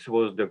police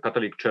was the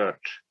Catholic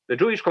Church. The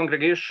Jewish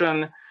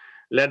congregation,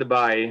 led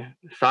by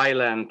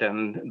silent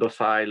and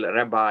docile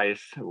rabbis,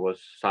 was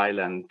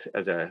silent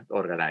as an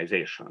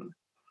organization.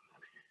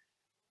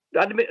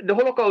 The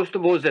Holocaust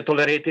was a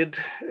tolerated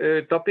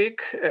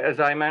topic, as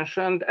I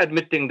mentioned,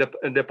 admitting the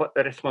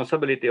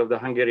responsibility of the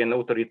Hungarian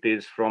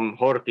authorities from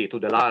Horthy to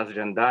the last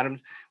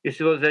gendarmes. This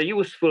was a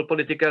useful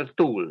political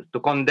tool to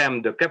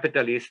condemn the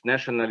capitalist,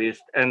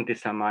 nationalist,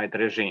 anti-Semite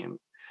regime.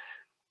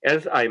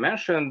 As I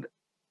mentioned,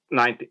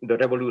 the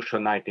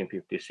revolution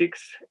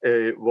 1956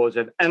 was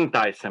an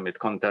anti-Semite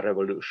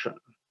counter-revolution.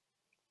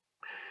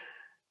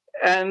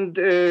 And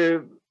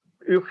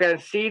you can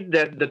see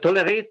that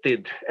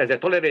as a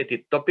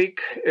tolerated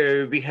topic,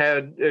 we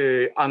had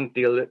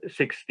until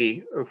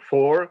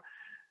 64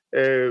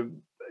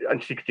 and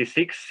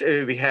 66,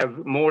 we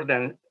have more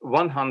than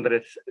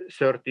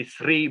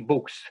 133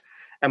 books.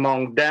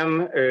 Among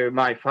them,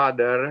 my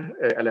father,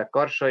 Elek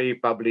Karsai,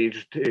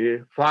 published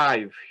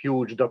 5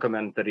 huge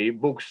documentary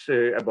books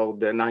about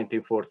the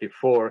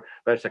 1944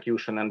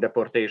 persecution and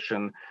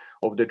deportation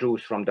of the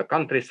Jews from the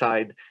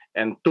countryside,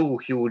 and 2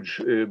 huge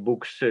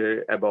books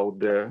about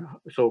the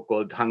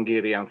so-called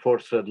Hungarian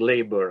forced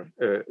labor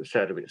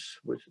service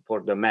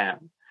for the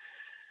men.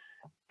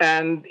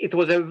 And it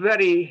was a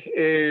very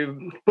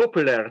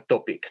popular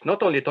topic,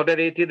 not only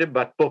tolerated,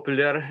 but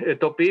popular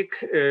topic.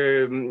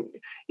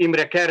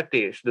 Imre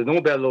Kertész, the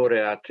Nobel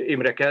laureate,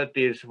 Imre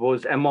Kertész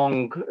was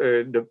among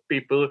the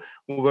people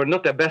who were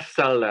not a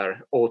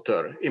bestseller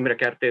author. Imre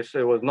Kertész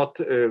was not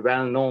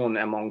well known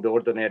among the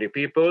ordinary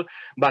people,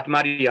 but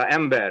Maria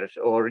Ember's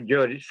or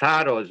György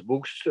Szára's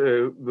books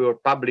were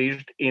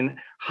published in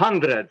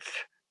hundreds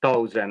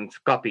thousands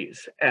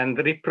copies and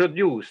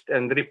reproduced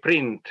and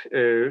reprint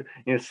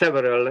in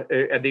several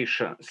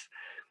editions,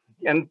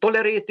 and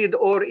tolerated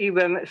or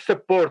even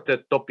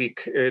supported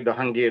topic, the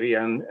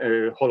Hungarian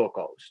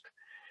Holocaust.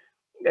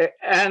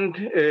 And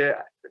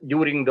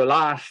during the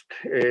last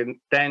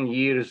 10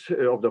 years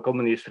of the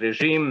communist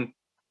regime,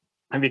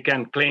 we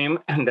can claim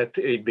that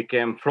it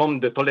became from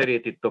the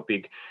tolerated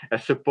topic a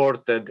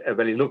supported, a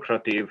very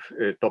lucrative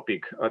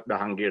topic, the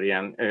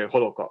Hungarian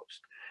Holocaust.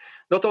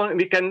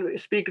 We can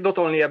speak not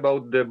only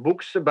about the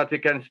books, but we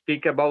can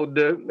speak about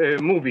the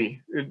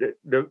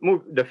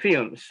the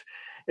films.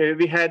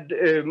 We had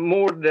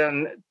more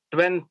than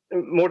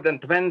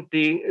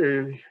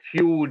 20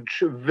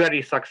 huge,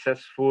 very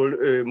successful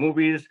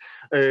movies.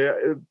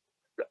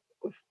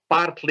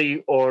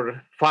 Partly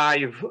or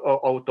 5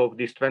 out of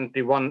these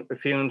 21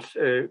 films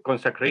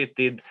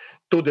consecrated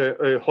to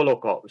the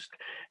Holocaust.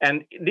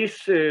 And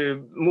these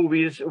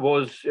movies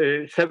was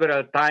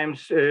several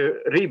times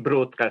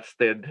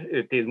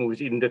rebroadcasted, these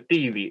movies in the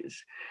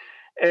TVs.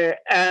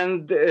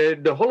 And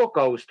the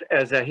Holocaust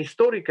as a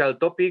historical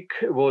topic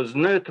was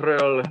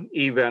neutral,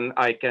 even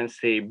I can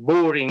say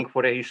boring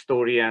for a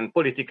historian,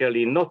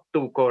 politically not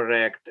too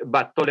correct,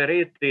 but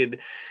tolerated.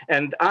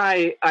 And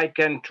I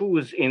can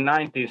choose in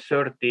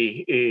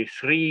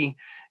 1983,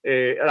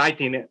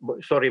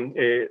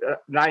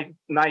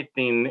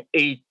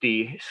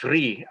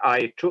 1983,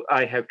 I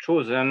have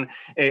chosen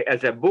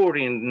as a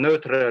boring,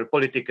 neutral,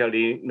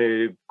 politically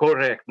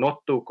correct,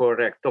 not too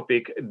correct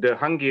topic, the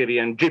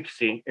Hungarian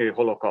Gypsy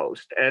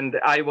Holocaust. And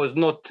I was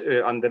not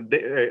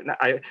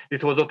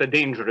it was not a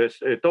dangerous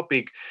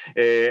topic.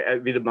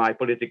 With my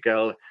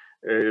political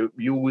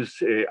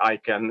views, I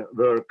can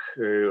work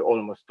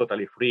almost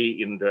totally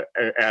free in the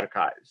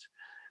archives.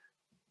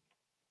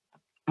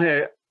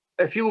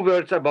 A few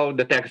words about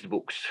the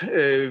textbooks.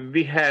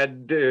 We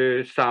had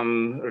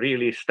some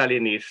really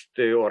Stalinist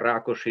or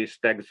Rákosi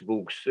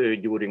textbooks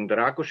during the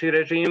Rákosi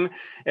regime,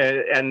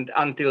 and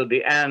until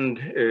the end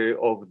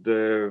of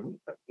the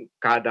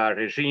Kádár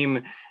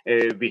regime,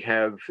 we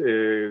have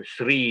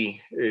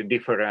 3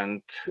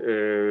 different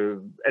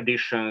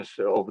editions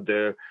of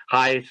the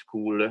high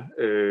school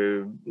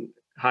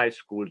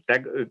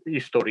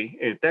history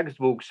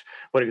textbooks.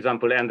 For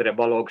example, Endre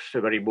Balog's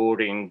very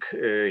boring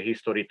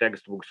history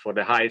textbooks for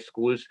the high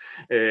schools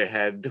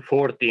had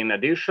 14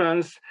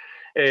 editions.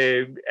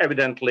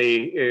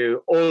 Evidently,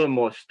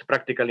 almost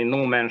practically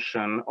no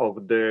mention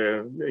of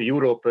the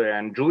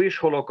European Jewish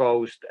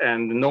Holocaust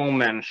and no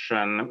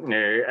mention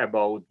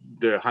about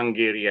the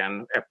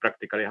Hungarian,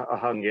 practically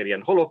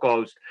Hungarian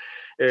Holocaust.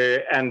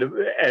 And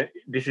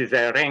this is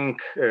a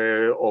rank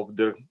of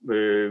the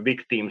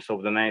victims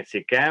of the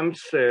Nazi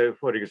camps.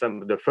 For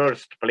example, the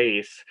first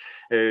place,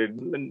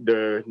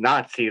 the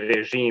Nazi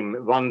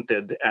regime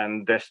wanted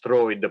and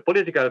destroyed the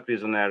political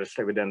prisoners,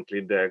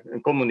 evidently the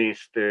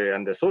communists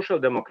and the social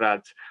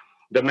democrats,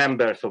 the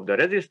members of the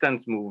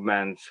resistance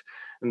movements.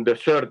 In the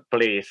third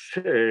place,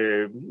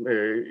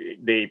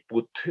 they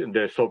put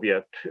the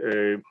Soviet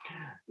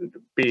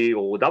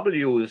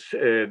POWs,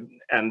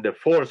 and the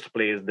fourth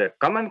place, the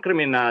common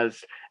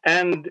criminals,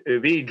 and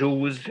we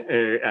Jews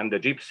and the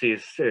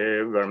Gypsies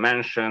were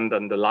mentioned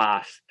on the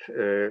last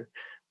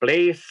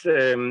place.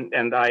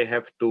 And I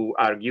have to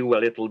argue a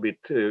little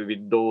bit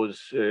with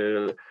those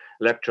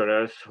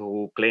lecturers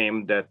who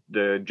claim that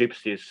the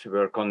Gypsies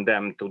were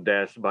condemned to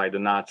death by the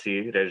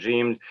Nazi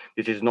regime.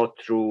 This is not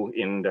true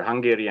in the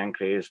Hungarian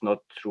case, not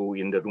true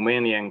in the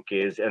Romanian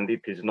case, and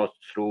it is not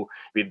true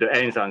with the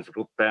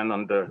Einsatzgruppen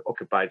on the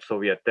occupied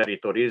Soviet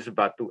territories,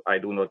 but I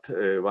do not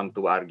want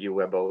to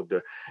argue about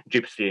the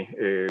Gypsy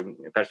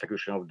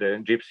persecution of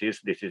the Gypsies.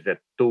 This is a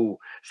too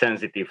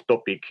sensitive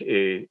topic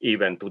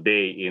even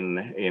today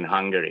in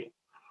Hungary.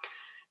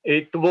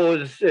 It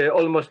was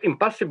almost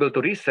impossible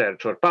to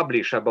research or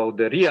publish about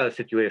the real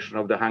situation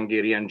of the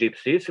Hungarian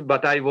Gypsies,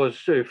 but I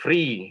was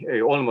free,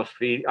 almost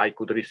free. I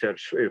could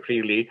research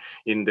freely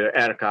in the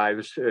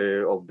archives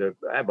about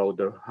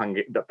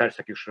the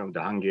persecution of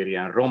the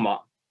Hungarian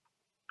Roma.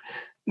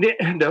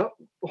 The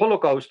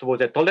Holocaust was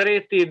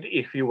tolerated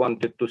if you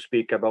wanted to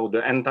speak about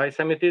the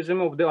anti-Semitism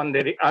of the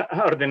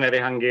ordinary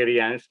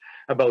Hungarians,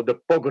 about the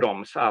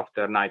pogroms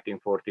after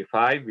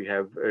 1945. We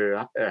have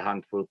a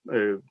handful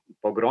of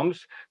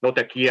pogroms, not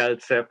a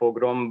Kielce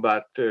pogrom,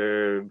 but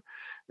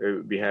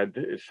we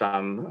had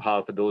some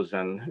half a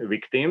dozen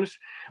victims,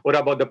 or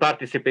about the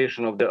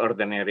participation of the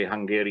ordinary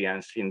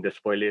Hungarians in the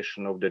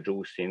spoliation of the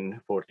Jews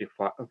in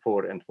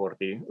 44 and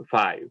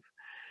 45.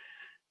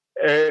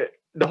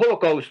 The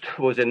Holocaust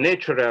was a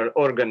natural,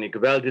 organic,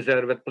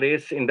 well-deserved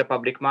place in the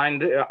public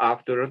mind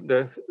after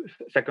the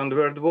Second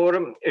World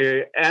War,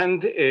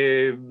 and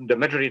the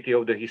majority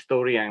of the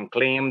historians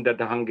claim that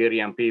the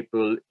Hungarian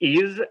people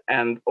is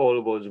and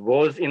always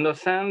was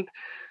innocent.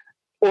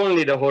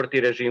 Only the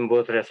Horthy regime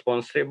was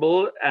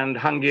responsible, and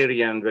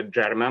Hungarian with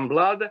German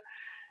blood.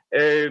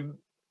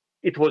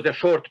 It was a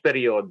short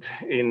period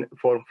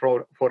from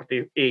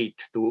 48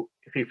 to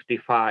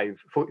 55,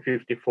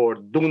 54.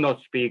 Do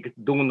not speak,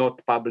 do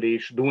not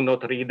publish, do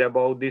not read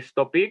about this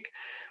topic,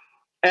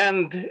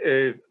 and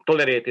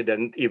tolerated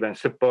and even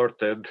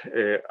supported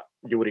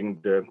during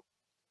the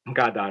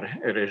Gadar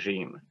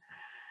regime.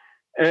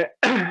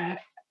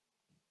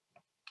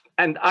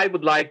 And I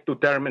would like to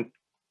terminate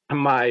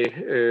my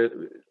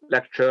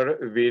lecture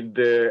with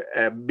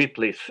a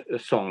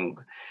Beatles song.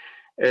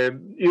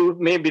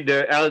 Maybe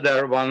the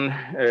elder one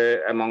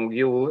among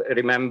you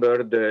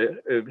remember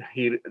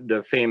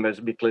the famous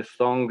Beatles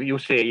song, "You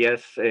say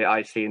yes,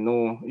 I say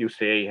no, you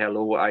say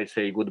hello, I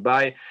say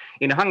goodbye."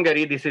 In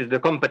Hungary, this is the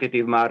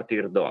competitive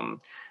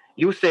martyrdom.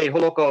 You say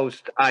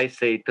Holocaust, I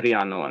say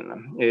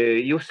Trianon.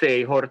 You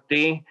say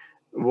Horthy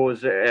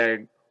was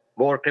a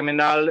war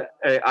criminal,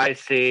 I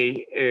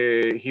say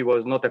he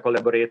was not a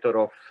collaborator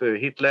of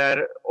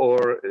Hitler,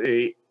 or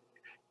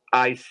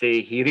I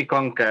say he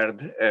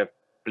reconquered a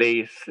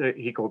place,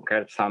 he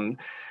conquered some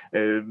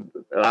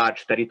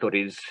large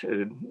territories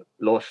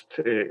lost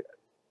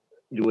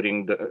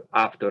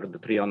after the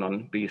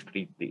Trianon peace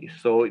treaty.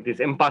 So it is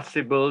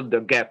impossible, the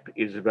gap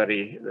is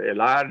very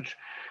large,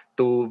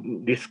 to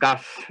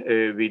discuss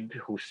with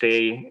who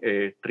say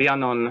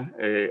Trianon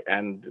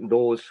and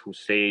those who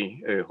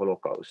say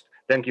Holocaust.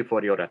 Thank you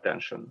for your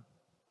attention.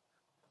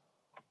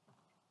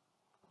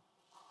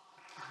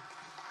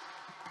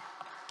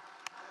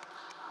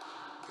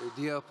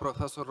 Dear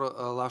Professor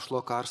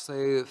László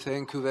Karsai,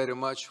 thank you very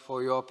much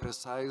for your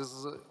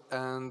precise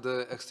and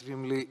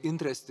extremely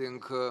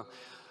interesting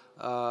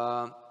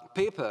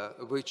paper,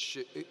 which,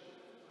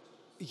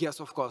 yes,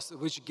 of course,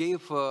 which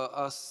gave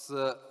us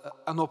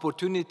an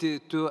opportunity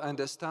to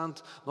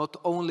understand not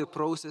only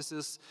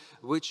processes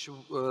which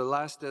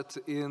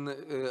lasted in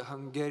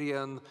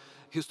Hungarian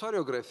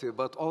historiography,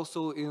 but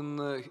also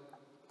in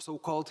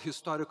so-called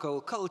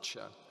historical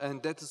culture.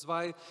 And that is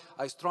why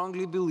I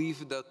strongly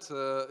believe that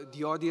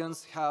the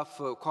audience have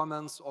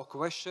comments or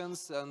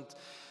questions. And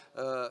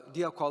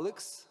dear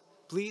colleagues,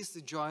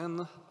 please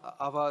join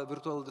our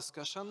virtual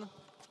discussion.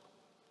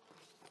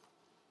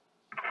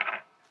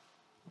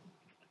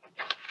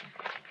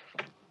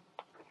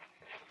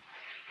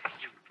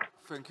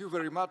 Thank you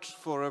very much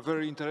for a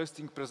very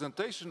interesting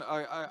presentation.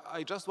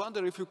 I just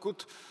wonder if you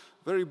could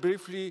very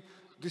briefly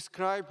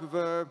describe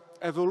the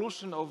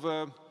evolution of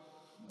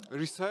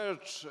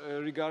research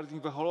regarding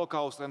the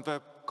Holocaust and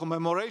the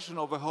commemoration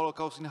of the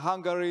Holocaust in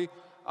Hungary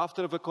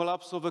after the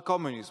collapse of the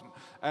communism,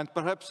 and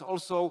perhaps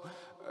also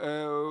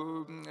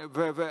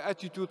the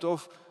attitude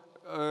of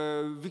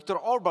Viktor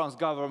Orban's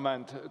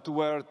government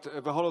toward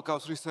the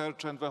Holocaust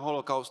research and the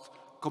Holocaust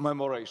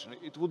commemoration.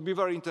 It would be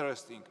very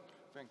interesting.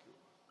 Thank you.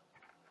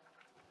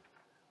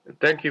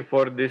 Thank you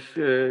for this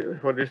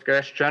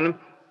question.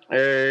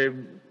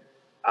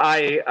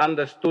 I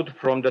understood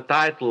from the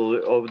title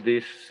of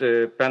this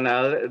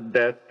panel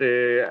that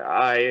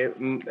I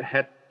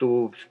had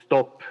to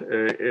stop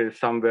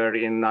somewhere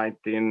in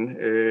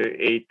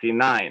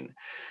 1989.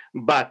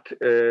 But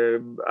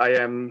I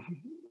am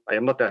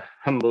not a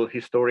humble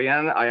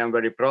historian. I am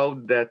very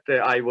proud that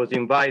I was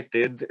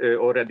invited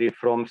already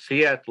from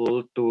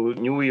Seattle to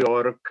New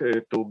York,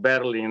 to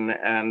Berlin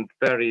and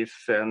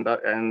Paris and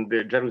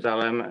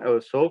Jerusalem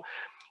also,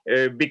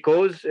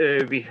 because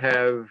we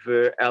have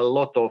a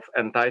lot of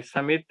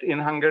anti-Semit in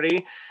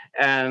Hungary.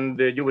 And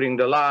during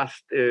the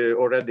last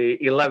already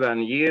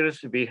 11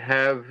 years, we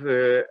have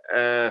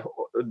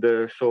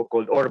the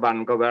so-called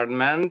Orban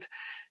government.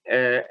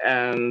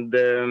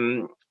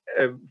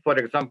 For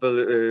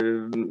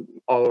example,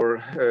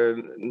 our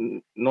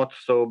not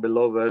so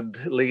beloved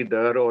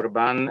leader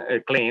Orban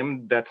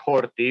claimed that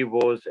Horthy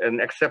was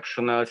an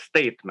exceptional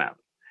statesman.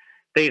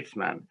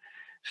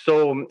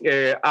 So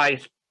I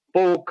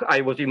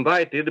was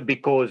invited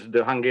because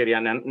the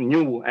Hungarian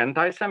new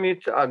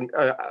anti-Semites,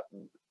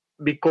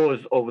 because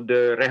of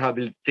the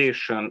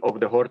rehabilitation of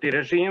the Horthy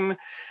regime,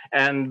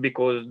 and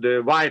because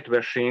the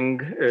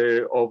whitewashing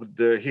of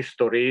the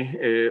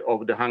history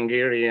of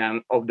Hungary,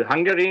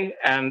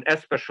 and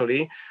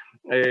especially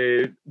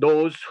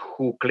those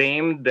who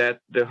claimed that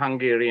the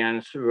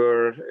Hungarians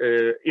were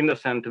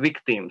innocent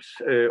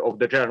victims of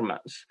the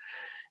Germans.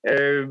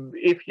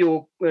 If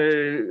you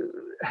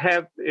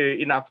have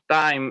enough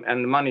time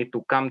and money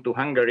to come to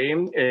Hungary,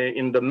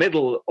 in the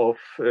middle of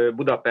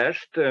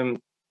Budapest,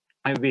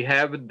 we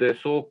have the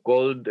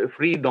so-called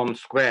Freedom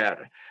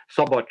Square,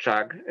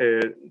 Szabadság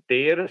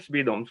tér,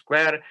 Freedom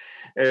Square,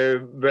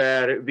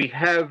 where we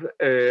have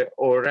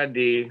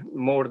already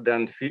more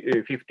than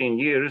 15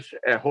 years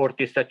a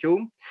Horthy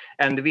statue,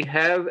 and we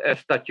have a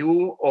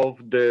statue of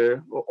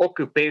the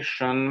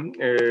occupation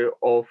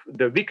of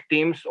the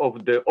victims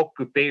of the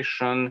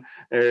occupation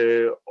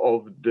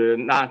of the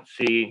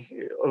Nazi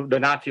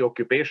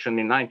occupation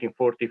in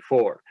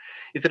 1944.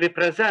 It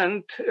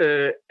represents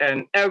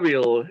an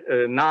evil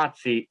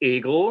Nazi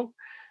eagle,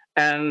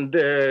 and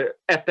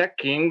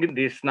attacking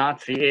this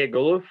Nazi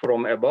eagle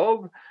from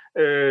above,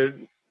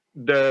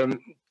 the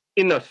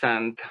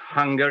innocent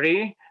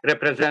Hungary,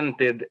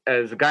 represented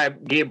as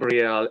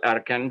Gabriel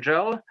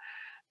Archangel,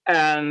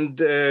 and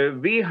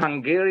we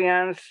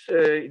Hungarians,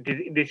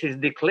 this is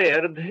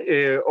declared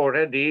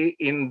already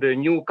in the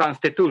new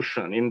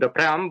constitution, in the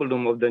preamble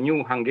of the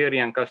new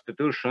Hungarian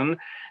constitution,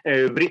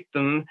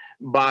 written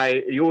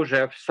by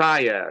József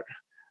Szájer.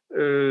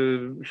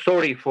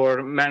 Sorry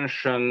for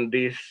mention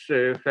this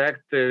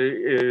fact.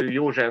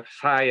 József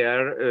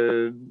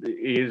Szájer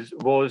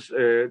was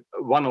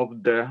one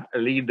of the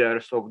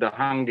leaders of the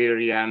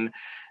Hungarian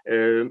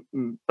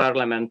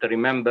parliamentary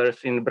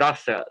members in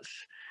Brussels.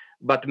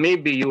 But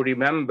maybe you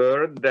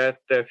remember that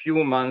a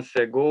few months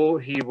ago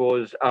he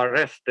was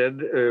arrested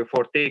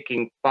for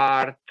taking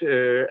part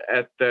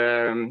at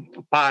a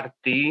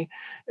party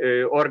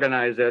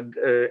organized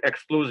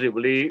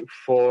exclusively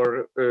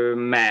for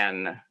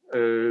men.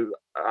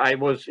 I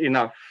was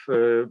enough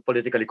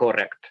politically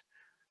correct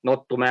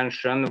not to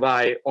mention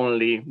why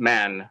only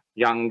men,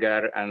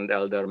 younger and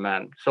elder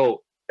men.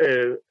 So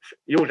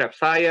József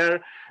Szájer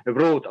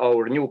wrote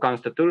our new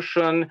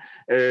constitution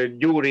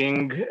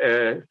during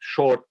a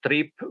short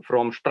trip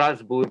from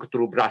Strasbourg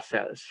to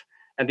Brussels.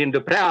 And in the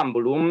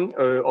preambulum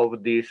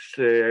of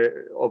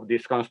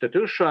this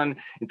constitution,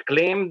 it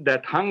claimed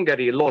that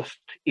Hungary lost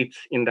its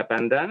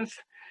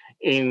independence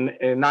in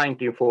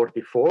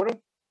 1944.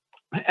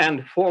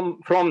 And from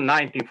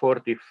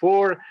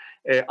 1944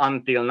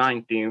 until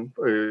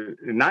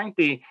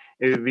 1990,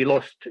 we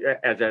lost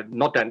as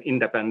not an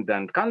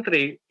independent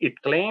country. It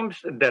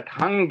claims that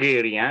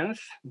Hungary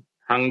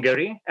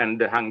and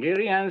the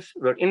Hungarians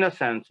were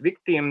innocent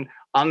victims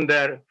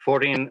under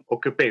foreign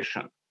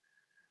occupation.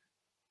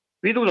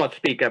 We do not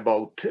speak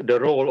about the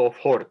role of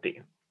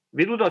Horthy.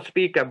 We do not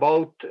speak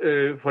about,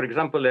 for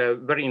example, a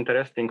very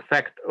interesting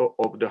fact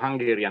of the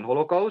Hungarian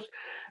Holocaust,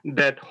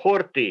 that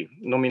Horthy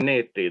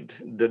nominated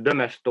the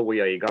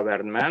Demesztóiai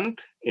government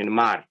in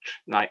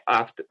March,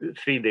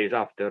 3 days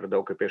after the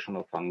occupation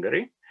of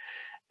Hungary.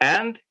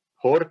 And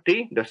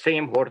Horthy, the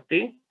same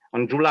Horthy,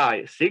 on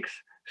July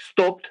 6,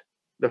 stopped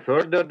the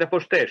further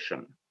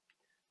deportation.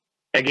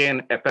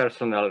 Again, a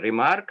personal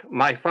remark.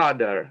 My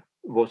father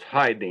was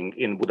hiding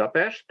in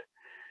Budapest,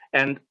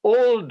 and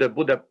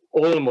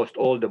almost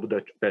all the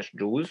Budapest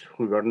Jews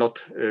who were not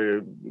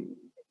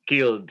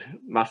killed,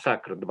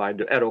 massacred by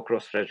the Arrow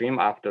Cross regime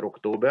after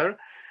October,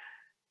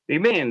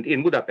 remained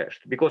in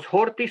Budapest because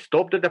Horthy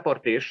stopped the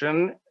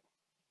deportation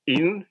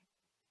in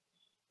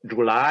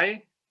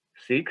July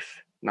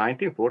 6,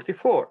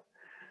 1944.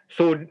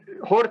 So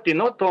Horthy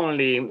not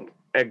only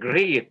a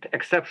great,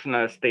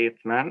 exceptional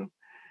statesman,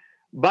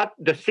 but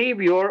the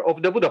savior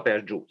of the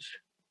Budapest Jews.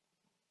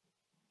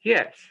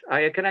 Yes,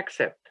 I can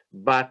accept.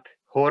 But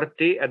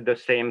Horthy, at the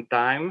same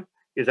time,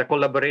 is a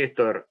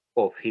collaborator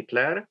of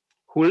Hitler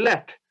who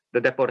led the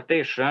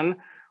deportation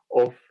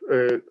of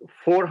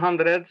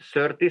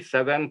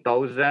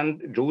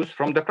 437,000 Jews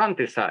from the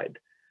countryside.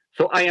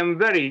 So I am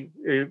very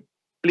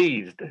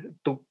pleased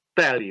to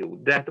tell you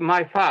that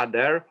my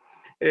father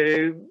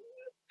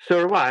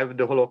survived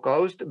the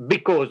Holocaust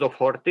because of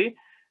Horthy,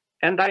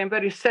 and I am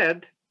very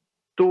sad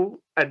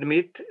to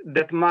admit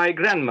that my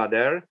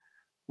grandmother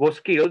was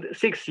killed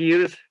 6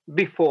 years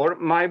before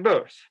my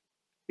birth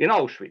in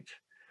Auschwitz.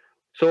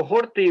 So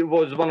Horthy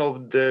was one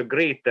of the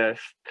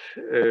greatest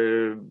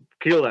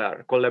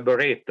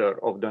collaborator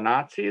of the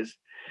Nazis,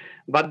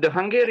 but the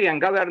Hungarian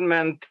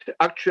government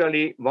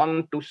actually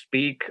want to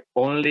speak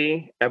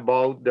only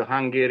about the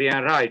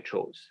Hungarian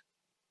righteous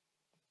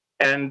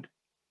and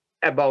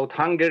about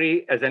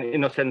Hungary as an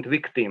innocent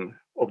victim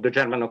of the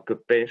German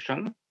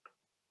occupation.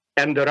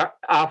 And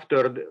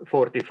after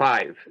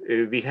 45,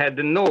 we had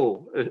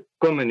no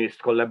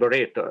communist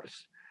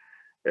collaborators.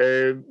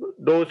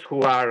 Those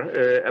who are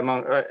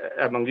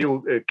among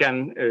you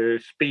can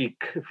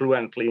speak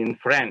fluently in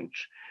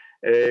French,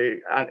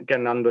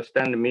 can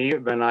understand me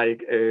when I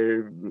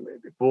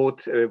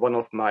quote one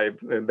of my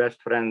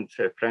best friends,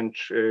 a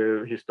French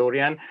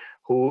historian,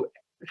 who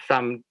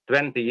some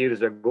 20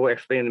 years ago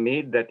explained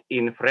me that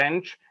in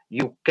French,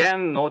 you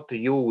cannot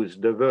use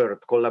the word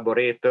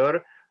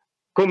collaborator,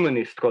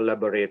 communist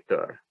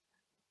collaborator.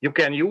 You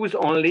can use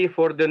only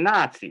for the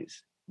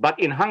Nazis. But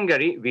in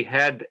Hungary, we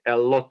had a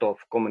lot of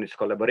communist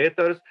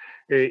collaborators.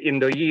 In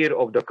the year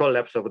of the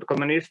collapse of the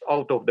communists,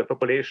 out of the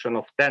population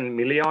of 10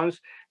 million,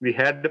 we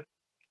had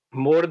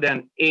more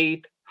than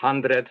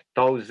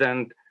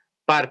 800,000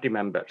 party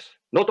members.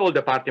 Not all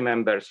the party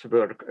members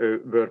were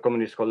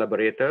communist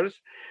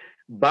collaborators,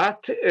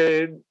 but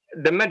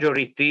the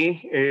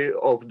majority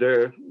of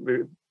the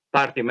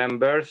party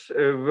members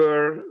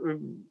were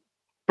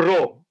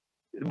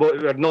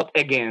were not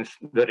against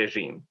the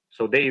regime.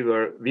 So they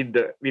were with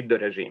the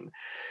regime.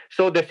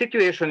 So the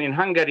situation in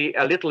Hungary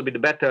a little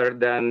bit better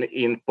than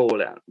in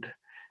Poland.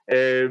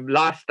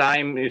 Last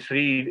time,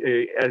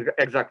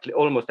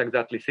 almost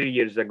exactly 3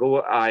 years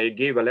ago, I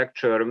gave a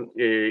lecture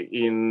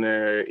in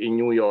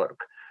New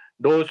York.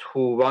 Those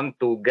who want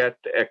to get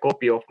a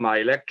copy of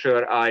my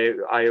lecture,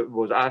 I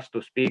was asked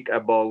to speak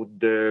about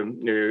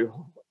the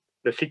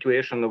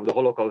situation of the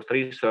Holocaust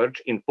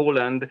research in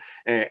Poland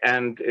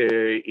and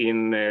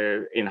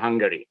in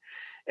Hungary.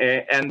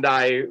 And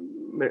I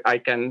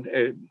can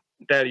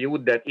tell you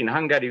that in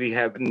Hungary we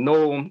have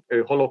no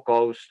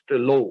Holocaust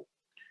law.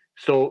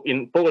 So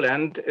in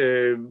Poland,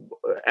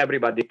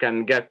 everybody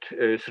can get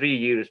 3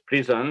 years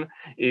prison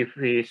if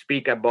we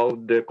speak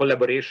about the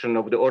collaboration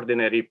of the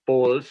ordinary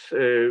Poles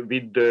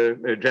with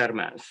the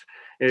Germans.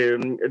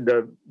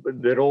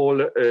 The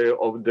role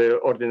of the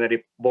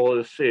ordinary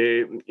Poles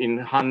in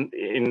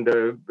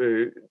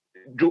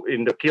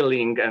the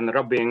killing and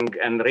robbing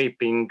and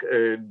raping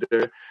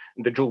the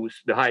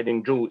Jews, the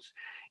hiding Jews.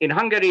 In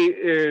Hungary,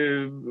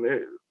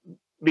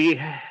 we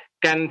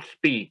can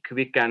speak,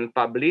 we can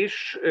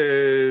publish.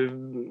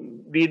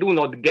 We do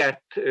not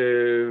get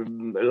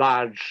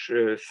large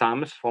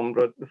sums from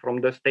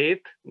the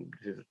state,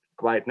 this is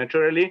quite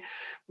naturally.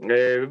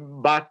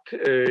 But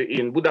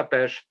in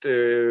Budapest,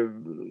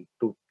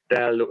 to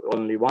tell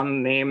only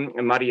one name,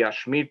 Maria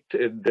Schmidt,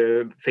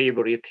 the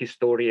favorite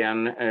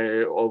historian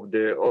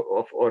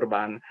of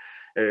Orban,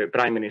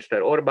 Prime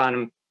Minister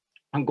Orban,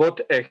 got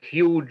a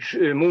huge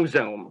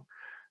museum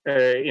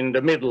in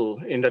the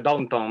middle, in the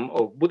downtown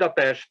of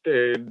Budapest,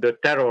 the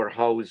Terror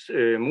House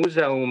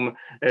Museum.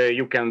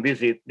 You can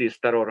visit this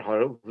Terror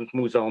House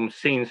Museum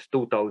since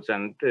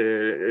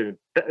 2002.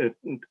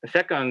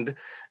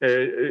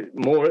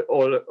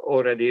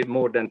 Already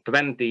more than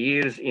 20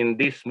 years in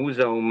this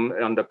museum.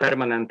 On the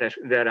permanent,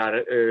 there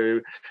are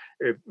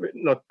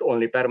not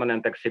only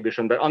permanent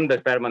exhibition, but under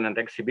permanent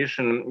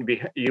exhibition,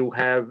 you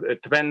have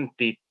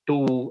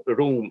 22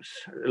 rooms,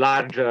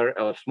 larger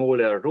or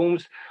smaller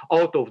rooms.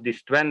 Out of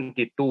these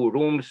 22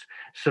 rooms,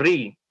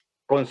 3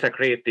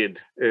 consecrated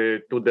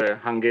to the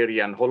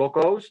Hungarian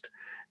Holocaust,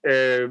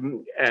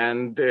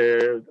 and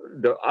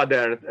the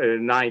other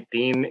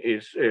 19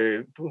 is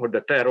for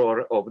the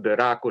terror of the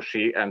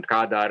Rákosi and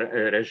Kádár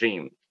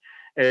regime.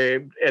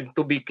 And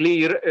to be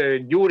clear,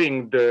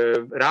 during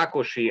the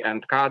Rákosi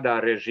and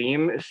Kádár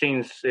regime,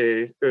 since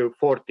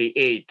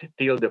 48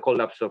 till the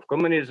collapse of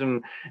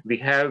communism, we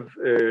have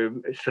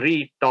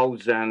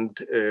 3,000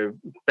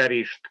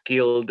 perished,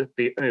 killed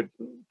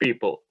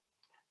people.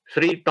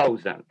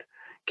 3,000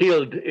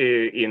 killed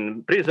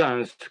in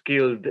prisons,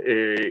 killed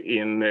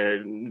in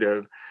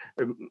the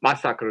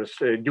massacres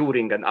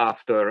during and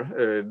after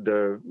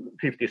the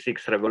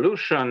 56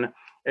 revolution.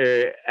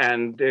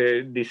 And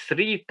these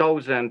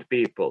 3,000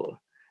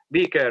 people,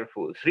 be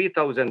careful,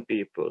 3,000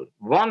 people,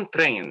 one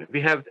train,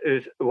 we have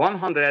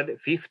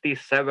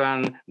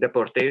 157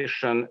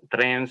 deportation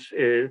trains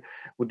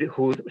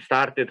who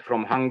started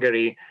from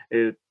Hungary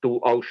to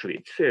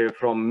Auschwitz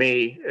from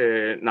May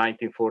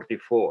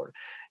 1944.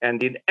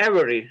 And in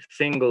every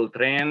single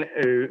train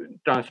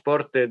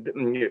transported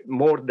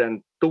more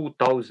than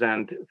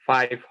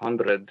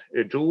 2,500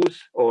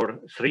 Jews or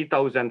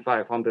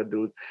 3,500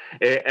 Jews.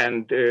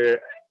 And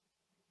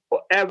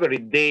every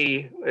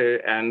day,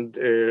 and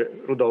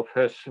Rudolf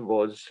Höss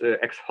was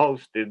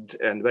exhausted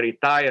and very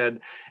tired,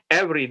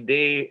 every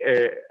day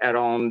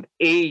around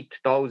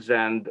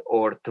 8,000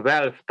 or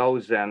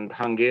 12,000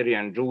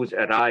 Hungarian Jews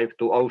arrived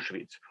to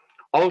Auschwitz.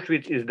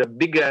 Auschwitz is the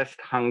biggest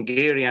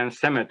Hungarian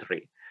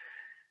cemetery.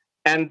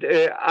 And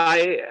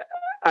I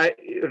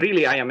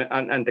am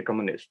an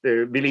anti-communist,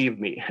 believe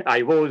me.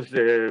 I was,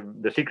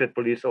 the secret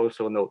police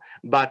also know.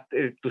 But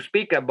to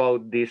speak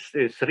about these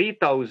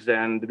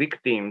 3,000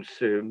 victims,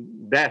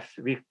 death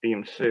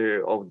victims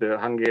of the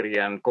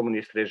Hungarian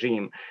communist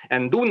regime,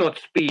 and do not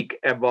speak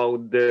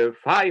about the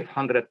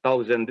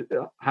 500,000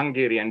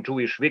 Hungarian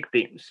Jewish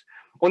victims,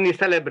 only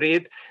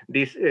celebrate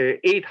these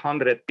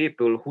 800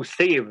 people who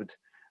saved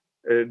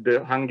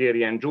the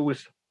Hungarian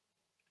Jews,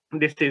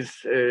 this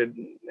is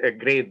a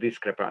great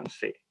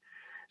discrepancy.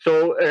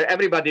 So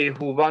everybody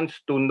who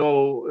wants to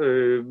know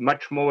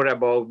much more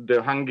about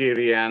the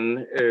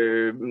Hungarian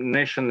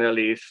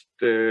nationalist,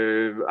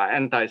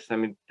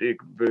 anti-Semitic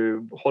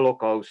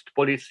Holocaust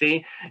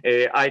policy,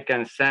 I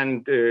can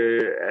send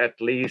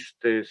at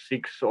least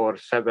 6 or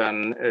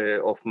 7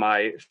 of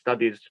my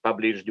studies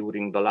published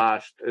during the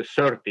last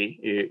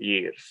 30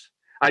 years.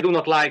 I do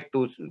not like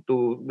to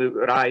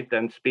write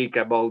and speak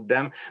about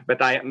them, but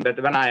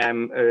when I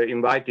am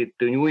invited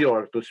to New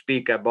York to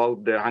speak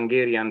about the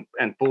Hungarian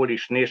and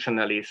Polish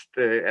nationalist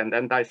and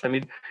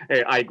anti-Semite,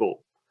 I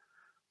go.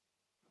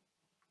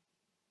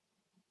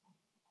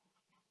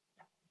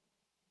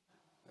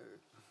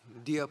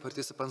 Dear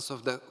participants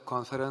of the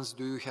conference,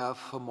 do you have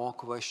more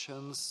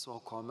questions or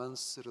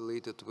comments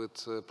related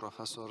with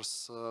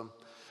Professor's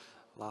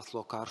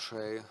Laszlo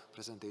Karszai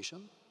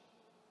presentation?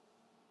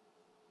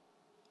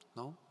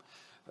 No?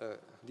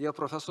 Dear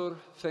Professor,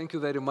 thank you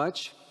very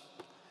much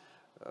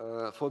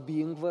for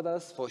being with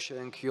us, for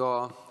sharing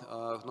your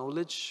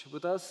knowledge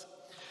with us.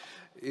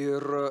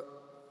 Ir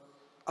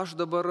aš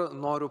dabar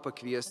noriu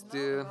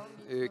pakviesti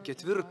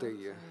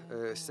ketvirtąjį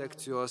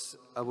sekcijos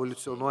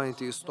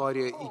evoliucionuojantį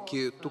istoriją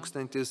iki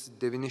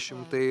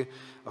 1989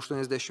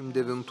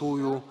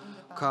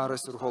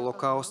 karas ir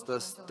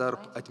holokaustas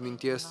tarp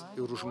atminties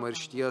ir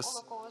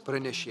užmaršties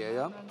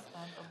pranešėją.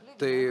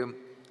 Tai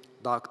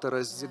Dr.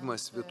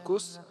 Zigmas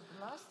Vitkus.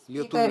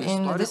 In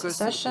this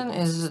session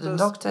is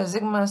Dr.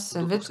 Zigmas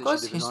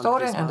Vitkus,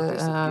 historian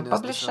and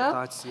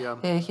publisher.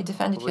 He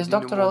defended his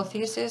doctoral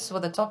thesis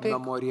with the topic a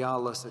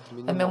memorial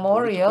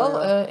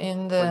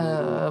in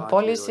the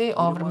policy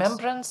of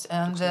remembrance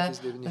and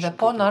the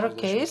Ponar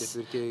case,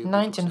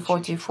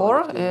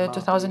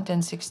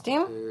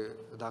 1944-2016.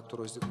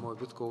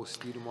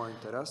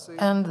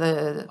 And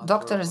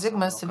Dr.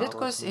 Zigmas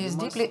Vitkus is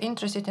deeply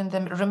interested in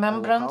the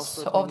remembrance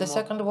of the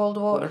Second World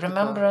War,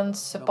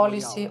 remembrance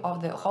policy of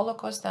the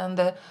Holocaust and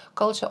the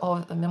culture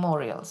of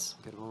memorials.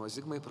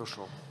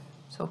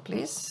 So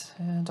please,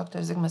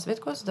 Dr. Zigmas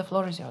Vitkus, the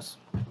floor is yours.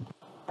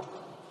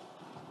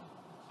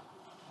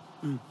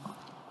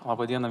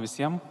 Labą dieną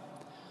visiems.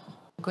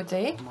 Good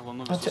day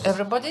to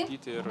everybody.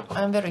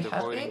 I'm very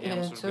happy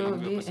to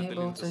be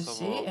able to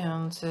see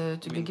and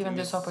to be given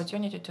this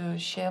opportunity to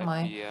share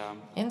my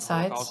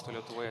insights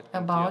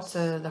about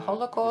the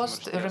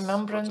Holocaust,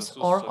 remembrance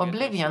or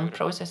oblivion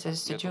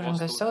processes during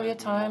the Soviet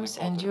times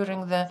and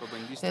during the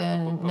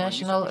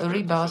national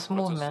rebirth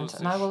movement.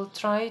 And I will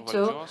try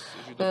to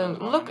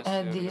look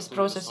at these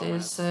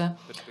processes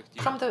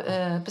from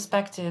the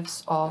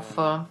perspectives of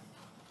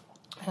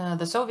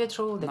the Soviet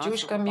rule, the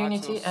Jewish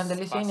community, and the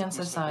Lithuanian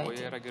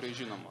society.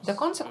 The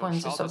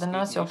consequences of the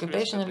Nazi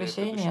occupation in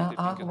Lithuania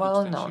are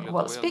well known.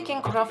 Well,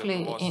 speaking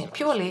roughly,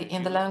 purely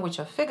in the language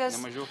of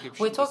figures,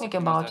 we're talking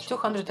about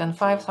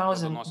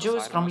 205,000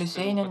 Jews from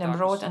Lithuania and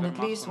abroad and at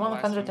least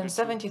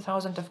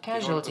 170,000 of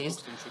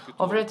casualties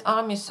of Red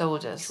Army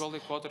soldiers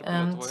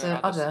and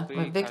other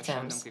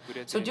victims.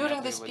 So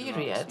during this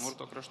period,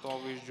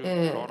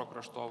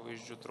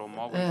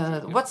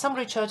 what some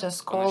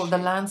researchers call the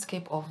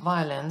landscape of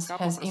violence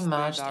has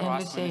emerged in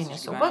Lithuania.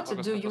 So what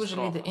do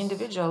usually the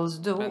individuals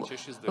do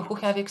who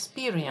have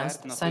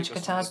experienced such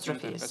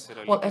catastrophes?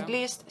 Well, at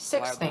least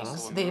 6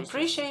 things. They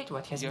appreciate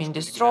what has been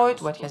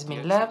destroyed, what has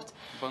been left.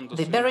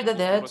 They bury the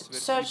dead,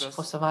 search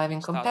for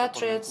surviving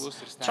compatriots,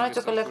 try to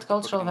collect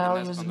cultural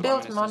values,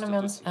 build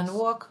monuments, and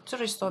work to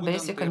restore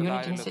basic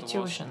community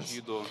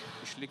institutions.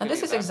 And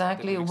this is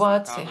exactly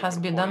what has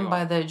been done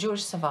by the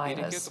Jewish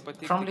survivors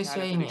from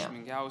Lithuania.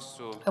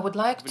 I would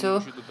like to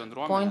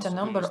point a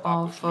number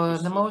of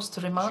the most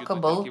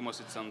remarkable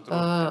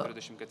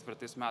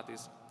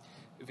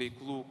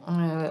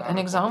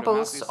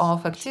examples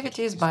of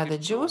activities by the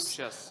Jews,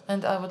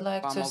 and I would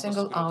like to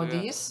single out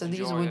these.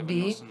 These would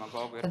be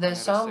the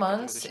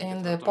sermons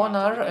in the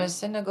Ponar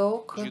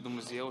synagogue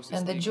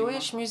and the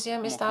Jewish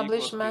museum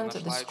establishment,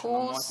 the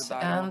schools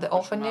and the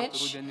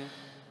orphanage,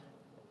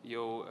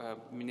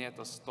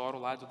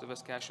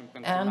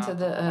 and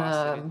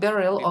the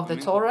burial of the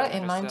Torah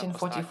in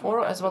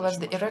 1944, as well as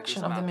the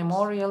erection of the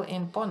memorial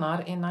in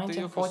Ponar in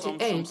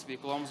 1948.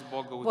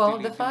 Well,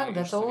 the fact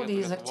that all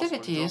these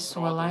activities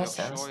were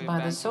licensed by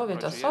the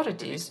Soviet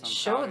authorities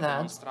show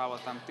that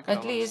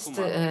at least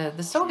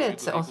the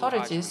Soviet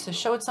authorities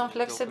showed some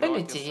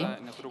flexibility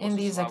in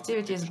these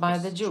activities by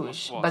the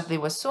Jewish, but they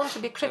were soon to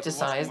be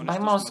criticized by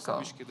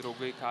Moscow.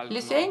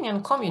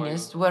 Lithuanian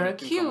communists were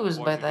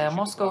accused by their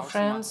Moscow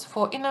friends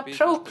for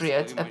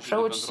inappropriate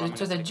approach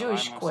to the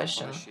Jewish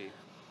question.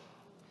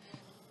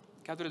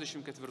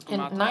 In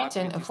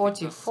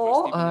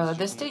 1944,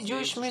 the State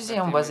Jewish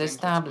Museum was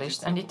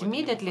established, and it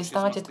immediately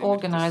started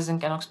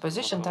organizing an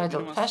exposition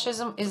titled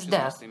Fascism is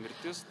Death,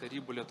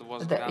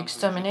 the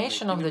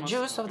extermination of the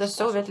Jews of the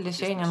Soviet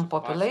Lithuanian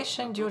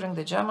population during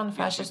the German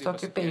fascist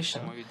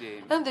occupation,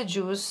 and the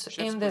Jews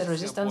in the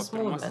resistance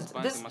movement.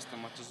 This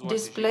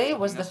display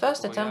was the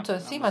first attempt to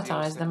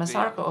thematize the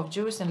massacre of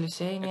Jews in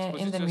Lithuania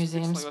in the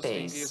museum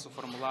space.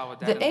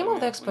 The aim of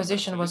the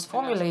exposition was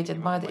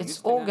formulated by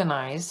its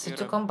organizers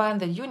to combine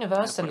the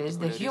universalist,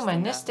 the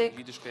humanistic,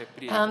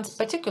 and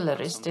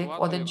particularistic,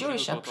 or the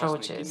Jewish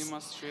approaches.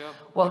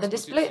 While the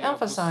display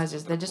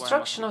emphasizes the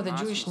destruction of the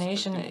Jewish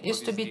nation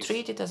is to be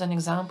treated as an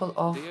example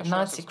of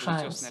Nazi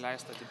crimes.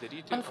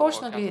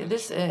 Unfortunately,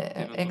 this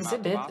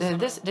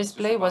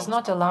display was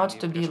not allowed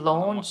to be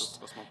launched,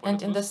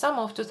 and in the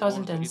summer of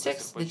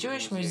 2006, the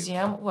Jewish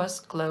Museum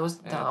was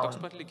closed down.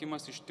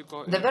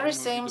 The very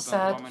same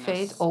sad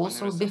fate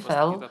also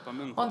befell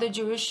on the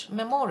Jewish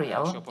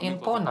Memorial in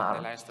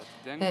Ponar.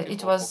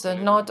 It was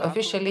not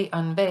officially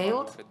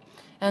unveiled,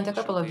 and a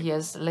couple of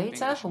years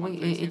later,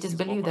 it is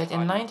believed that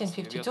in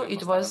 1952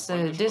 it was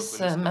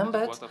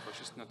dismembered,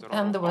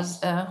 and there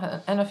was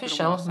an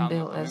official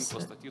bill as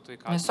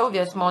a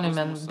Soviet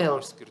monument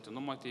built.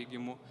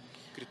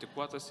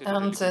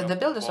 And the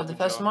builders of the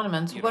first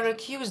monument were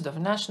accused of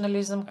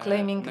nationalism,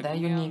 claiming their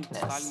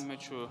uniqueness.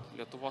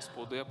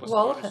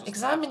 While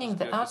examining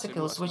the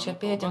articles which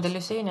appeared in the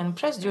Lithuanian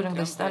press during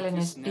the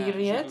Stalinist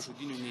period,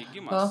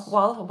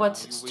 what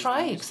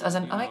strikes as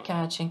an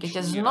eye-catching, it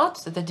is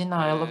not the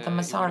denial of the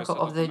massacre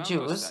of the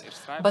Jews,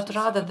 but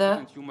rather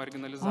the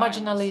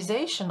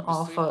marginalization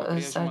of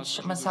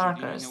such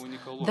massacres.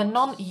 The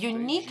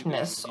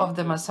non-uniqueness of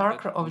the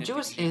massacre of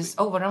Jews is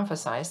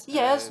overemphasized.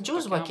 Yes,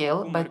 Jews were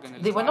killed, but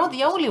they were not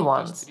the only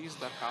ones.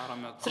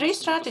 Three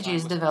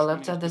strategies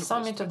developed at the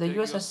summit of the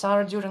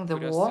USSR during the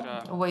war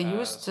were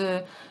used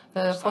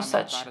for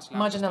such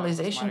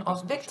marginalization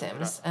of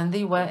victims, and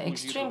they were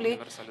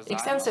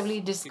extensively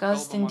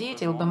discussed in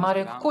detail by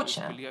Marek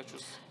Kucha.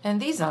 And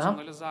these are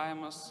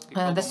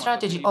the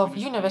strategy of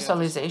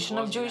universalization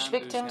of Jewish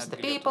victims, the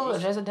people,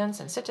 residents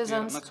and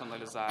citizens,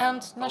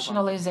 and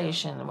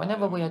nationalization,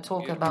 whenever we are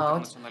talking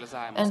about,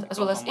 and as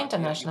well as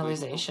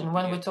internationalization,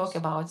 when we talk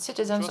about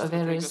citizens of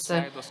various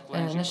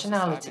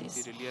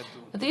nationalities.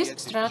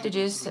 These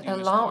strategies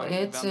allow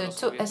it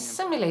to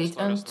assimilate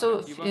and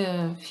to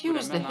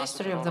fuse the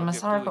history of the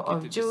massacre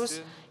of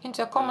Jews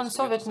into a common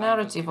Soviet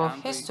narrative of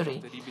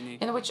history,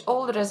 in which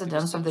all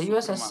residents of the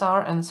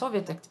USSR and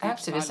Soviet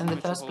activists in the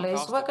first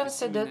place were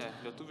considered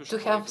to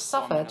have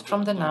suffered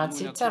from the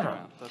Nazi terror.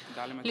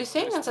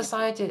 Lithuanian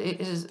society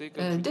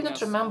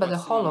didn't remember the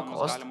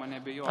Holocaust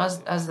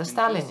as the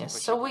Stalinists,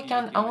 so we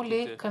can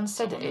only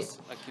consider it.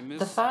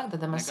 The fact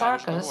that the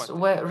massacres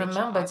were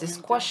remembered is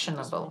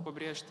questionable.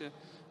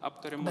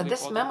 But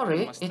this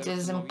memory, it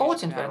is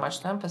important very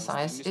much to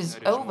emphasize, is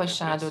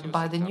overshadowed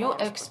by the new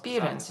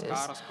experiences,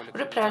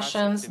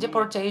 repressions,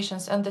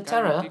 deportations, and the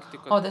terror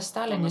of the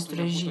Stalinist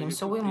regime.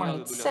 So we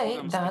might say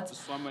that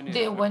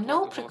there were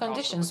no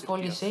preconditions for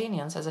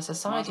Lithuanians as a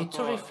society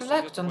to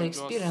reflect on the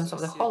experience of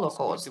the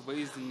Holocaust.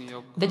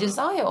 The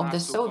desire of the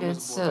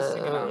Soviets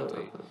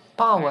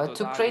power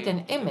to create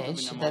an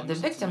image that the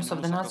victims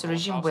of the Nazi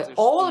regime were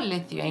all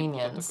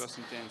Lithuanians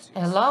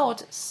allowed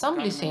some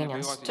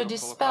Lithuanians to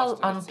dispel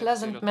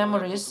unpleasant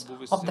memories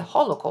of the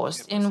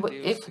Holocaust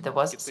if there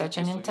was such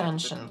an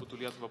intention.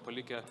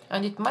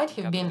 And it might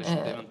have been,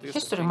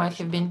 history might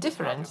have been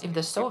different if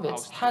the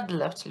Soviets had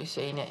left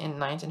Lithuania in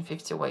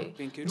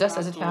 1950, just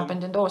as it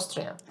happened in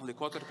Austria.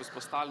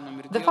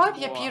 The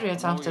 5-year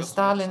period after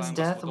Stalin's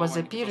death was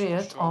a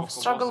period of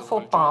struggle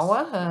for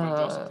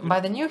power by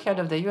the new head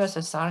of the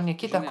USSR,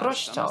 Nikita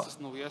Khrushchev.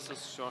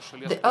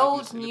 The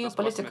old new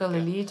political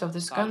elite of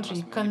this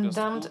country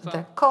condemned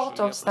the cult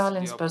of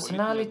Stalin's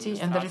personality,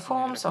 and the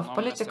reforms of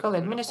political,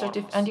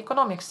 administrative and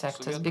economic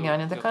sectors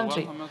began in the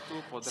country.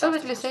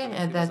 Soviet Lithuania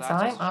at that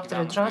time, after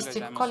a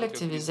drastic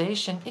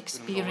collectivization,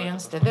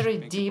 experienced a very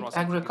deep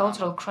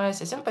agricultural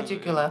crisis, in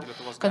particular,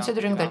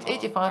 considering that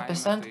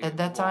 85% at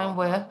that time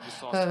were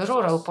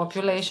rural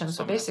population.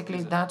 So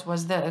basically that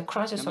was the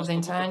crisis of the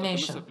entire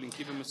nation.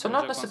 So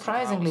not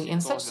surprisingly,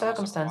 in such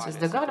circumstances,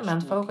 the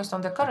government focused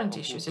on the current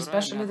issues,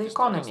 especially the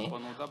economy,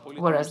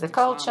 whereas the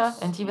culture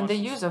and even the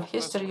use of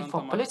history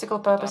for political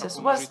purposes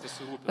was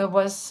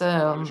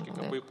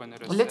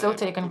little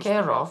taken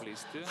care of.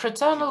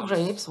 Fraternal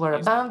graves were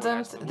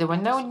abandoned, there were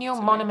no new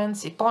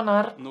monuments in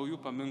Ponar,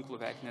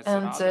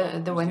 and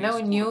there were no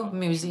new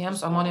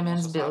museums or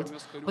monuments built,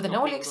 with an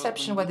only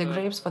exception were the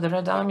graves for the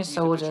Red Army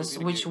soldiers,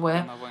 which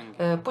were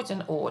put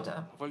in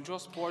order.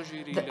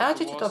 The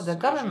attitude of the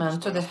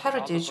government to the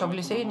heritage of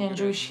Lithuanian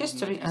Jewish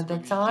history at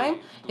that time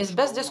is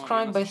best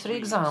described by 3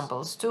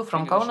 examples, 2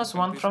 from Kaunas,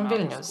 1 from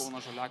Vilnius.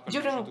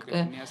 During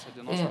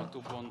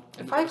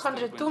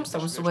 500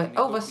 tombstones were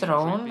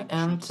overthrown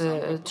and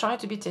tried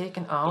to be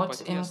taken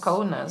out in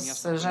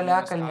Kaunas,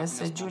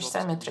 Žaliakalnis Jewish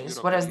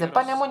cemeteries, whereas the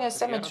Panemunė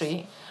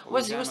cemetery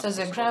was used as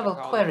a gravel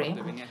quarry,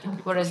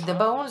 whereas the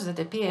bones that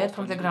appeared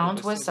from the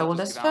ground were sold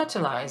as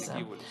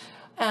fertilizer.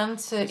 And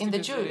in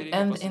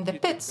the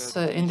pits,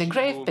 in the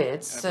grave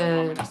pits,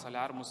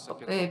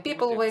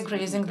 people were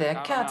grazing their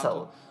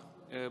cattle.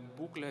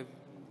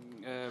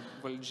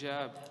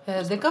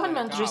 The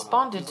government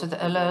responded to the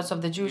alerts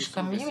of the Jewish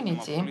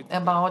community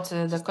about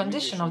the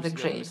condition of the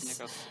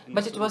graves,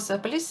 but it was a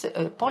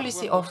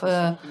policy of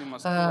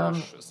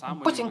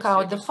putting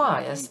out the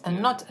fires and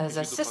not as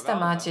a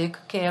systematic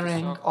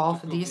caring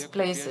of these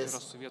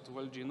places.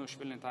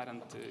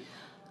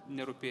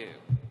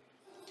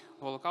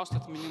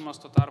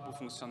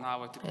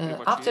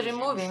 After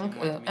removing,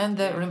 and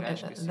the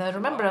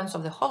remembrance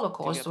of the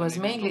Holocaust was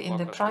mainly in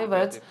the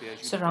private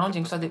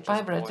surroundings, or the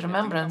private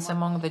remembrance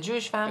among the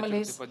Jewish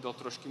families,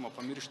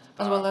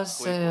 as well as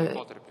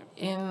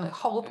in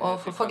hope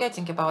of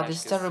forgetting about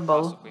this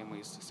terrible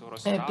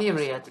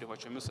period.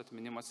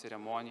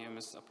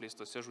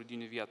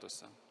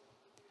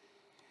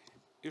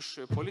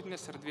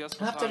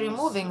 After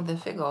removing the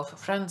figure of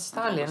friend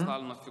Stalin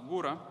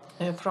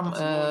from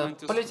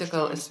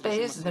political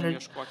space, the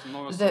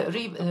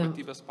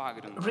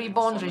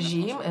reborn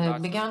regime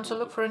began to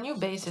look for a new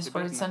basis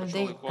for its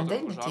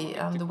identity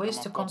and the ways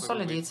to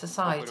consolidate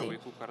society.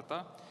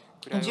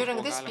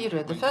 During this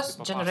period, the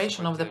first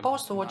generation of the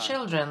post-war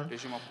children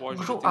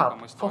grew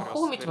up, for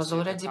whom it was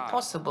already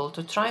possible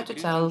to try to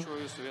tell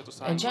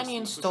a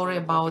genuine story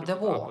about the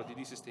war.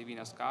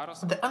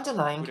 The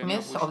underlying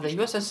myth of the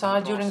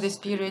USSR during this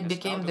period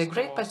became the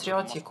Great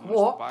Patriotic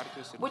War,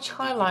 which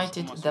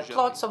highlighted the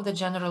plots of the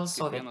general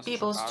Soviet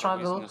people's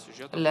struggle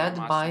led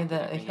by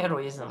the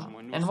heroism.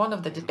 And one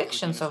of the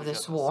depictions of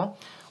this war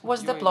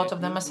was the plot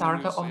of the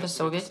massacre of the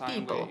Soviet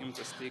people.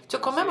 To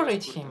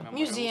commemorate him,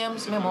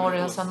 museums,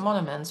 memorials and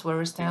monuments were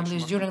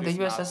established during the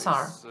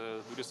USSR.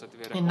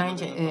 In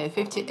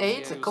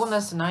 1958,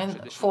 Kaunas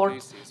 9th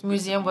Fort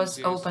Museum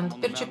was opened,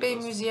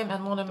 Pirčiupiai Museum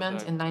and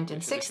Monument in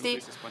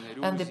 1960,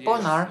 and the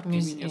Ponar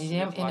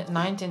Museum in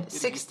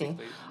 1960.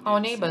 Our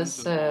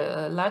neighbors,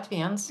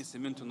 Latvians,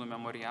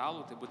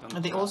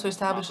 they also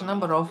established a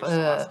number of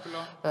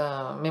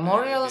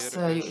memorials.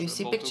 You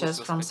see pictures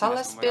from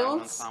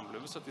Salaspils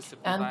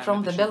and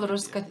from the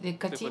Belarus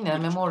Katyne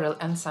Memorial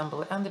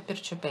Ensemble and the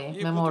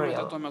Pirčiupiai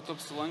Memorial.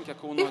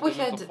 If we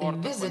had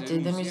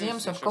visited the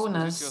museums of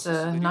Kaunas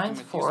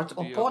 9th Fort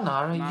or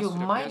Ponar, you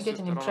might get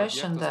an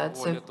impression that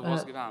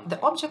the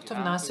object of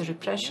Nazi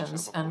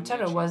repressions and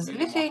terror was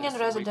Lithuanian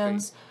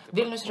residents,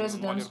 Vilnius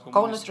residents,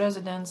 Kaunas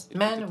residents,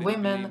 men,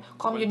 women,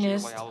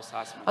 communists,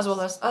 as well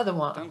as other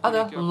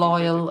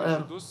loyal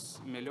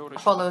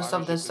followers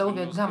of the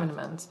Soviet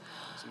government.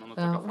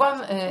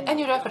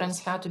 Any reference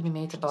had to be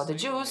made about the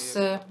Jews,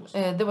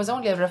 there was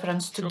only a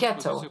reference to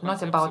ghetto,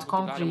 not about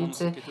concrete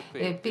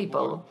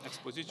people.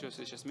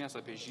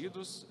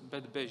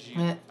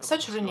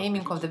 Such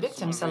renaming of the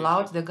victims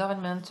allowed the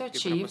government to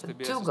achieve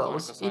 2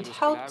 goals. It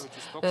helped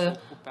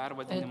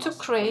to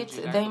create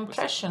the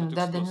impression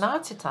that the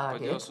Nazi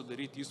target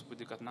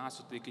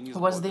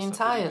was the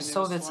entire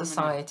Soviet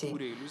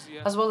society,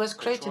 as well as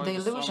created the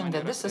illusion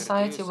that this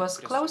society was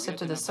closer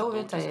to the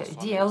Soviet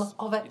ideal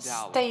of a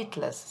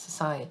stateless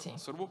society.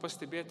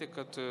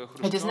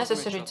 It is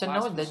necessary to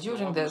note that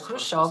during the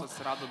Khrushchev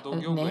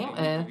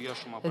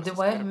there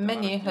were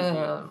many,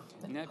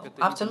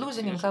 after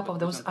loosening up of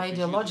those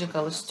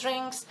ideological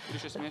strings,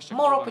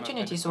 more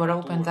opportunities were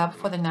opened up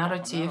for the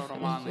narrative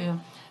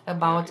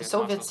about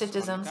Soviet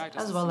citizens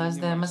as well as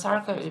the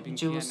massacre of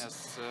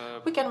Jews.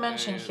 We can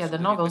mention here the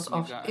novels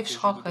of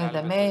Ivshok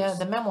the Mayor,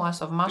 the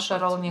memoirs of Masha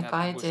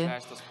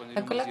Rolnikaitė,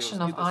 a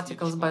collection of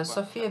articles by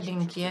Sofia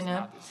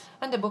Binkienė,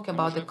 and a book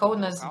about the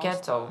Kaunas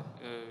ghetto,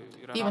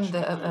 even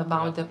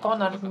about the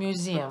Ponar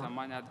Museum.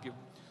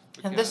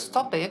 And this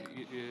topic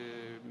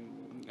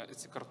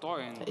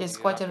is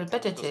quite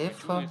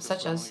repetitive,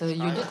 such as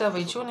Judita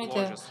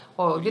Vaičiūnaitė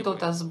or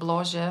Vytautas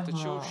Bložė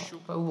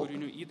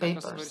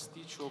papers.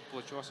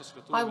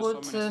 I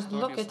would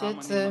look at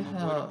it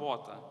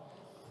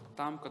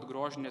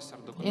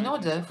In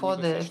order for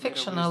the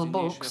fictional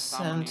books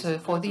and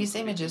for these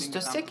images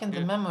to stick in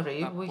the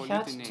memory, we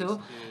had to,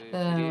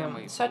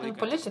 certain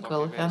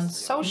political and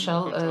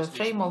social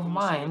frame of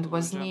mind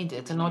was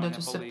needed in order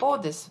to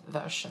support this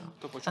version.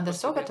 And the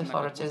Soviet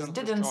authorities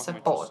didn't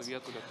support.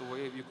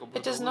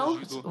 It is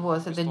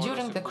noteworthy that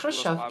during the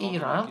Khrushchev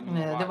era,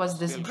 there was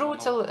this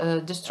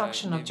brutal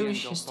destruction of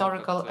Jewish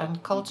historical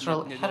and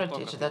cultural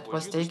heritage that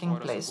was taking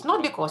place.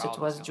 Not because it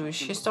was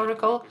Jewish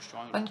historical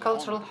and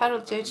cultural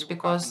heritage,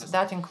 because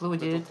that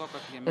included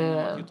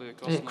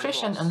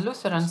Christian and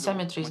Lutheran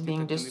cemeteries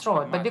being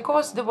destroyed, but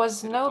because there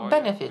was no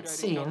benefit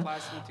seen.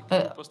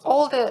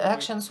 All the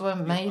actions were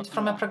made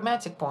from a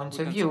pragmatic point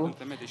of view.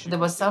 There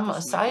were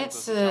some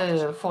sites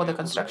for the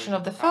construction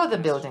of the further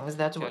buildings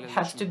that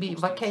had to be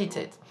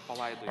vacated.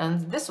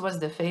 And this was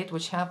the fate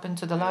which happened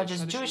to the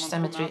largest Jewish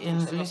cemetery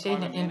in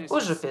Lithuania, in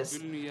Užupis.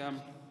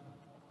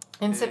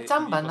 In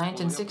September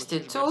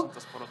 1962,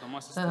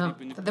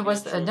 there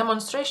was a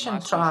demonstration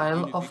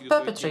trial of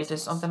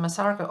perpetrators of the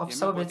massacre of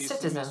Soviet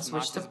citizens,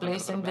 which took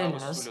place in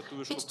Vilnius.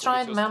 It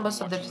tried members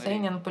of the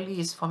Lithuanian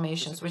police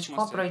formations, which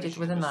cooperated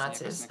with the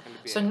Nazis.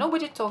 So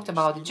nobody talked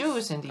about the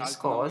Jews in these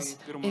courts,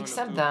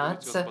 except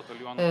that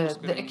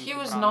the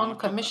accused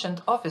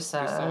non-commissioned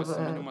officer,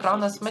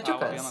 Prānas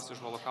Matiukas.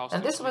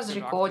 And this was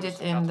recorded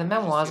in the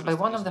memoirs by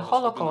one of the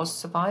Holocaust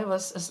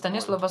survivors,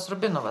 Stanislavas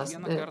Rubinovas,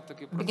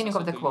 beginning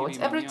of the quote.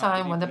 Every time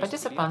when the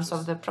participants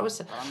of the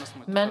process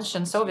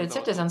mentioned Soviet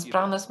citizens,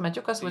 Prānas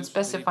Matiukas would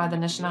specify the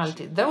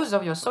nationality. Those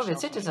of your Soviet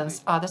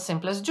citizens are the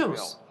simplest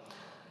Jews.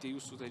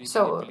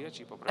 So,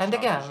 and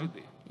again,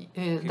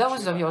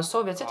 those of your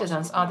Soviet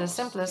citizens are the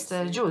simplest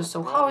Jews.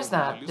 So how is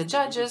that? The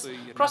judges,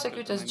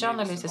 prosecutors,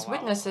 journalists,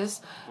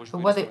 witnesses,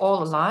 were they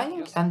all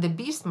lying? And the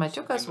beast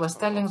Matiukas was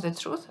telling the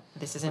truth?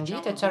 This is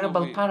indeed a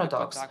terrible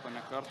paradox.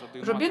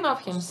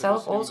 Rubinov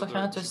himself also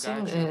had to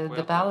sing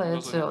the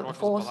ballad, the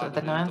fourth,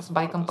 the ninth,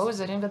 by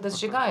composer Alvydas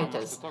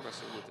Žygaitis,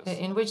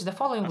 in which the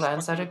following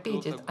lines are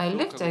repeated. I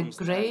lift a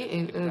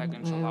grey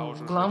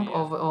glump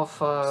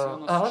of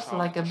earth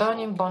like a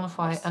burning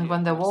bonfire, and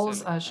when the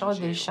walls are shot,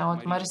 they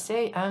shout,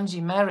 Marseille,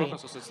 Angie, Mary.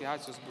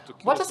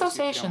 What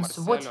associations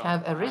would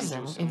have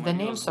arisen if the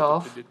names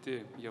of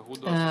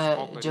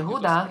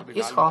Jehuda,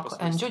 Ishak,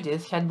 and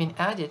Judith had been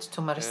added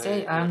to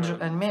Marseille, Andrew,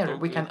 and Mary?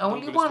 We can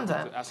only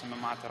wonder.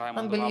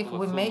 I believe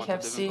we may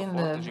have seen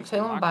the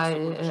film by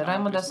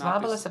Raimondas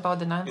Vabalas about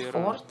the Ninth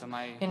Fort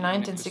in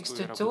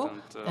 1962,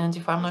 and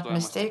if I'm not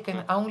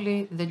mistaken,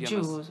 only the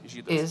Jew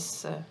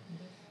is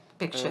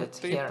pictured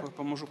here.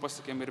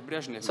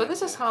 So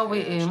this is how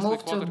we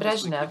move to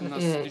Brezhnev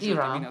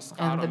era,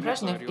 and the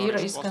Brezhnev era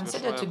is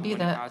considered to be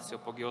the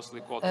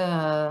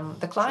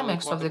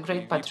climax of the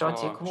Great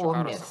Patriotic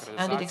War myth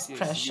and its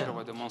expression.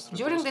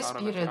 During this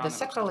period, the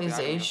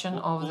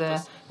sacralization of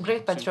the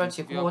Great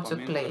Patriotic War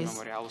took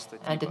place,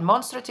 and the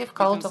demonstrative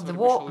cult of the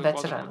war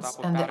veterans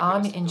and the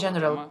army in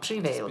general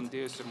prevailed.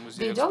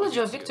 The ideology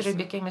of victory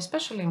became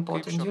especially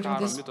important during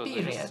this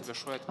period.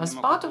 As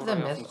part of the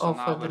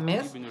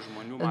myth,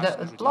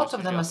 the plot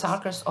of the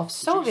massacres of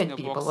Soviet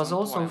people was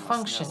also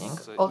functioning,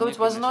 although it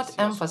was not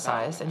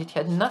emphasized and it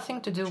had nothing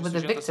to do with the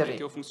victory.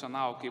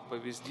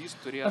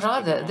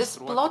 Rather, this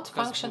plot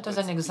functioned as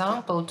an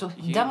example to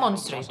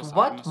demonstrate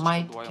what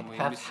might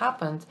have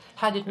happened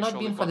had it not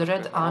been for the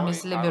Red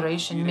Army's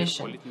liberation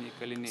mission.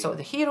 So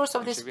the heroes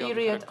of this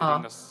period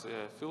are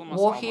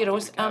war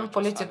heroes and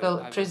political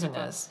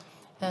prisoners.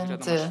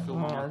 And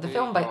the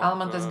film by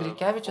Almantas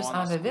Grikevičius,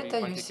 Ave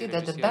Vita, you see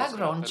that the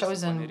background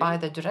chosen by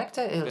the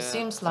director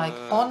seems like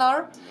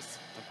honor,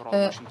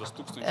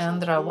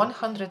 and there are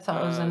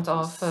 100,000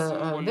 of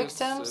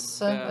victims,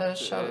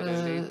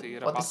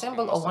 or the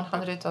symbol of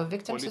 100 of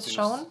victims is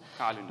shown,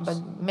 but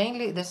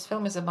mainly this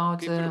film is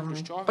about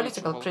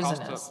political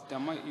prisoners.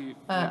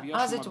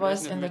 As it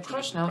was in the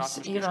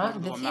Khrushchev's era,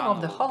 the theme of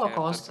the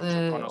Holocaust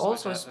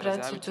also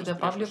spread to the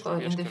public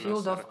in the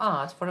field of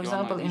art. For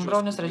example, in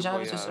Bronius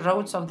Radzevičius'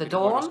 Roads of the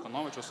Dawn,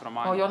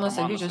 or Jonas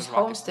Avyžius'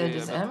 Homestead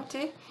is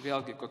Empty.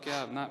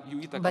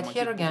 But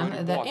here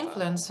again, the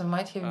influence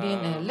might have been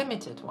a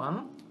limited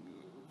one,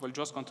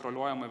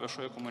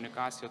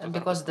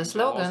 because the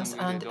slogans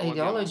and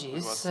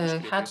ideologies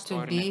had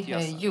to be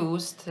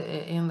used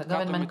in the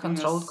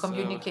government-controlled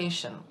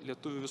communication.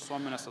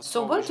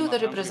 So what do the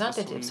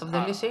representatives of the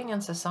Lithuanian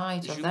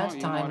society of that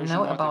time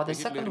know about the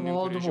Second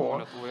World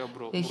War?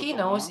 He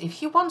knows, if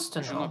he wants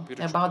to know,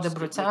 about the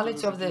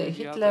brutality of the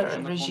Hitler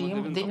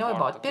regime. They know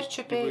about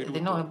Pirčiupiai, they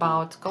know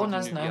about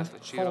Kaunas 9th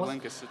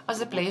as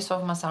a place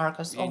of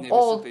massacres of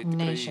all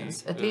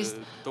nations. At least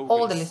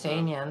all the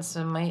Lithuanians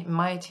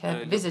might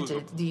have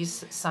visited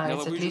these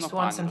sites at least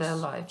once in their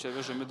life.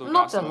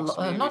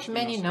 Not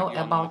many know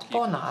about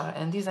Ponar,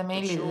 and these are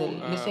mainly the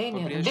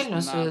Lithuanian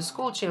Vilnius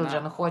school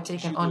children who are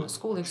taken on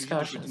school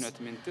excursions.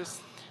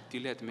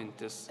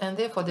 And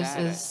therefore,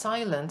 this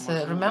silent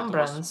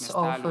remembrance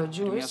of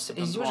Jews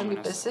is usually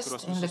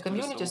persist in the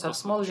communities of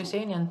small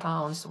Lithuanian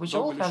towns, which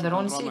all have their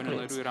own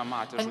secrets.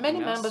 And many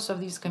members of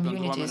these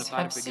communities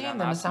have seen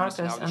the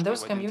massacres, and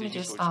those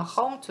communities are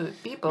home to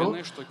people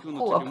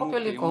who are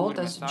popularly called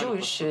as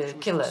Jewish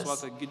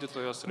killers.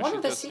 One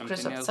of the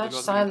secrets of such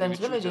silent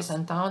villages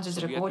and towns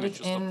is recorded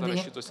in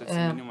the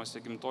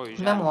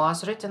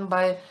memoirs written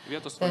by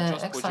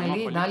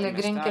exilee Dalia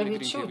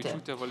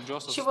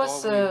Grinkevičiūtė. She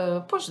was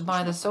pushed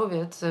by the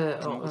Soviet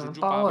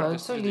power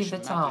to leave the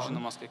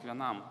town.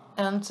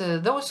 And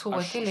those who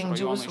were killing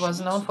Jews was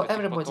known for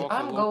everybody.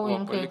 I'm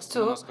going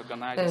to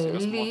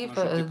leave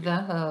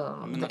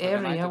the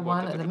area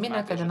when the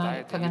Mina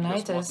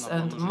Kaganaitis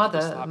and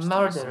mother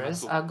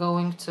murderers are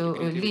going to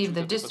leave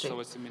the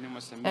district.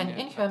 And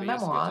in her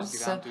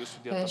memoirs,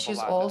 she's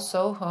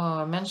also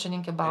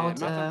mentioning about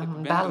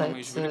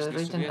ballads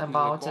written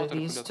about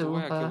these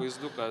two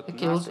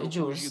killed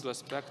Jews.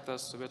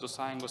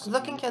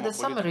 Looking at the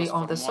summary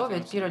of the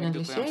Soviet period in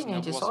Lithuania,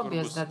 it is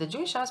obvious that the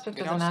Jewish aspect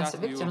of the Nazi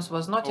victims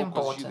was not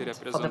important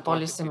for the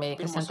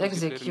policymakers and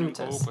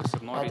executors.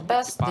 At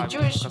best, the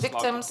Jewish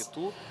victims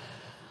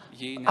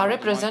are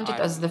represented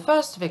as the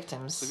first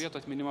victims.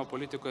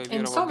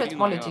 In Soviet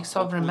politics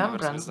of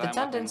remembrance, the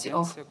tendency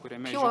of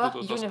pure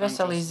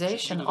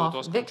universalization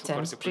of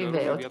victims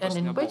prevailed, and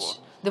in which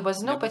there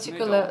was no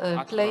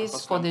particular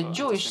place for the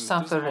Jewish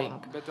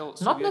suffering,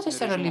 not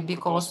necessarily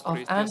because of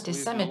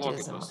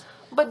anti-Semitism,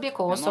 but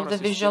because of the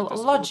visual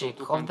logic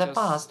of the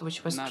past,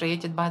 which was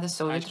created by the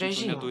Soviet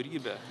regime.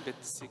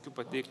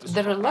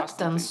 The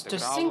reluctance to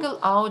single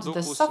out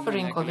the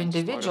suffering of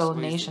individual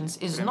nations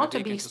is not to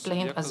be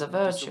explained as a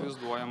virtue,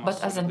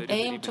 but as an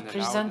aim to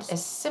present a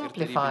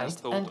simplified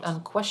and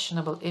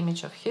unquestionable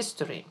image of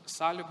history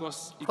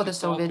for the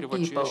Soviet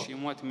people.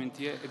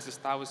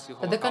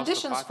 The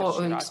conditions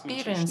for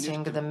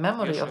experiencing the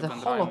memory of the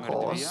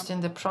Holocaust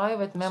in the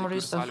private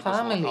memories of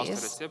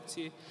families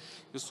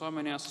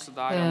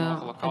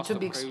to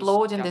be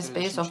explored in the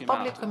space of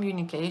public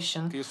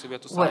communication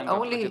were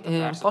only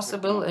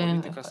possible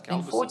in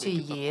 40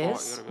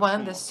 years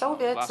when the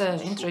Soviets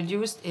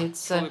introduced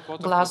its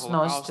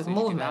glasnost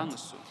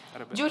movement.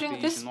 During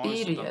this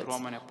period,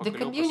 the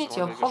community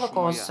of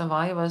Holocaust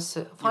survivors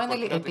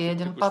finally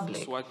appeared in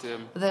public.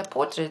 Their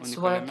portraits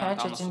were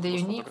captured in the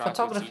unique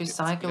photography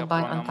cycle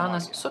by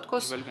Antanas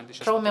Sutkus,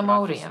 Pro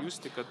Memoria.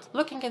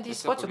 Looking at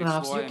these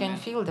photographs, you can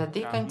feel that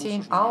they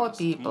contain our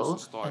people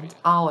and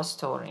our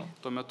story.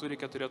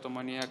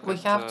 We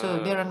have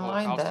to bear in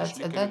mind that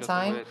at that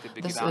time,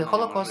 the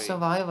Holocaust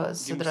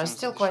survivors, there are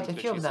still quite a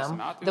few of them,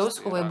 those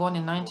who were born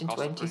in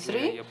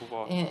 1923,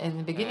 in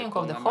the beginning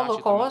of the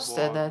Holocaust,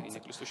 they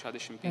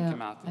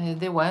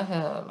were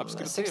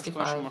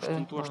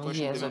 65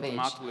 years of age.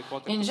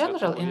 In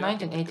general, in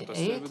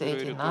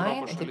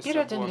 1988-89, the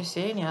period in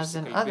Lithuania, as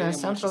in other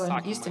Central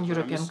and Eastern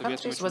European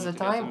countries, was a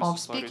time of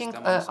speaking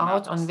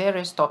out on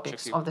various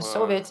topics of the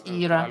Soviet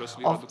era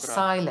of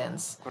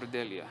silence,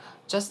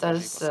 just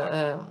as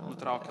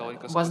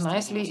was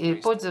nicely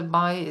put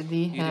by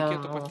the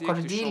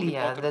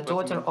Cordelia, the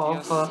daughter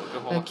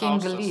of King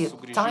Lear.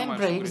 Time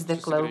breaks the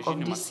cloak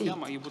of deceit.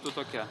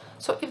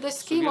 So if the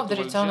scheme of the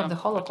return of the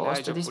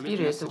Holocaust to this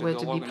period were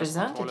to be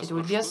presented, it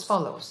would be as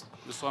follows.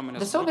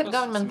 The Soviet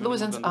government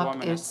loosens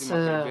up its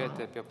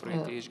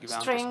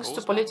strings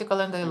to political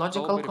and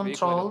ideological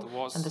control,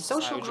 and the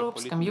social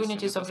groups,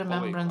 communities of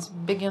remembrance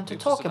begin to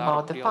talk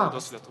about the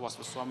past.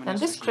 And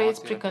this creates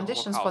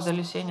preconditions for the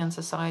Lithuanian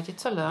society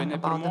to learn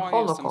about the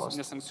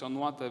Holocaust.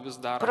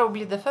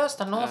 Probably the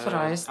first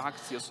unauthorized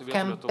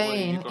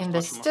campaign in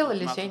the still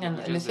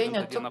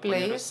Lithuania took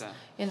place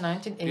in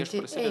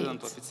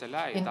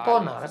 1988 in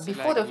Ponar.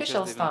 Before the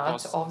official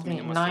start of the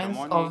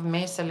 9th of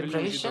May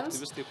celebrations,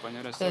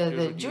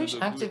 the Jewish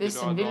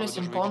activists in Vilnius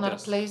and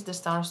Ponar placed the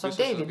Stars of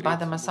David by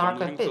the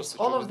massacre pits.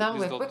 All of them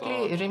were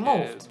quickly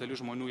removed,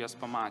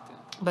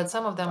 but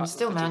some of them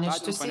still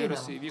managed to see them.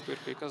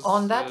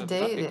 On that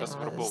day,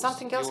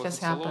 something else has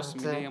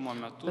happened.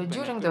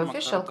 During the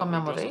official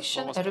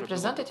commemoration, a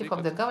representative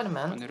of the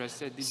government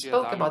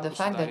spoke about the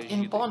fact that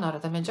in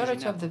Ponar, the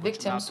majority of the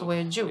victims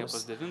were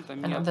Jews.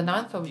 And on the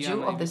 9th of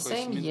June of the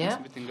same year,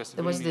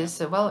 there was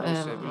this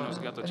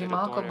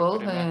remarkable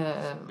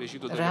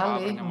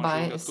rally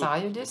by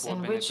Saulius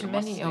in which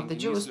many of the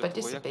Jews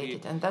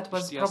participated. And that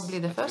was probably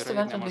the first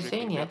event in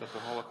Lithuania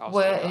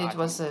where it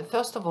was,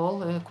 first of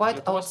all,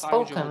 quite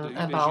outspoken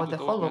about the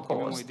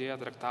Holocaust.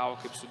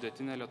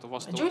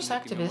 Jewish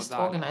activists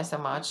organized a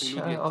march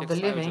of the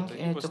living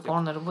to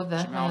Ponar with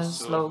the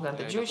slogan,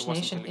 "The Jewish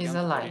nation is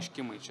alive."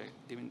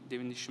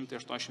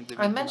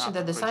 I mentioned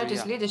that the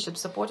Saulius leadership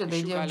supported the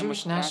idea of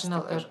Jewish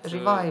national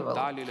revival.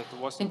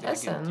 In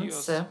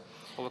essence,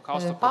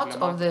 part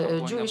of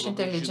the Jewish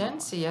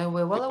intelligentsia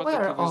were well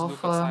aware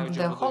of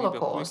the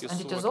Holocaust, and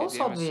it is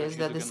also obvious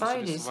that the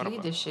Saulius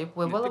leadership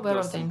were well aware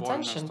of the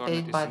intention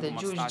paid by the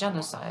Jewish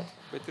genocide.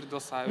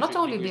 not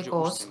only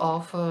because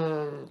of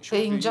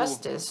paying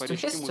justice to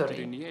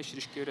history.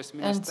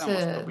 And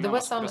there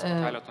were some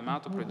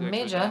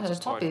major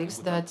topics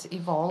that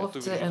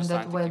evolved and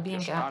that were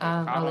being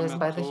analyzed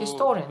by the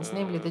historians,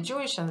 namely the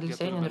Jewish and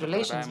Lithuanian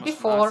relations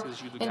before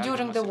and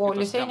during the war,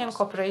 Lithuanian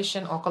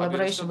cooperation or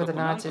collaboration with the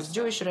Nazis,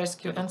 Jewish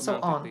rescue, and so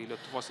on.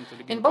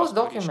 In both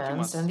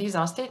documents, and these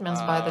are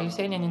statements by the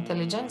Lithuanian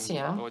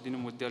intelligentsia,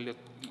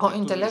 or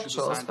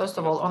intellectuals, first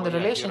of all, on the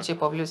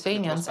relationship of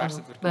Lithuanians and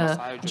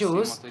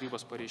Jews,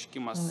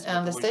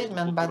 and the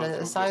statement by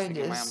the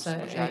Sąjūdis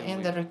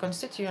in the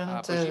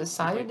reconstituent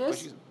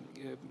Sąjūdis,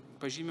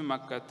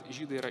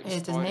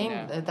 it is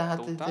named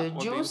that the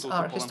Jews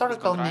are a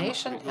historical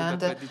nation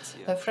and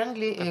a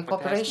friendly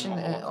cooperation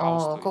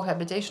or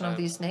cohabitation of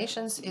these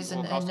nations is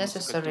a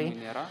necessary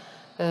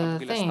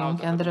thing,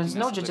 and there is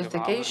no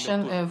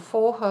justification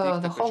for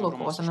the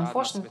Holocaust. And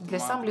unfortunately,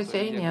 some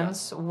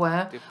Lithuanians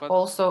were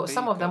also,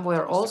 some of them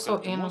were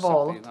also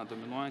involved.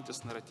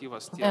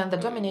 And the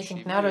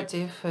dominating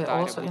narrative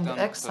also in the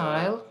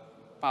exile,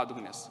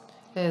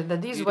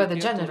 that these were the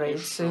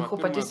generates who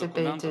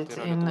participated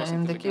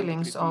in the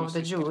killings of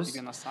the Jews.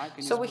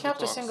 So we have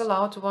to single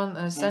out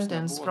one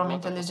sentence from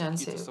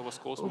intelligentsia.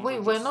 We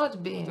were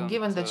not being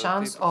given the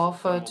chance of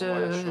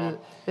to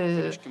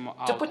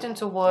put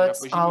into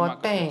words our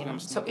pain.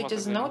 So it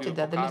is noted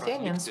that the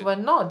Lithuanians were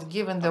not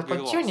given the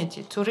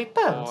opportunity to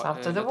repent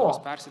after the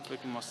war.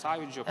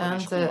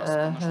 And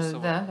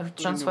the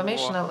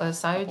transformational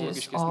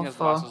Sąjūdis of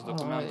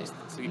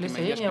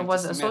Lithuania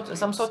was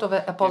some sort of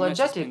an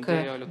apologetic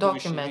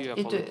document.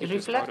 It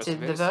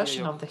reflected the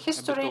version of the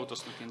history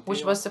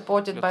which was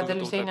supported by the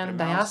Lithuanian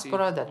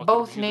diaspora, that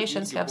both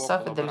nations have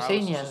suffered. The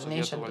Lithuanian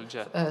nation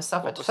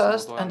suffered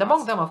first, and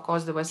among them, of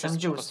course, there were some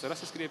Jews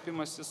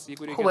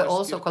who were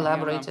also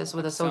collaborators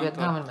with the Soviet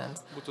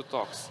government.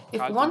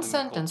 If one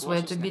sentence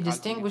were to be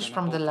distinguished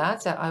from the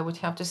latter, I would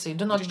have to say,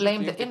 do not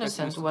blame the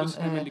innocent when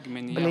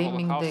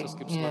blaming the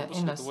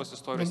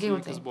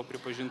guilty.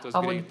 I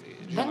would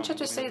venture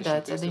to say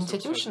that at the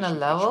institutional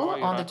level,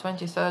 on the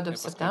 23rd of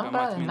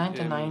September in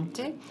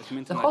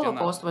 1990, the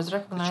Holocaust was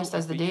recognized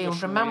as the Day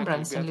of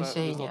Remembrance in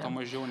Lithuania,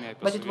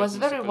 but it was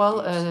very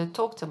well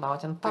talked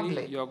about in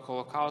public.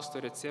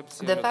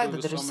 The fact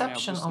that the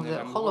reception of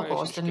the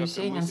Holocaust in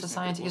Lithuanian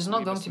society is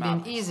not going to be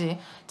an easy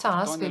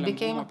task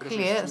became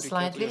clear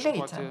slightly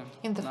later,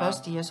 in the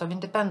first years of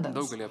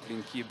independence.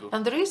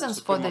 And the reasons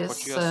for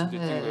this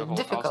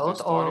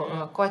difficult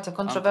or quite a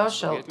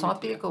controversial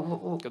topic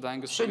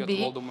should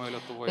be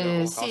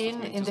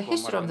seen in the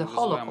history of the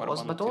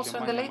Holocaust, but also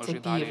in the later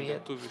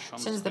period,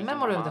 since the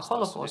memory of the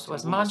Holocaust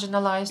was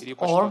marginalized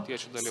or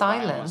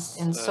silenced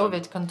in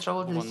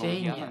Soviet-controlled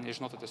Lithuania.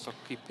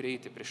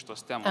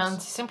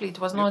 And simply it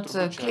was not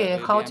clear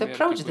how to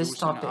approach this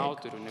topic.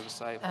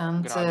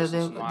 And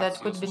there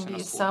could be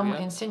some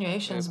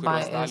insinuations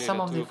by some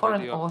of the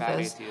foreign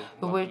authors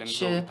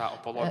which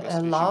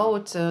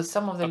allowed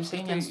some of the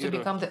Lithuanians to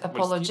become the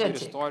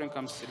apologetic.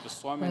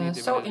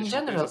 So in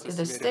general,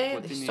 the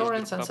state, the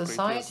historians and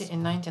society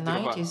in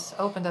 1990s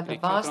opened up a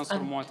vast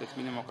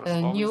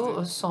and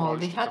new soul.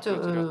 They had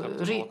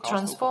to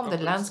transform the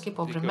landscape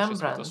of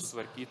remembrance.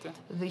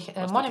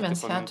 The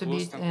monuments had to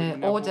be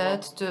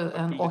ordered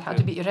or had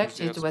to be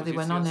erected where they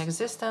were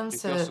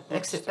non-existent,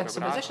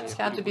 expositions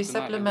had to be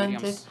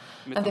supplemented,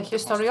 and the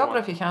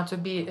historiography had to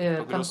be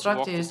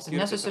constructed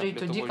necessary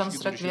to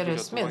deconstruct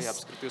various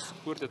myths,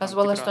 as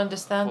well as to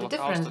understand the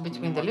difference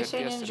between the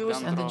Lithuanian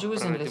Jews and the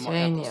Jews in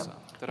Lithuania,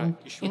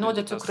 in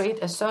order to create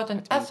a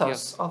certain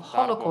ethos of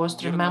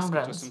Holocaust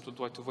remembrance.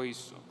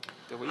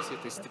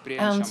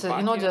 And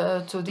in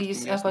order to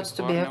these efforts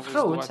to bear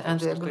fruit, and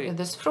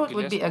this fruit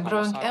would be a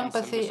growing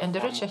empathy and a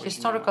richer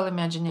historical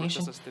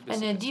imagination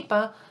and a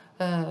deeper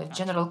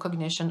general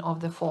cognition of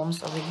the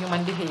forms of the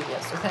human behavior.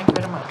 So thank you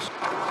very much.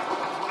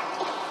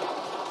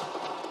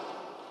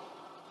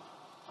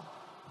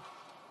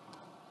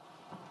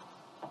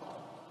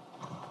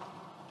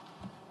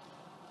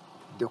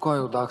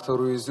 Dėkoju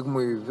daktarui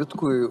Zigmui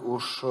Vitkui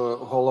už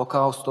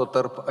holokausto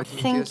tarp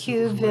atminties. Thank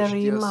you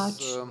very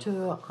much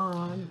to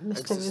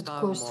Mr.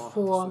 Vitkus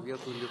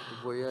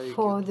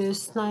for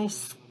this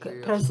nice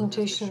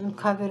presentation and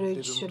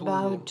coverage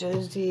about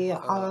the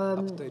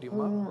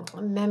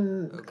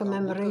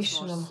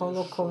commemoration of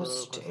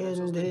Holocaust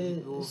in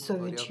the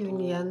Soviet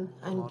Union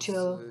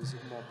until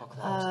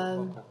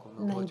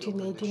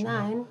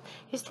 1989.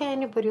 Is there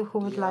anybody who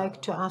would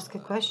like to ask a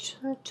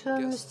question to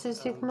Mr.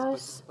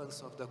 Zigmas?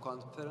 Of the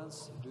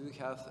conference, do you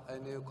have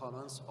any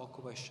comments or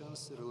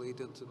questions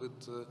related with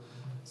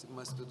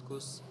Zigmas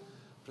Vitkus'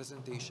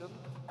 presentation?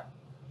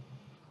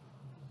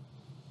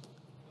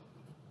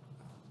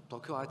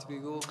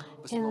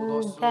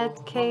 In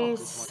that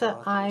case,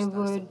 I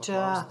would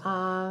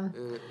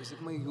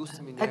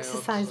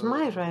exercise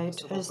my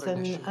right as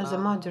a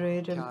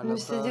moderator.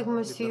 Mr.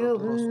 Zygmas, you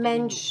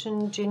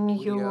mentioned in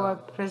your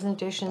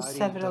presentation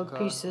several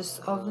pieces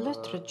of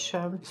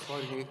literature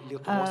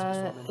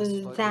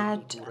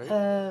that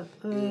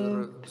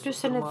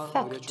produce an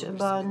effect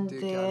upon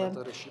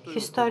the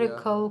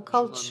historical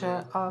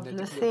culture of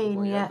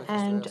Lithuania,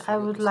 and I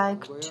would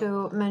like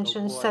to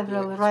mention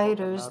several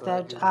writers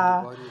that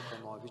are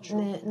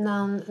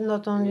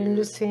not only in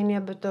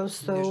Lithuania but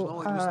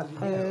also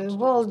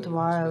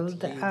worldwide,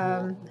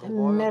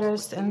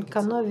 Nerijus and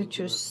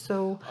Kanovičius.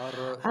 So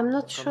I'm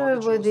not sure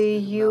whether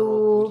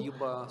you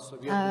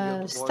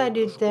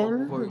studied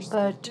them,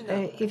 but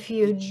if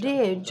you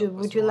did,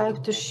 would you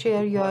like to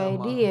share your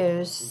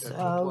ideas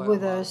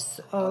with us,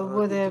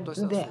 whether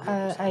the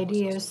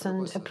ideas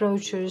and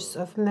approaches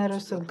of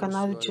Nerijus and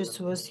Kanovičius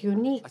was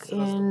unique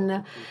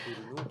in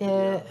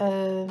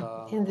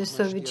the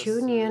Soviet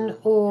Union,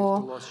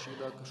 or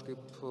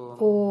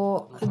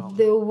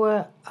there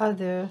were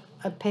other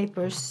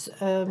papers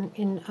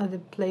in other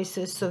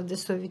places of the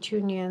Soviet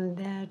Union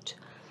that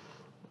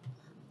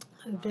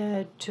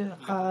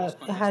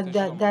had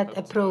that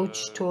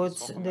approach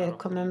towards the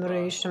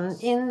commemoration.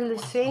 In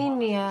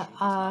Lithuania,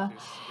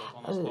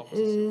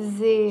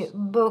 the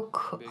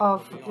book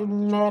of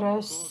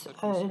Nerijus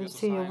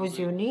was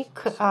unique.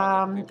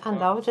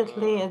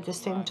 Undoubtedly, at the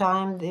same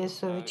time, the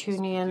Soviet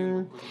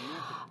Union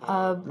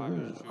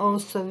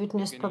also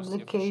witnessed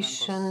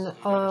publication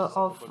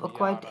of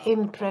quite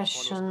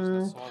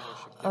impression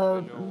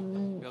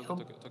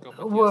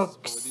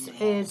works.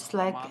 It's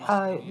like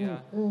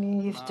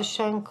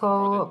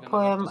Yevtushenko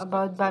poem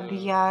about Babi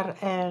Yar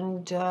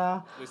and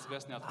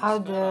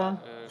other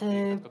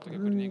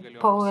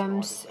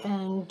poems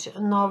and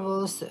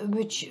novels,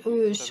 which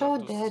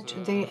showed that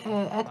the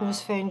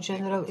atmosphere in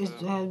general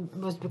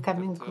was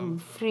becoming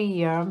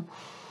freer,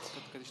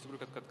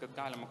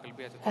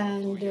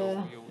 and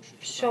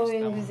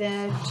showing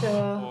that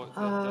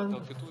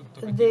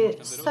the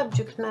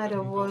subject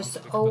matter was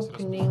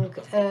opening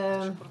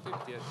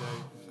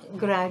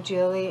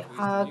gradually.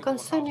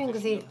 Concerning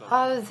the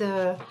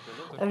other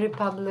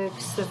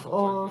republics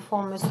or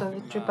former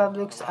Soviet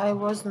republics, I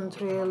wasn't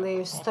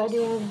really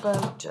studying,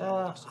 but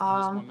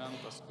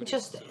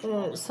just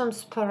some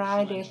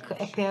sporadic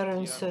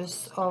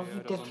appearances of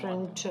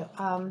different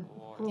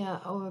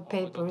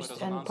papers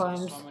and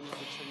poems.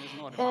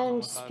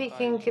 And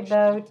speaking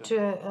about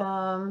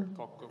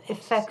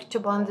effect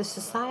upon the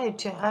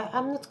society,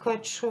 I'm not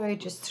quite sure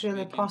it is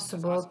really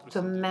possible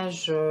to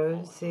measure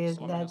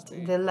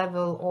the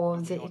level or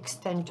the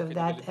extent of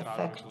that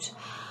effect,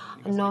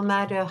 no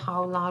matter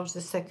how large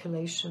the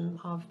circulation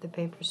of the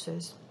papers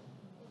is.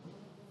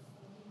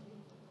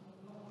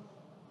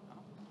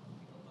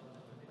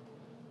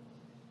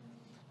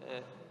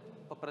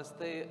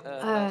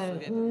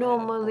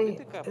 Normally,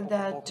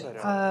 that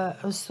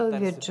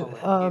Soviet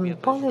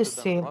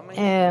policy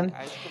in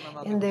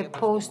the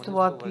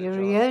post-war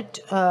period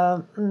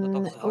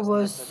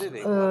was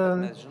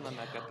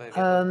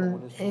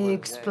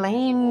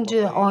explained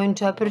or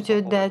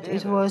interpreted that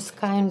it was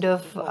kind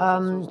of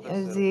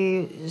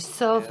the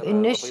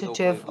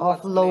self-initiative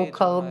of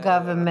local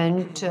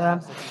government,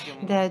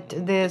 that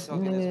the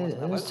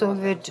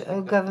Soviet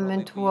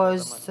government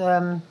was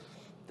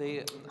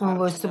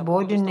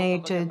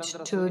subordinated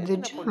to the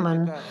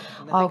German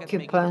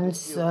occupants.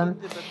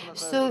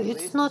 So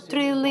it's not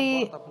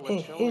really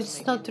the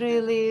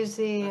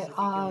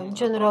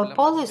general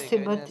policy,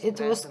 but it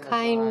was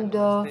kind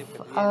of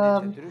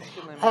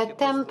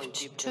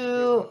attempt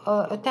to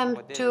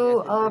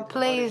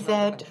play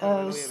that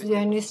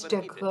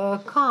Zionistic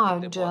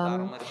card,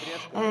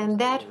 and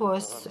that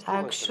was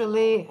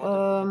actually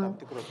the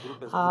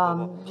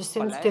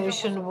same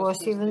situation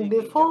was even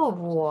before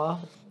war.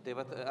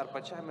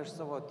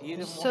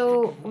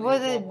 So,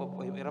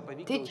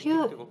 did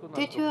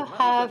you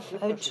have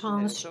a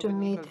chance to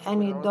meet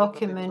any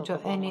document or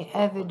any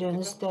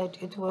evidence that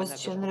it was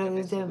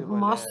generally the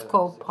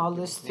Moscow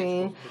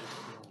policy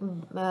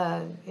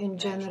in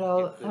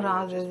general,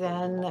 rather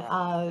than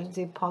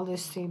the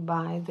policy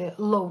by the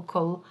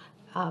local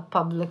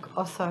public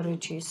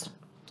authorities?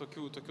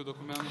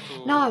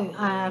 No,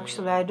 I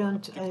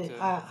don't.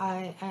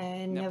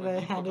 I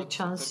never had a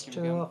chance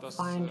to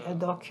find a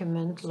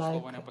document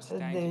like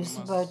this,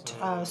 but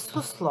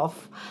Suslov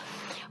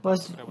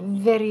was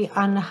very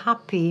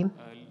unhappy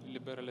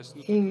by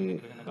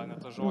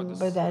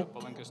that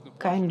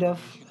kind of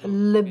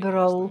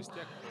liberal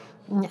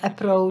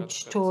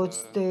approach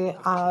towards the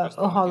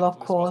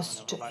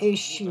Holocaust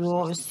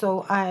issue.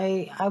 So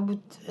I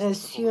would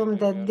assume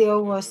that there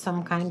was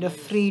some kind of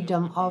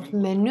freedom of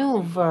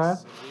maneuver,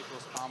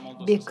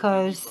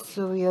 because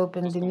we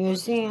opened the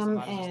museum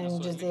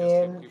and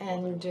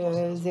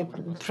the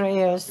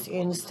prayers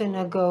in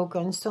synagogue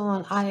and so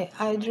on. I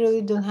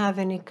really don't have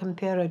any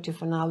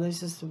comparative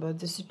analysis about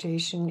the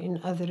situation in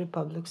other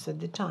republics at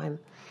the time.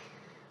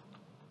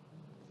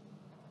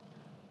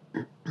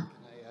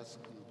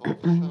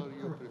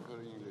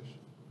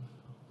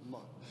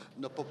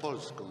 No po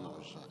polsku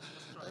może.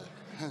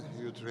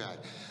 You try.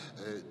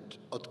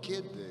 Od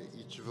kiedy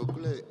i czy w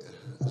ogóle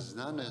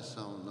znane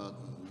są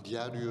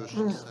diariusz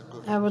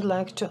I would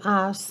like to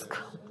ask,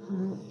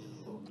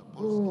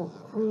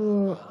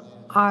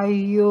 are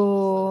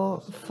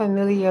you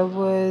familiar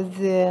with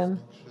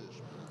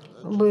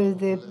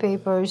the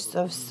papers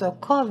of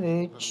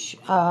Sokovich,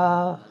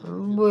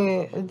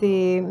 with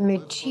the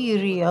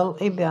material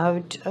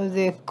about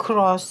the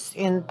cross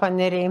in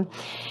Paneri?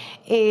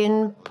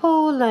 In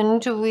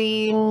Poland,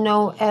 we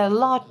know a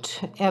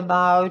lot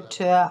about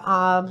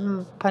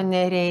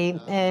Paneri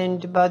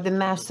and about the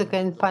massacre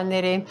in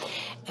Paneri.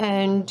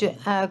 And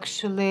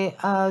actually,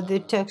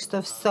 the text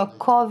of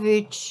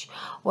Sokovich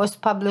was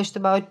published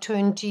about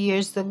 20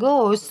 years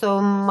ago.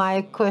 So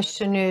my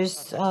question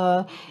is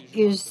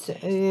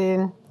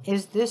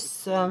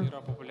this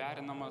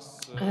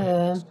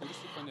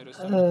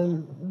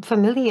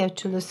familiar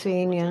to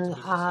Lithuanian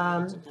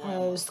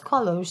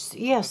scholars?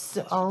 Yes,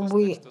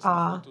 we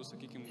are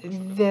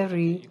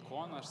very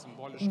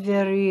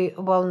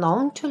well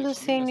known to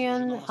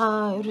Lithuanian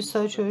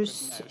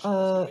researchers.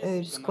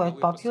 It's quite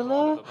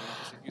popular,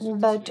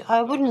 but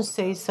I wouldn't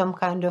say some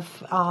kind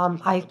of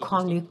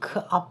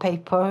iconic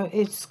paper.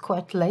 It's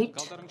quite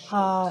late.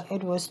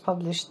 It was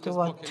published,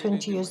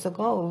 20 years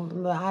ago.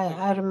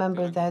 I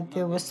remember that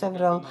there were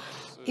several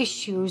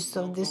issues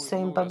of the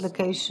same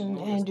publication,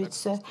 and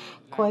it's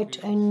quite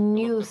a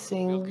new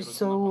thing.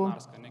 So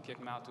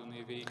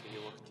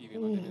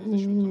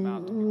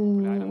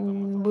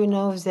we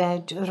know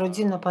that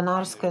Rodzina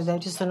Panarska,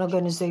 that is an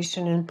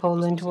organization in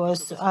Poland,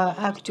 was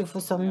active for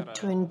some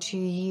 20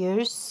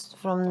 years,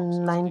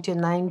 from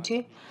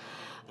 1990.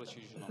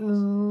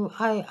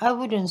 I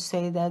wouldn't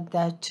say that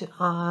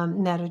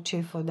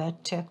narrative or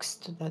that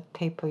text, that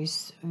paper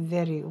is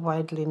very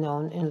widely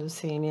known in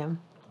Lithuania.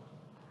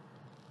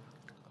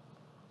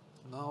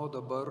 Now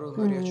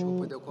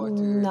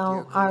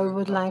I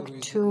would like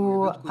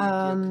to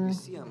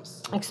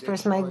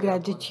express my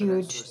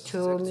gratitude to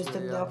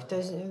Mr.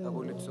 Dr.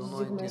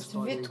 Zigmas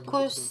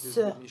Vitkus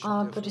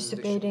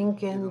participating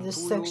in the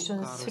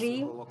section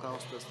 3.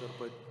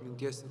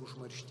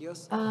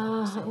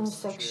 In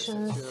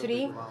section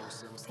 3,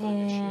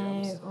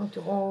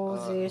 to all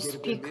the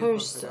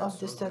speakers of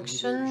the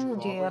section,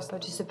 the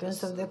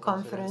participants of the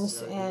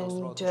conference,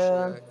 and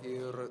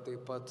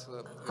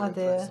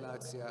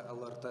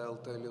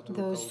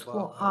those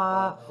who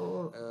are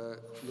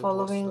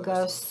following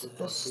us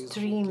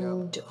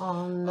streamed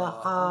on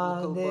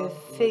the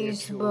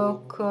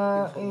Facebook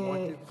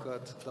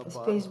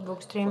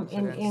stream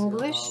in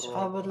English.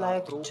 I would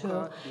like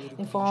to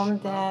inform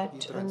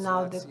that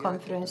now the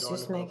conference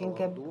is making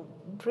a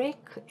break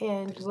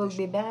and we'll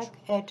be back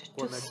at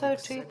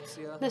 2:30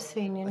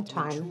 Lithuanian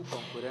time.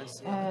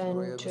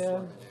 And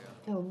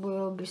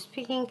we'll be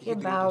speaking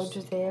about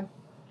the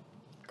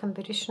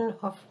competition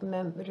of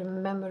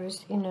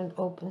memories in an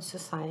open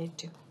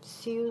society.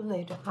 See you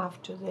later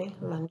after the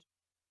lunch.